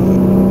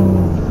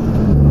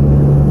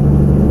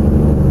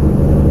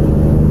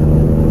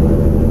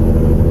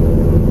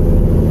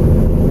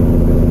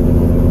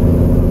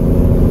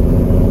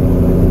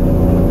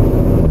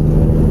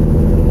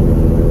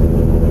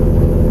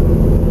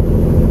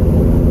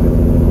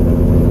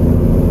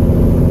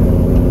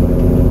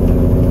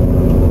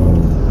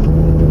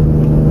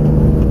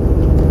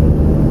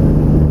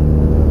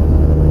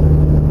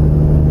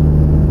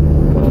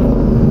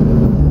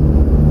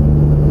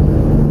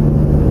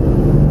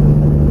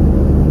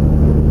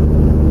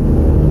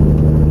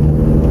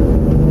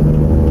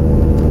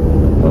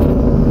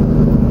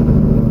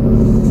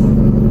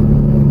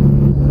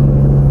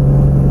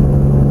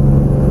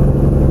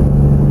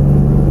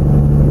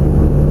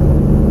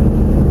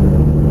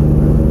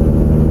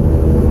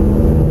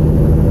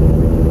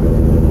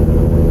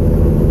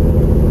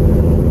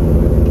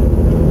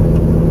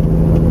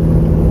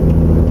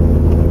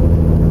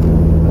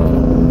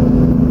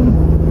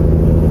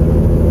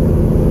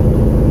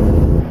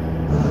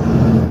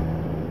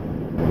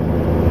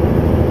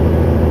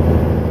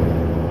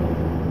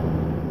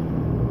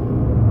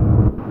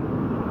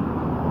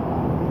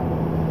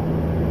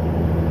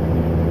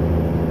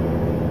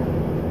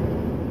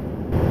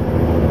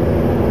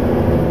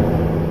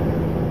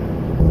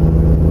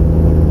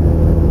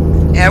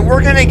 Yeah,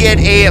 we're gonna get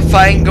a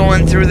fine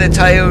going through the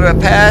Tioga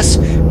Pass,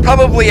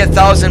 probably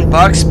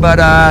 $1,000, but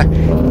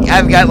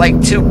I've got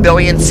like 2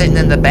 billion sitting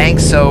in the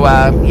bank, so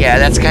yeah,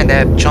 that's kind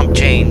of chump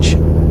change.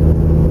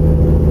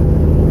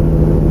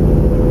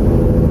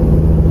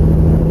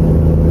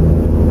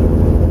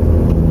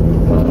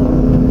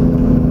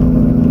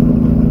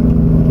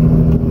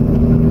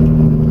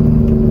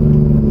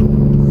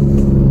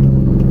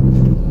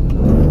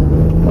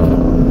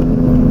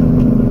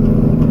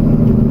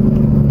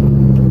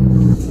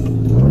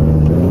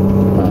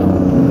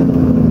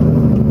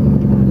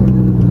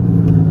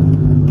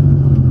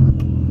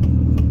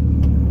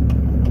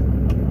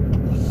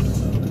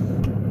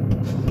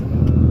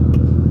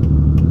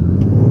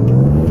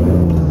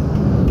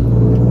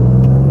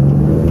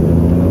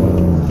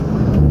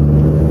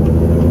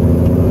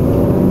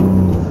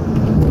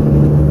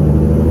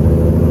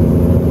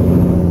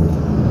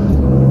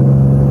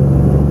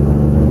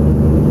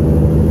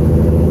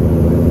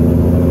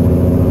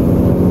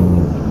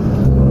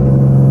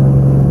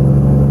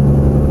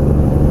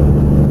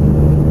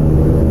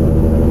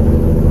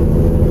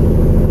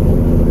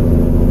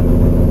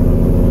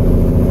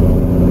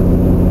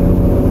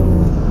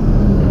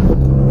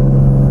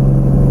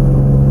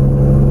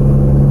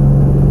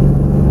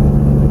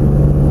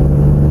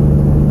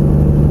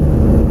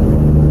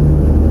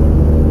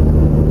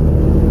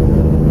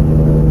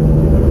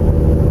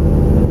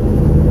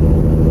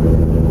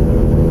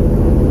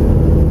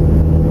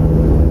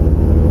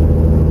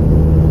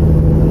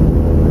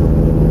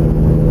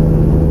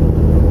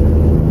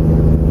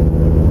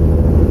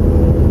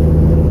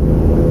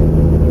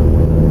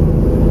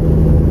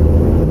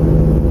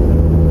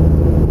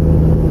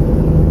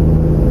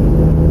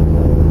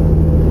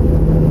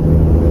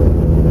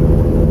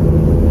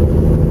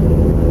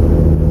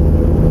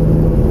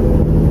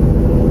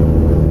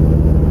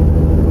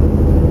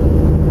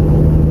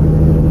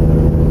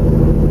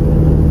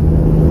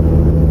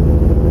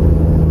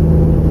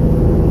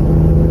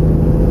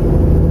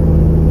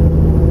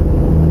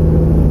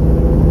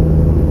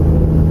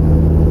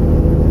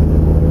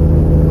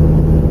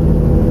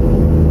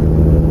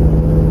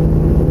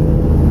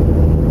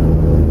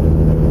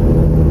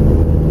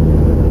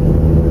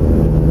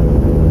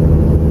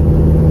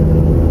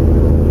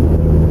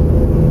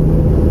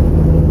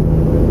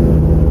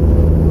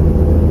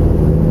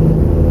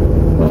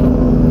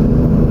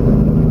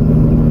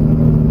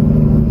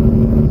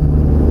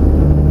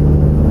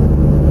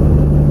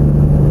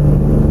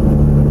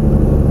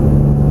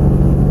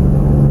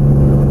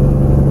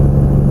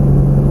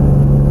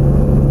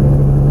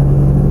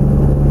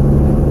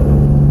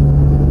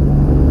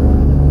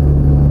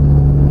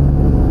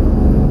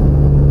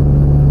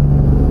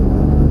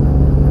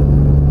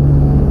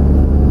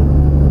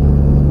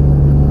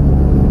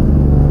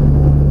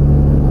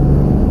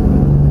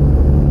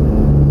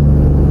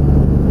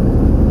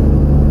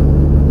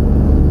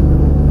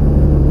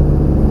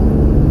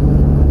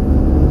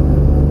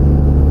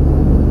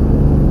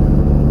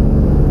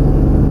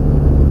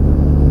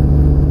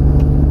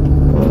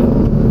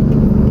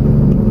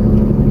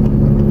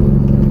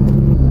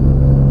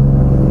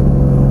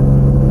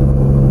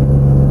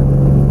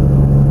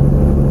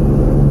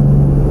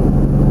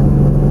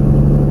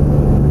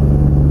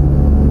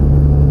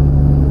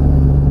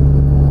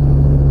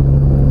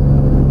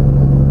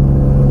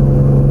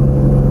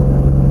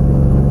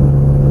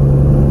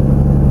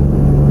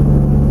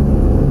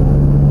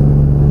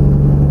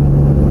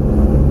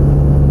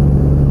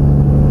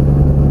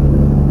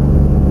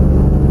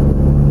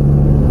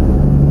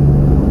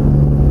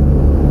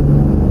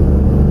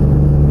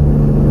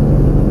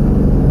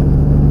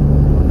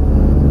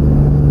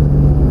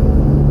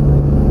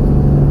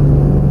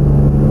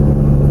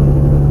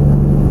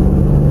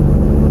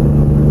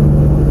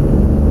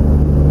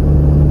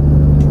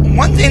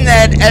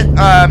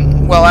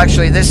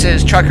 actually, this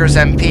is Truckers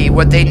MP.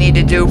 What they need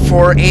to do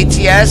for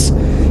ATS,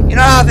 you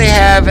know how they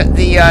have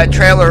the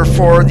trailer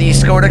for the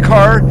Skoda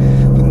car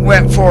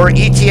went for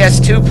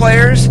ETS2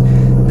 players?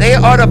 They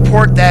ought to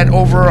port that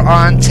over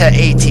onto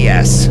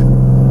ATS.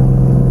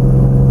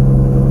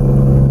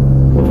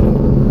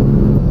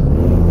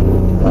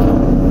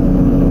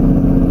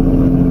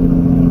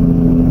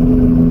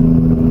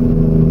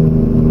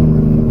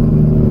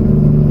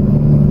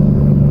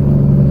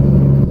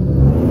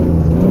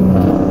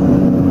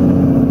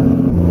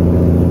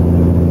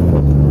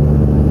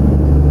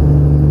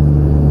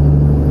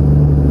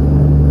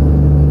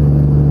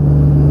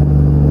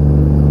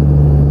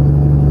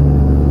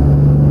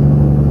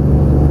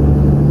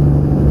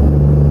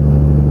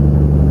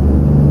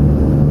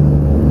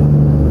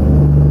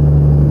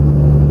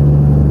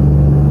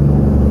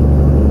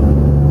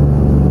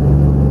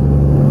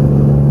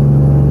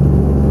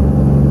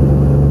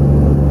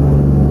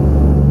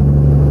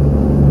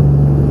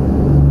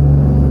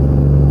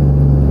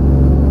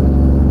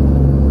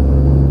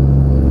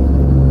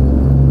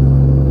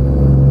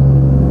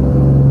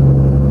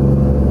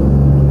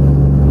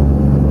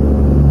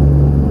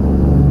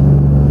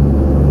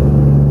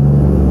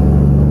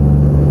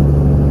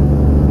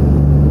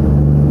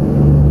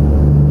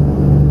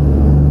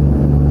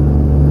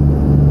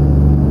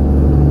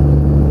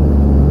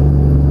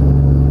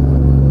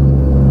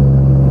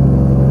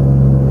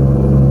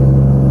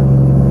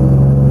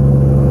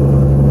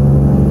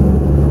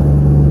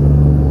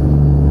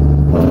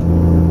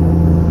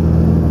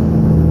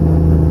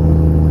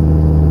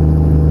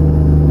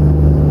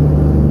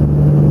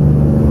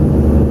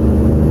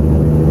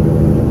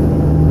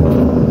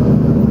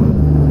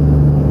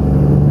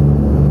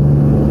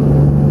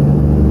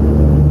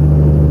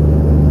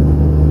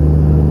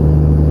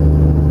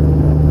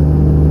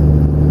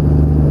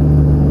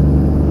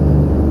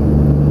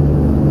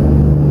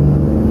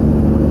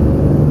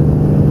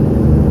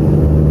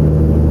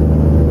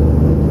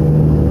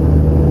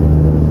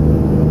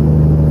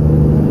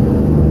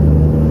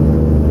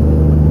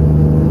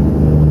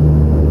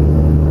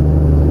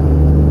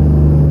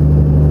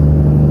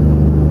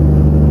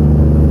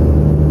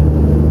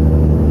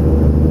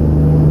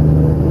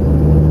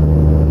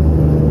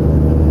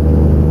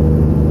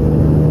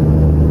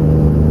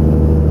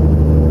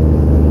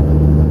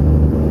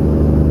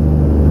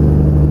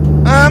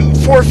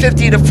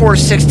 $450 to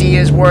 $460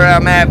 is where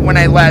I'm at when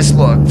I last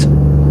looked.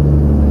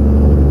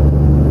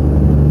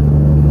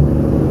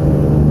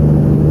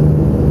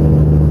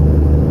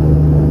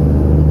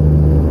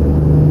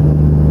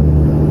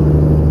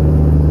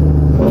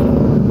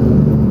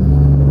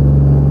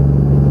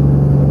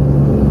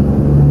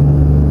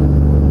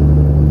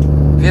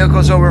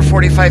 Vehicles over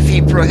 45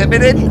 feet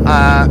prohibited.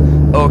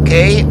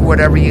 Okay,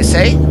 whatever you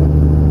say.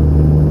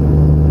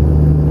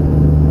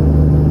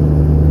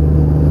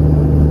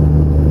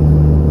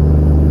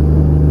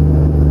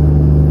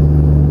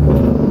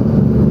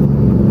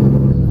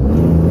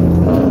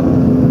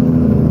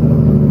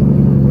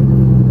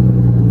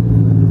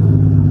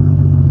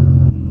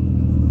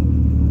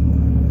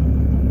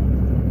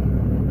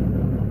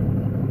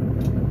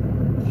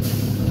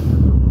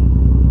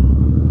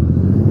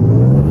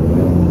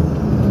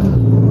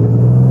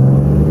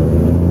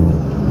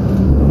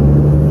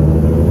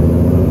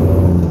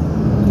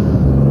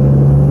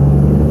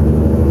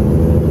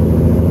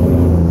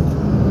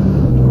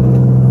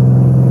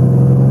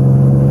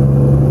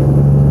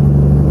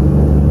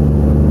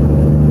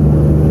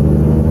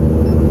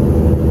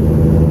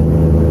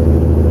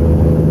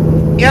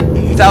 Yep,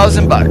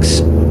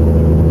 $1,000.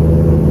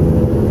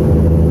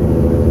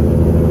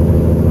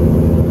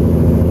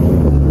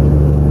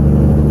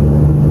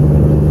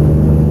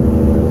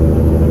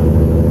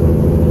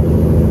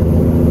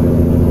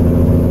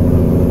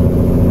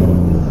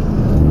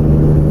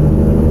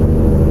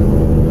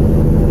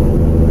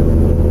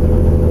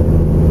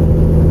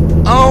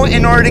 Oh,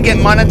 in order to get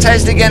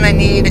monetized again, I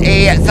need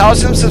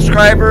 1,000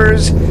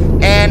 subscribers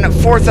and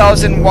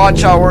 4,000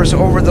 watch hours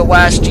over the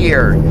last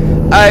year.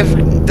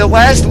 The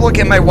last look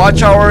at my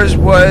watch hours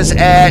was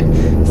at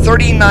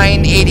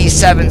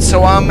 3987,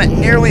 so I'm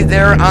nearly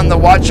there on the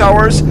watch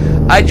hours.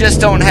 I just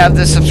don't have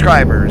the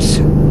subscribers.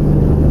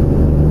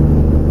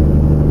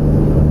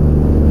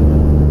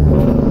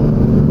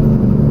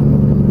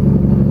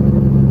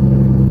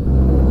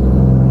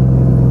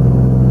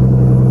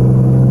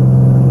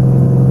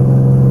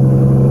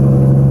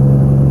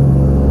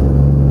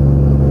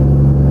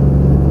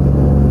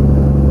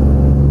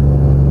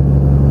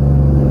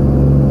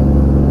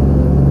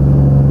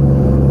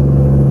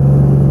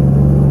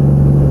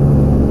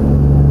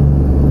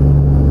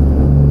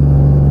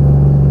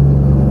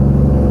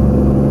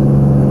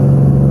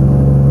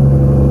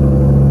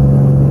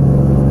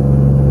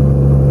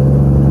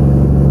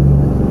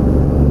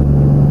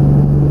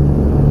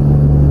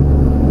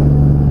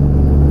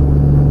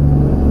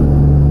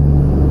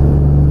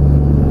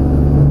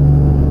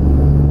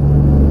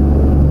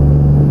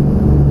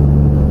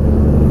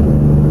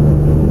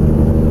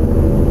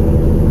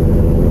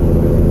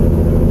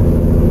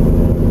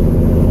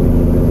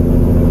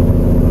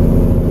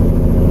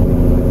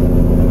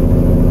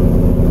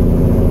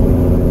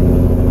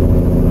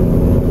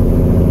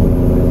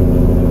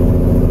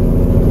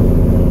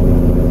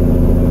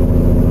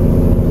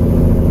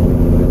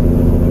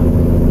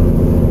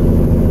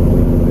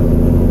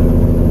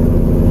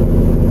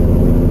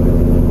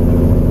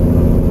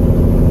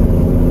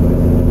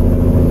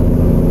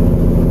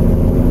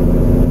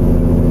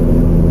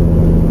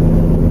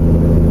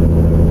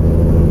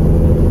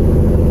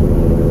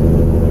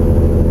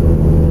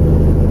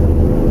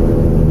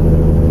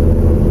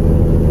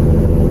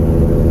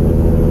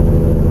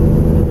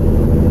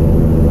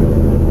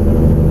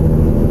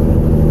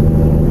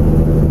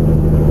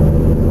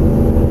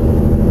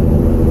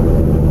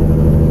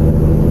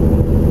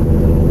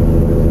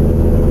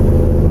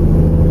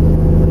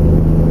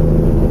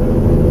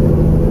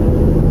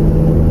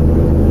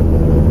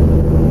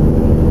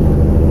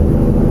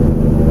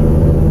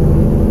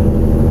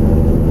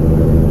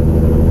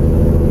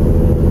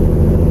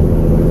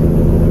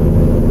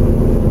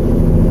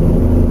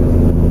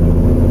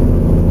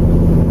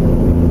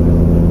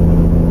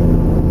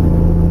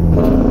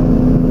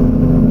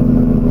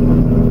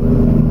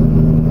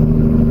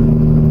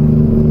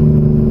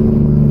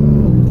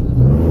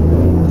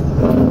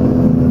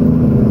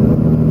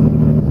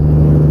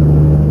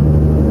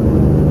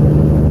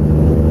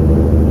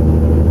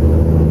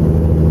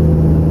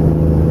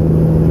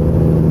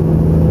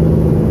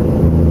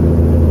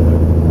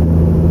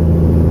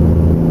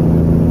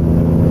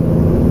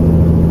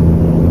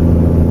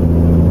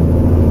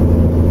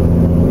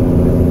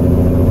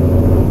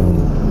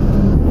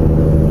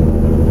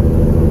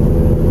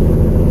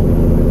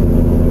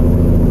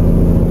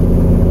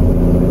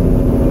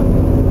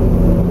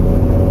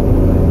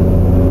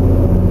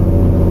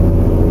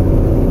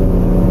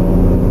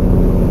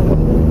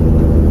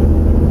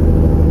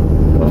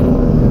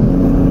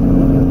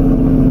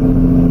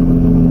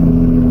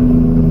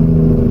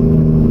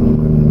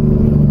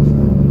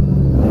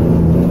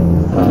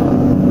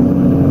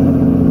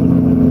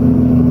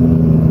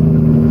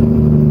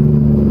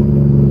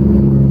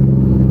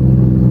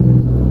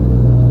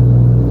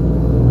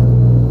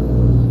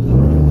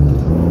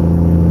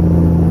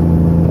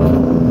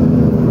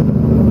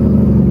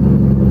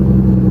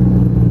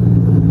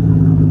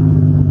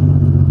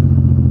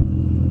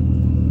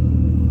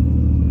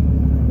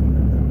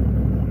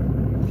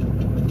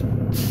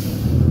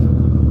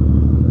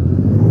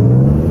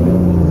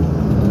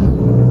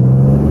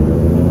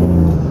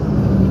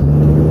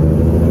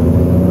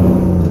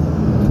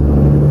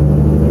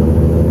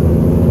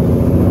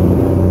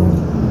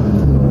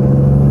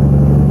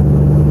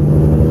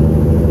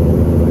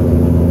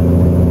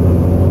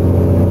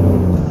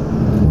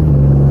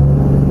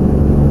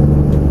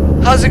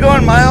 How's it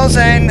going, Miles?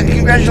 And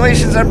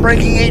congratulations on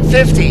breaking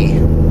 850.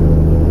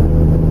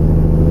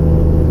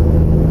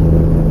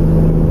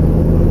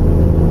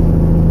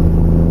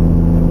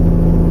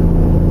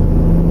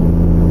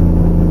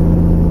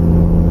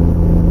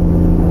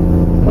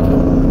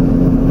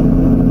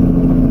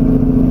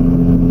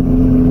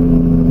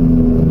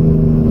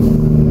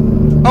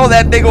 Oh,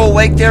 that big old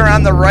lake there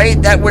on the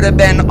right, that would have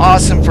been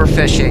awesome for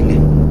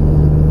fishing.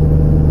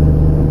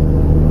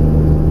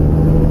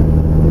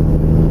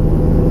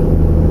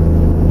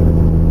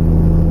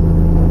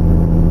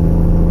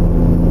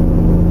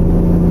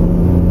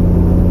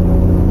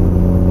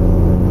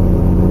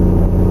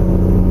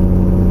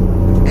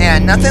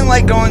 Nothing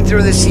like going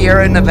through the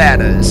Sierra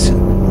Nevadas.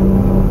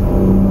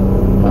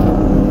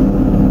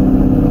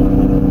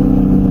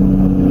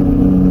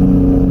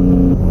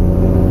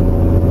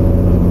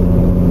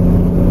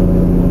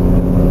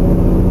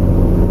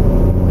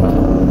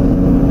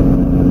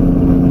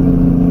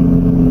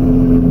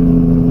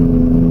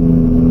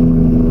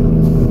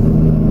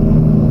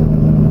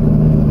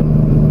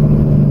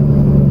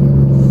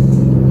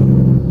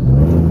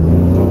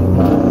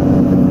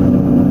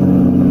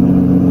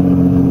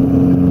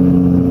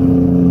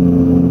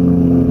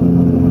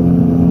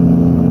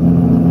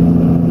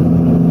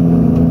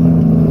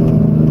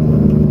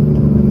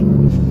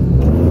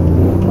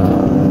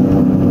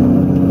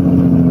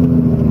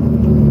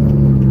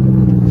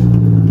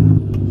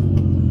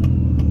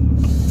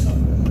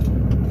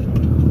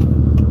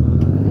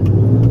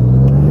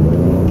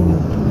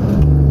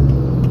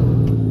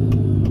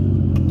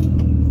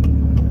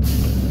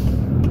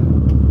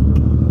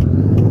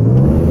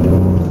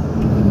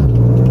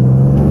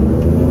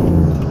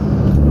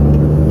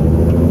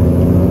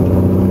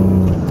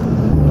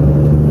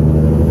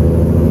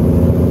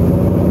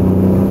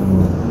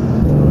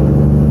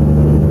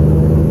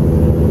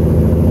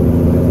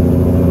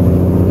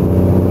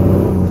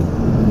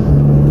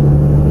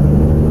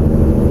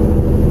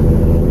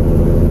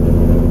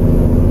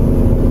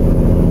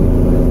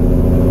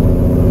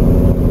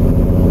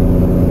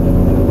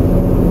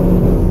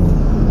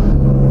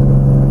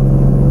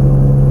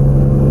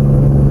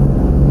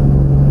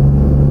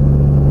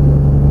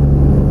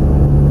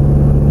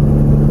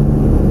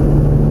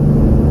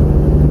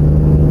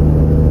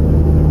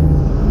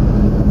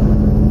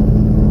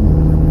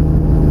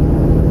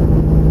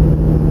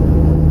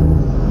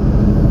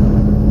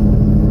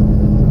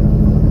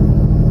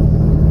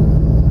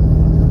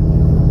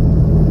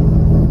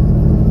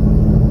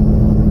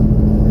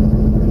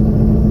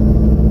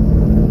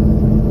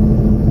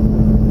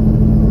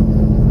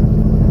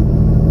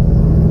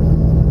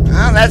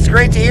 That's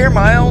great to hear,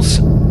 Miles.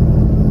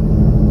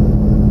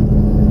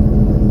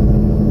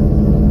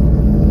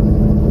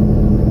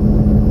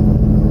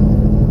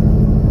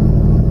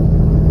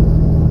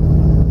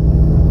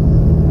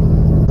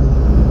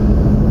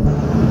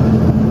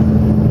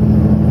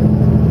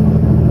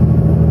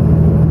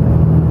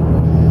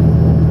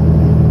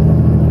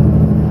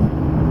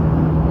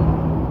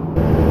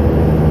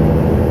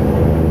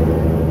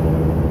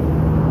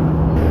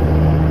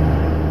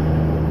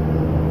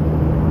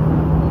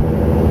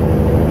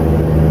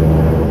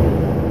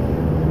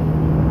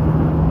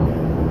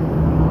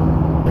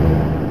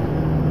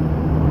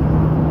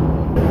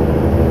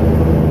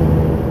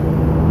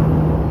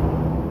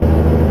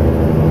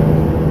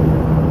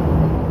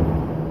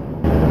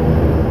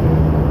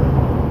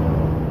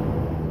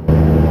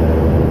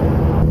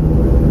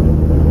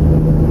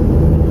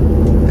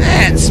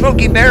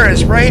 Smokey Bear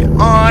is right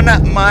on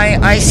my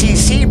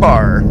ICC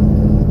bar.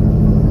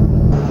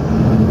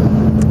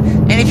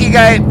 And if you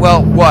guys,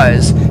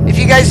 if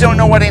you guys don't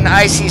know what an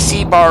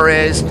ICC bar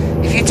is,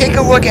 if you take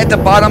a look at the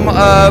bottom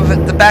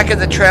of the back of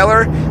the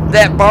trailer,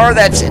 that bar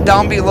that's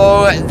down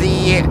below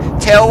the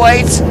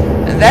taillights,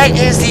 that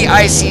is the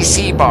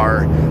ICC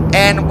bar.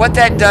 And what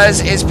that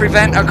does is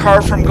prevent a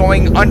car from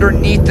going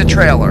underneath the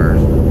trailer.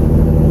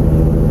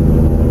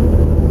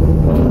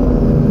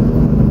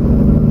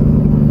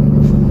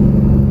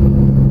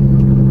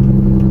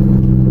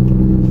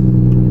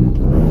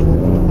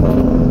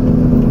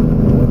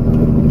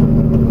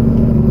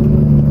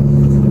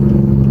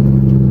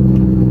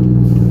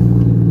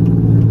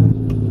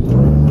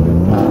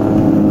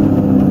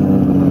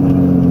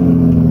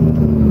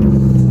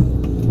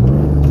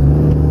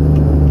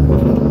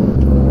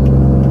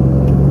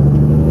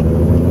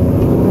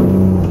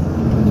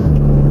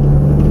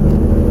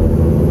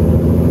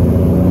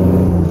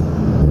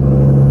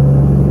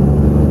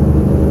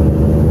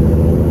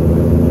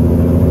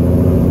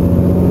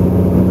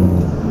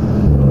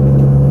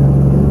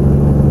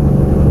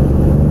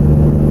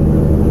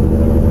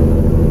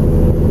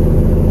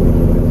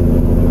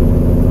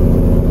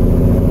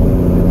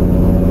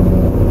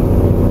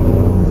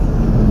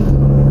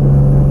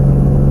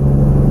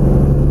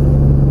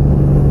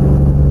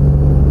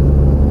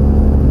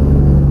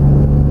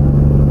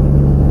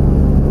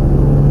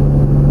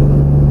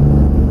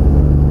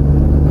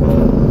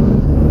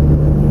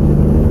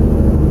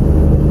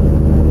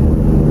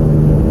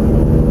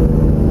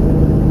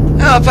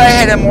 If I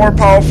had a more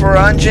powerful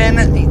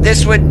engine,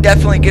 this would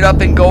definitely get up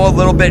and go a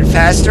little bit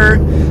faster.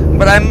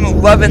 but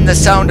I'm loving the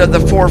sound of the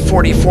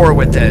 444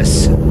 with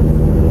this.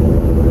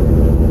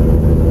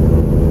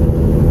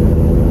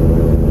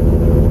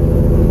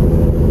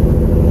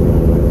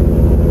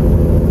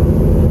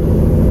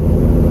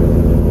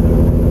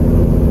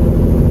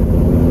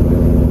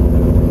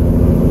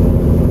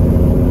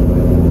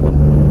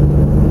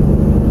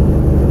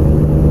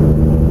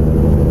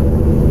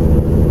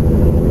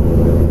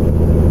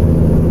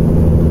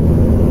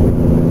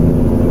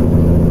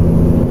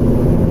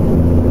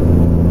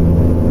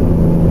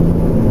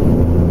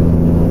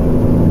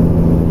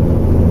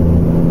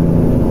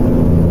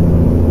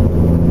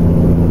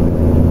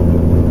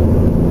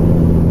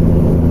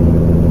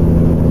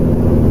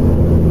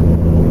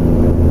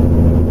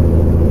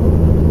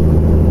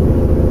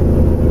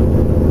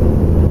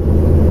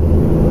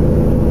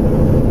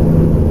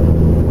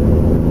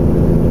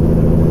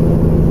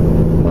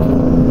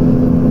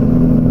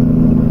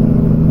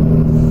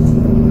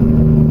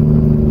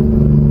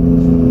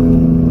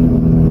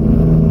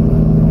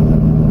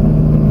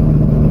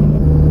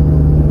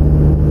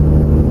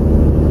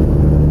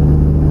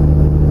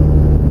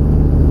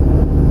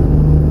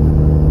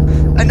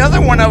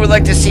 Another one I would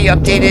like to see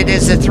updated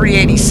is the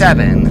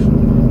 387.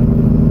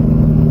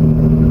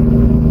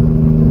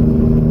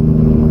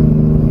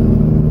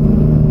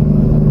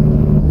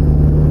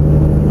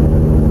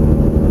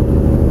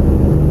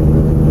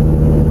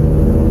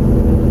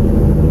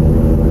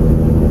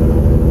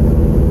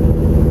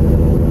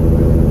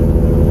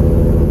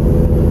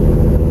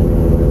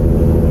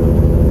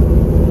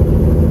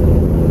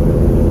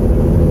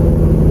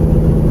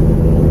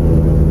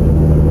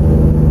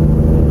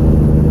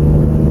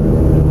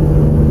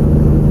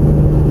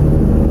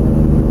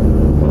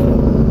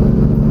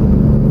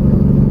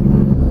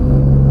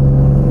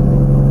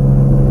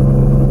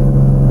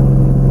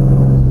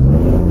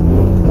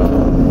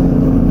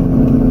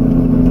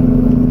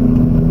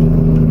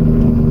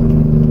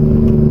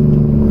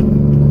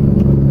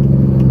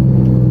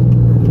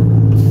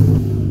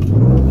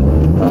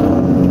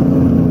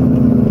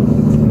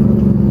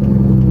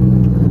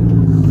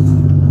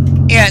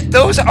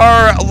 Those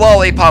are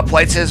lollipop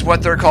lights is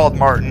what they're called,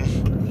 Martin.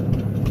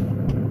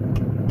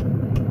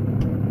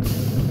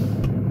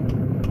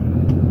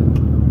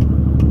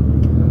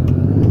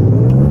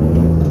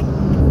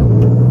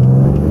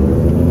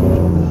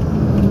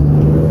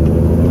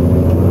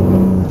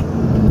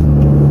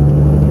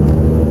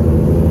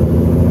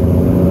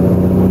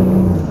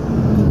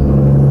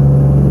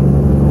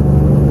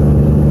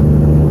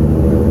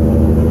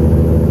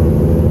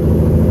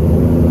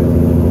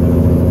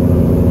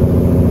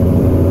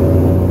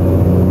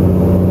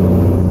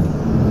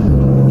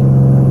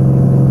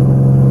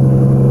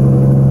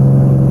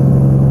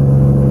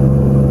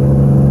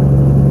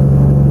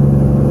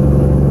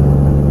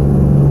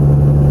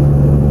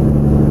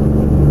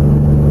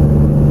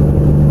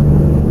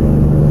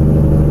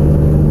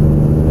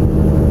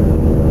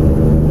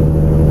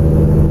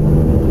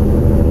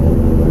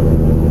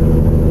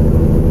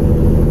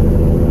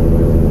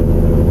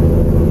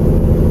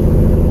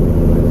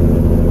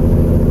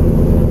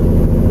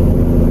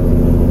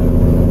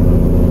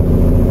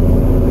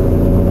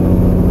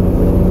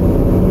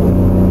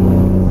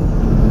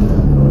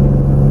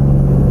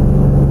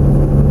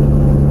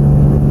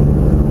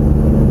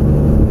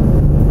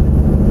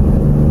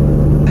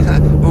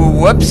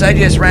 Whoops, I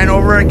just ran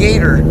over a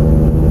gator.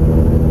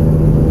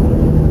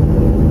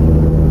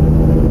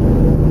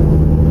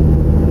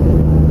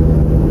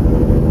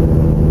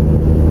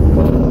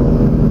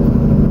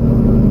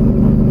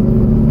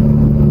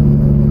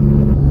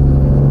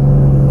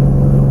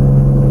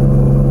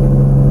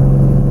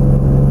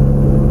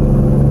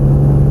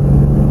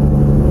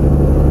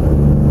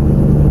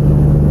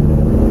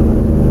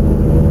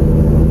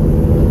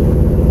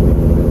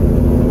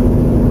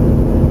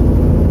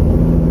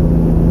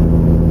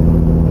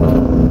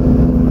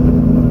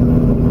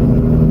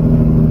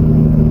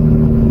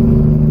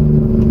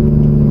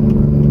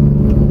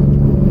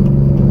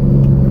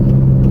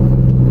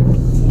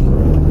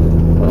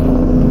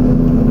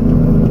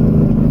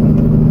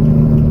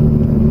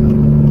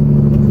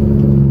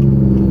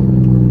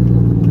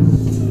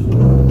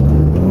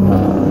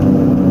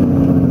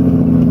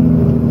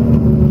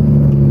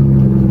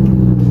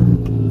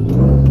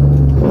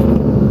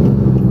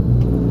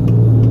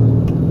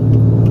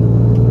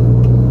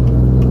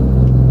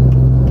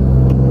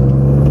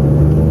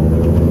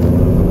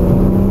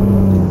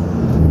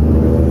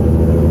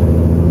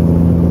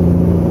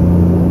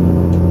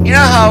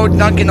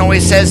 Duncan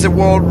always says the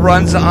world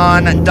runs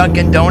on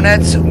Dunkin'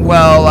 Donuts.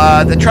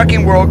 Well, the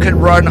trucking world could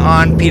run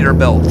on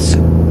Peterbilt's.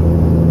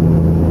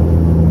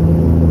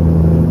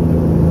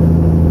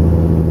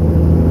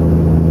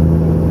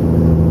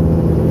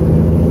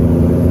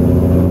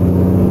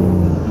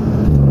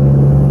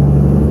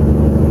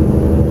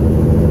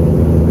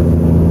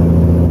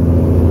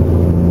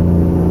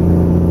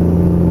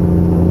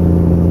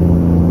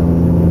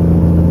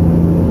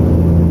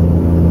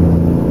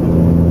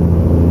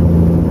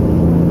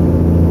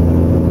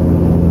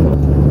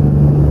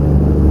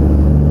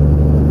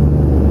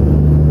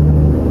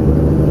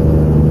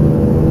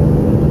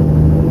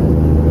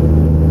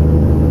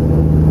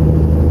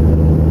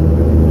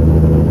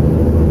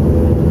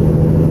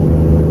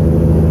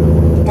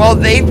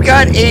 they've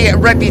got a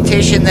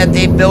reputation that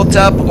they built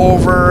up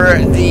over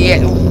the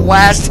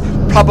last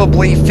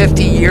probably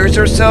 50 years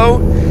or so,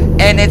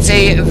 and it's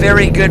a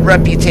very good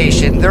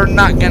reputation. They're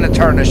not going to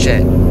tarnish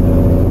it.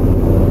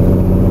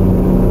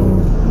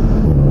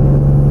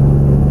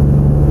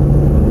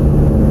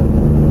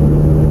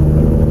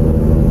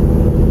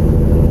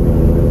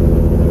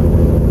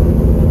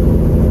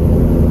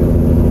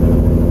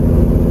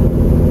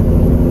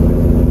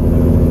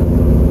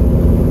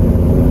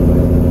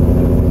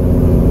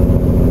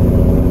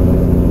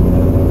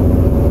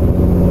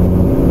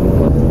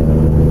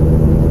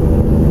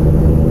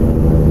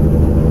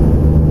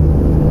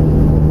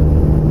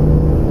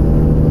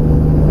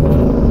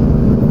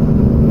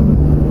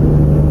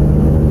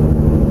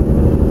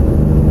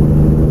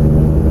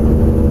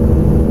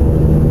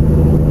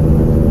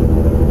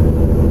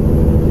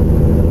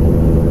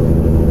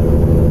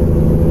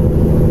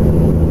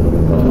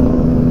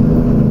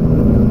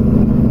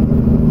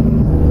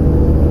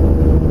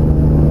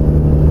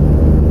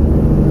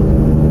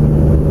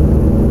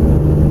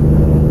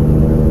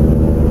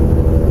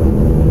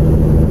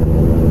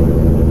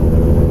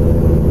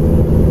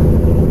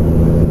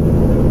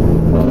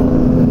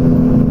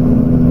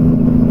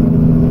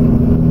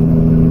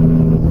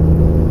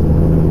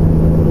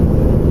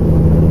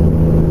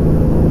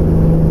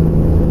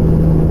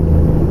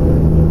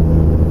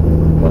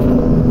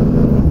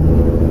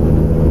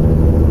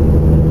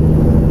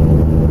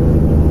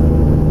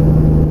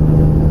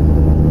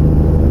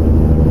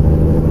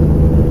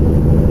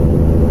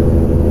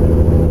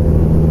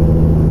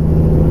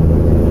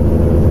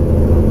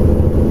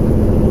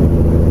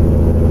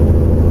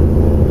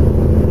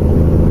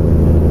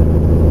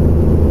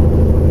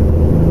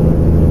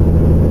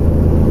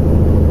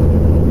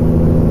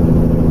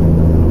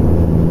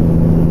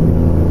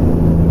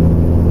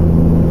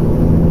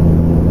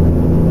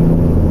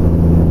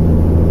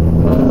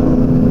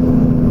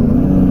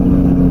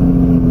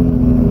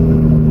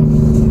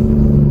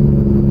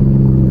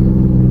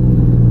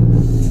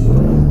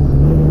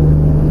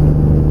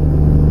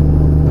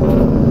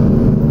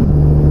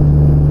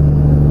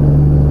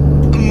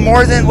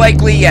 More than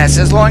likely, yes.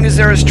 As long as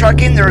there is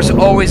trucking, there is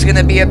always going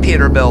to be a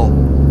Peterbilt.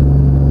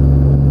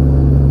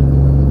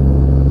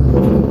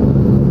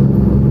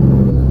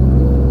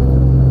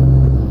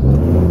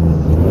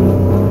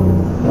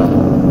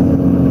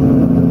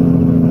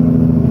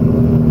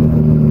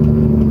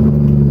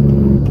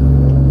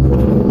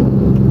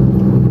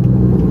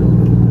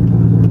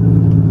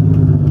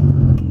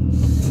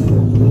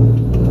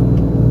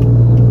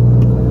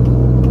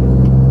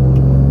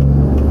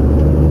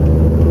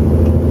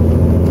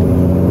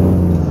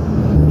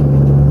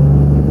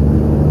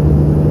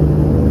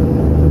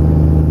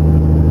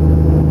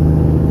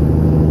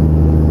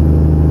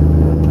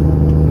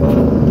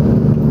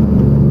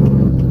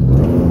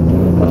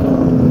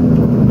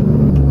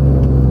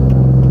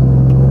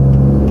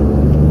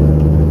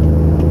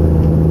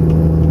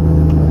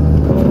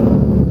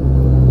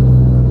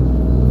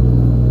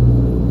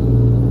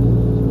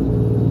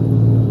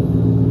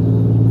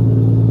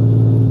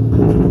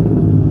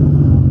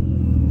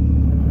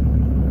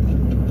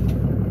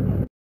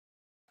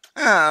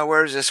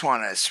 Where's this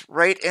one? It's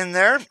right in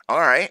there. All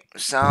right,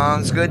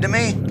 sounds good to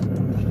me.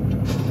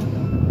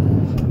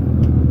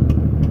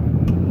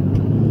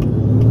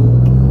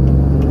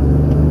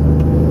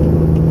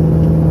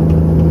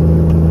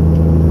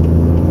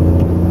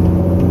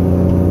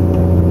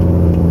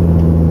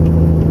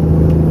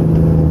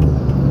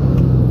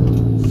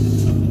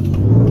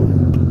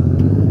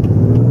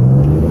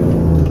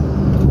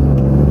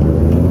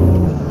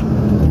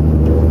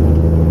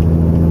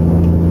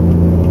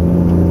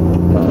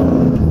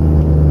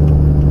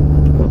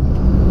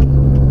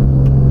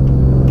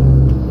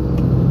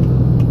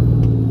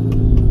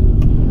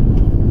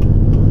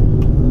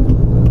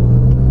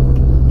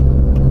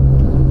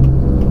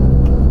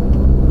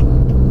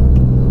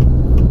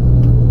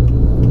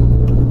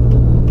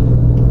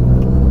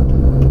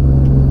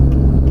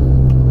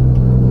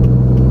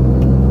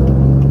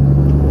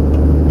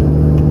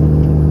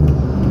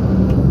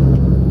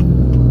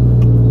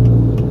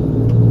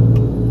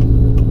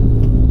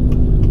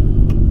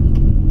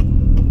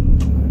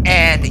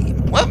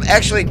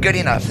 Actually good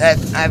enough. That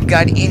I've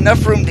got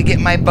enough room to get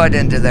my butt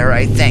into there,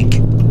 I think.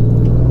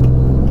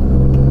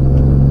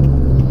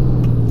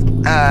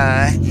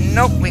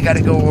 Nope, we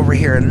gotta go over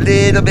here a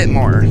little bit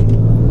more.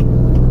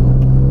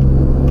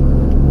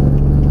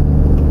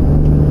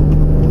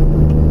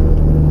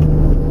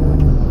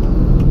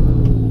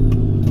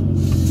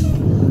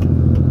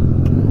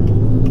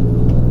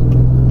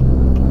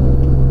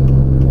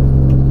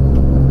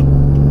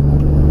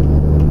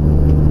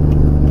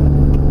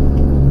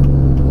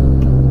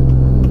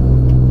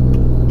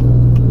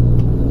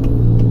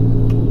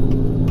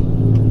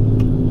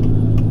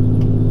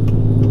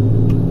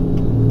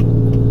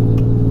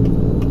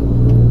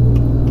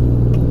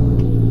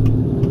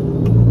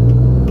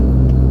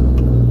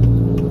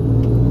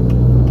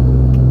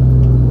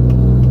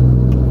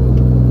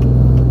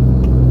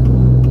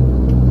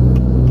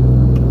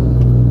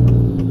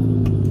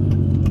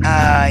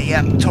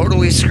 Yeah,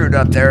 totally screwed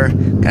up there.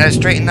 Gotta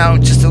straighten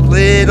out just a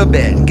little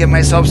bit and give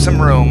myself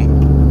some room.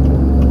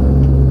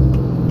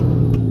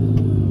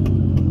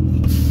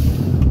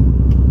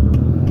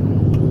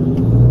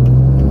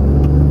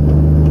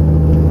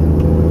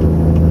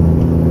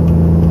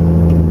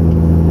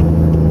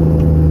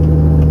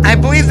 I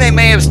believe they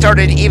may have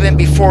started even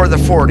before the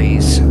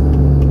 40s.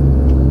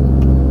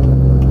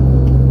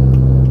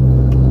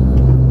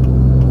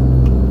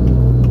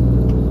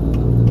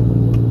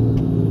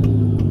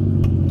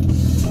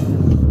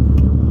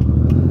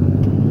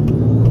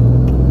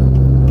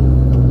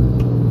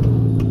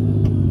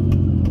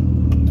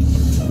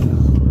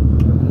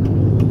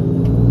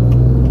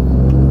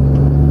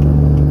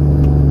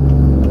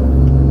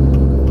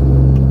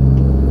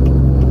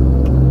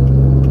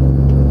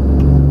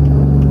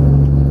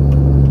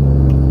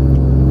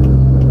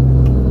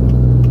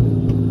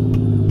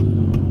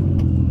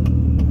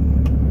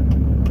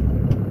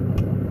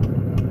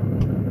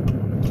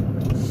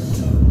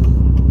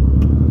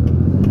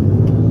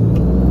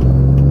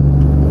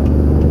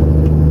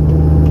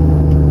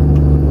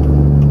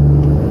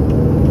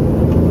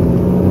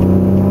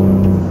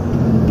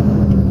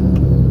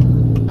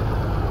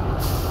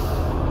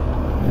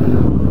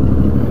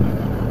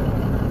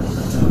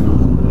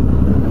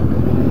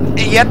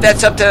 Yep,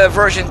 that's up to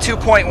version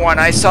 2.1.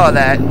 I saw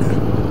that.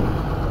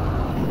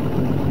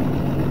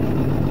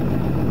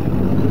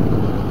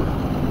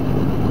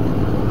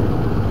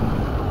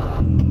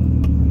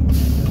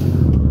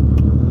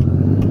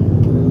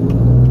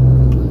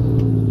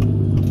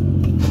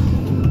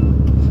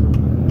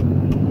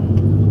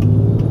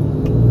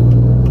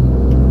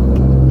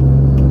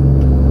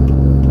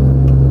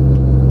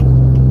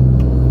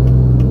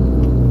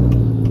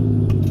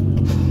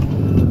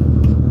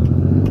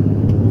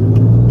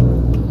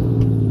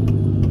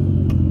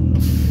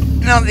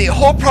 Now, the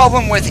whole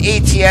problem with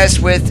ATS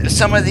with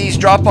some of these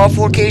drop-off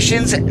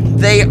locations,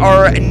 they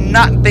are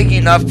not big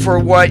enough for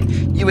what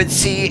you would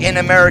see in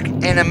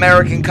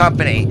American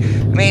company.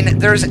 I mean,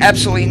 there's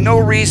absolutely no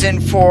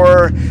reason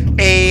for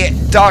a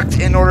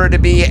duct in order to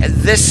be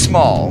this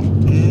small.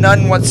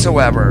 None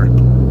whatsoever.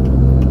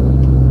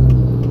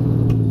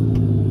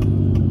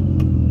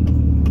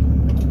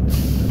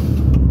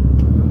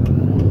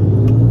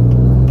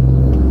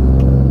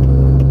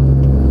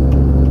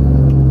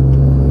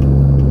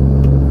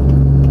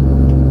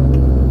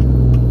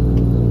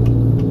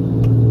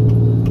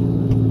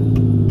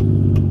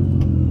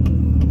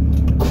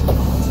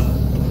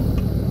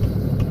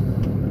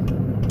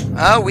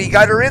 We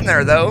got her in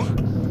there, though.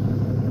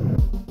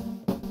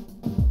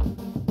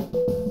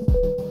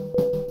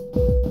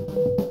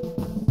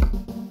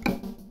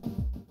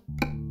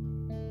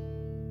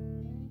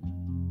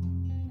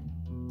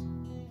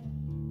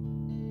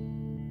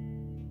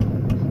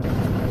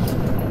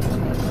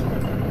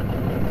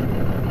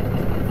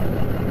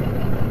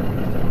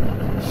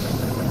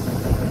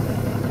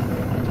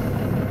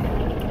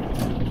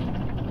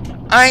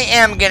 I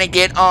am going to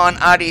get on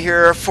out of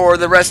here for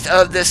the rest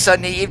of this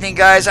Sunday evening,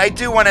 guys. I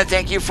do want to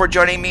thank you for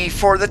joining me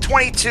for the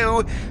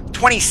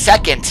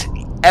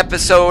 22nd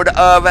episode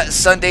of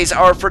Sundays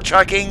Are for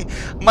Trucking.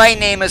 My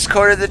name is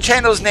Coda. The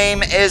channel's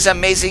name is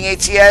Amazing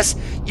ATS.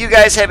 You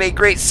guys have a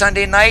great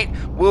Sunday night.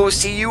 We'll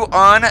see you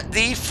on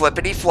the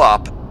flippity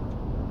flop.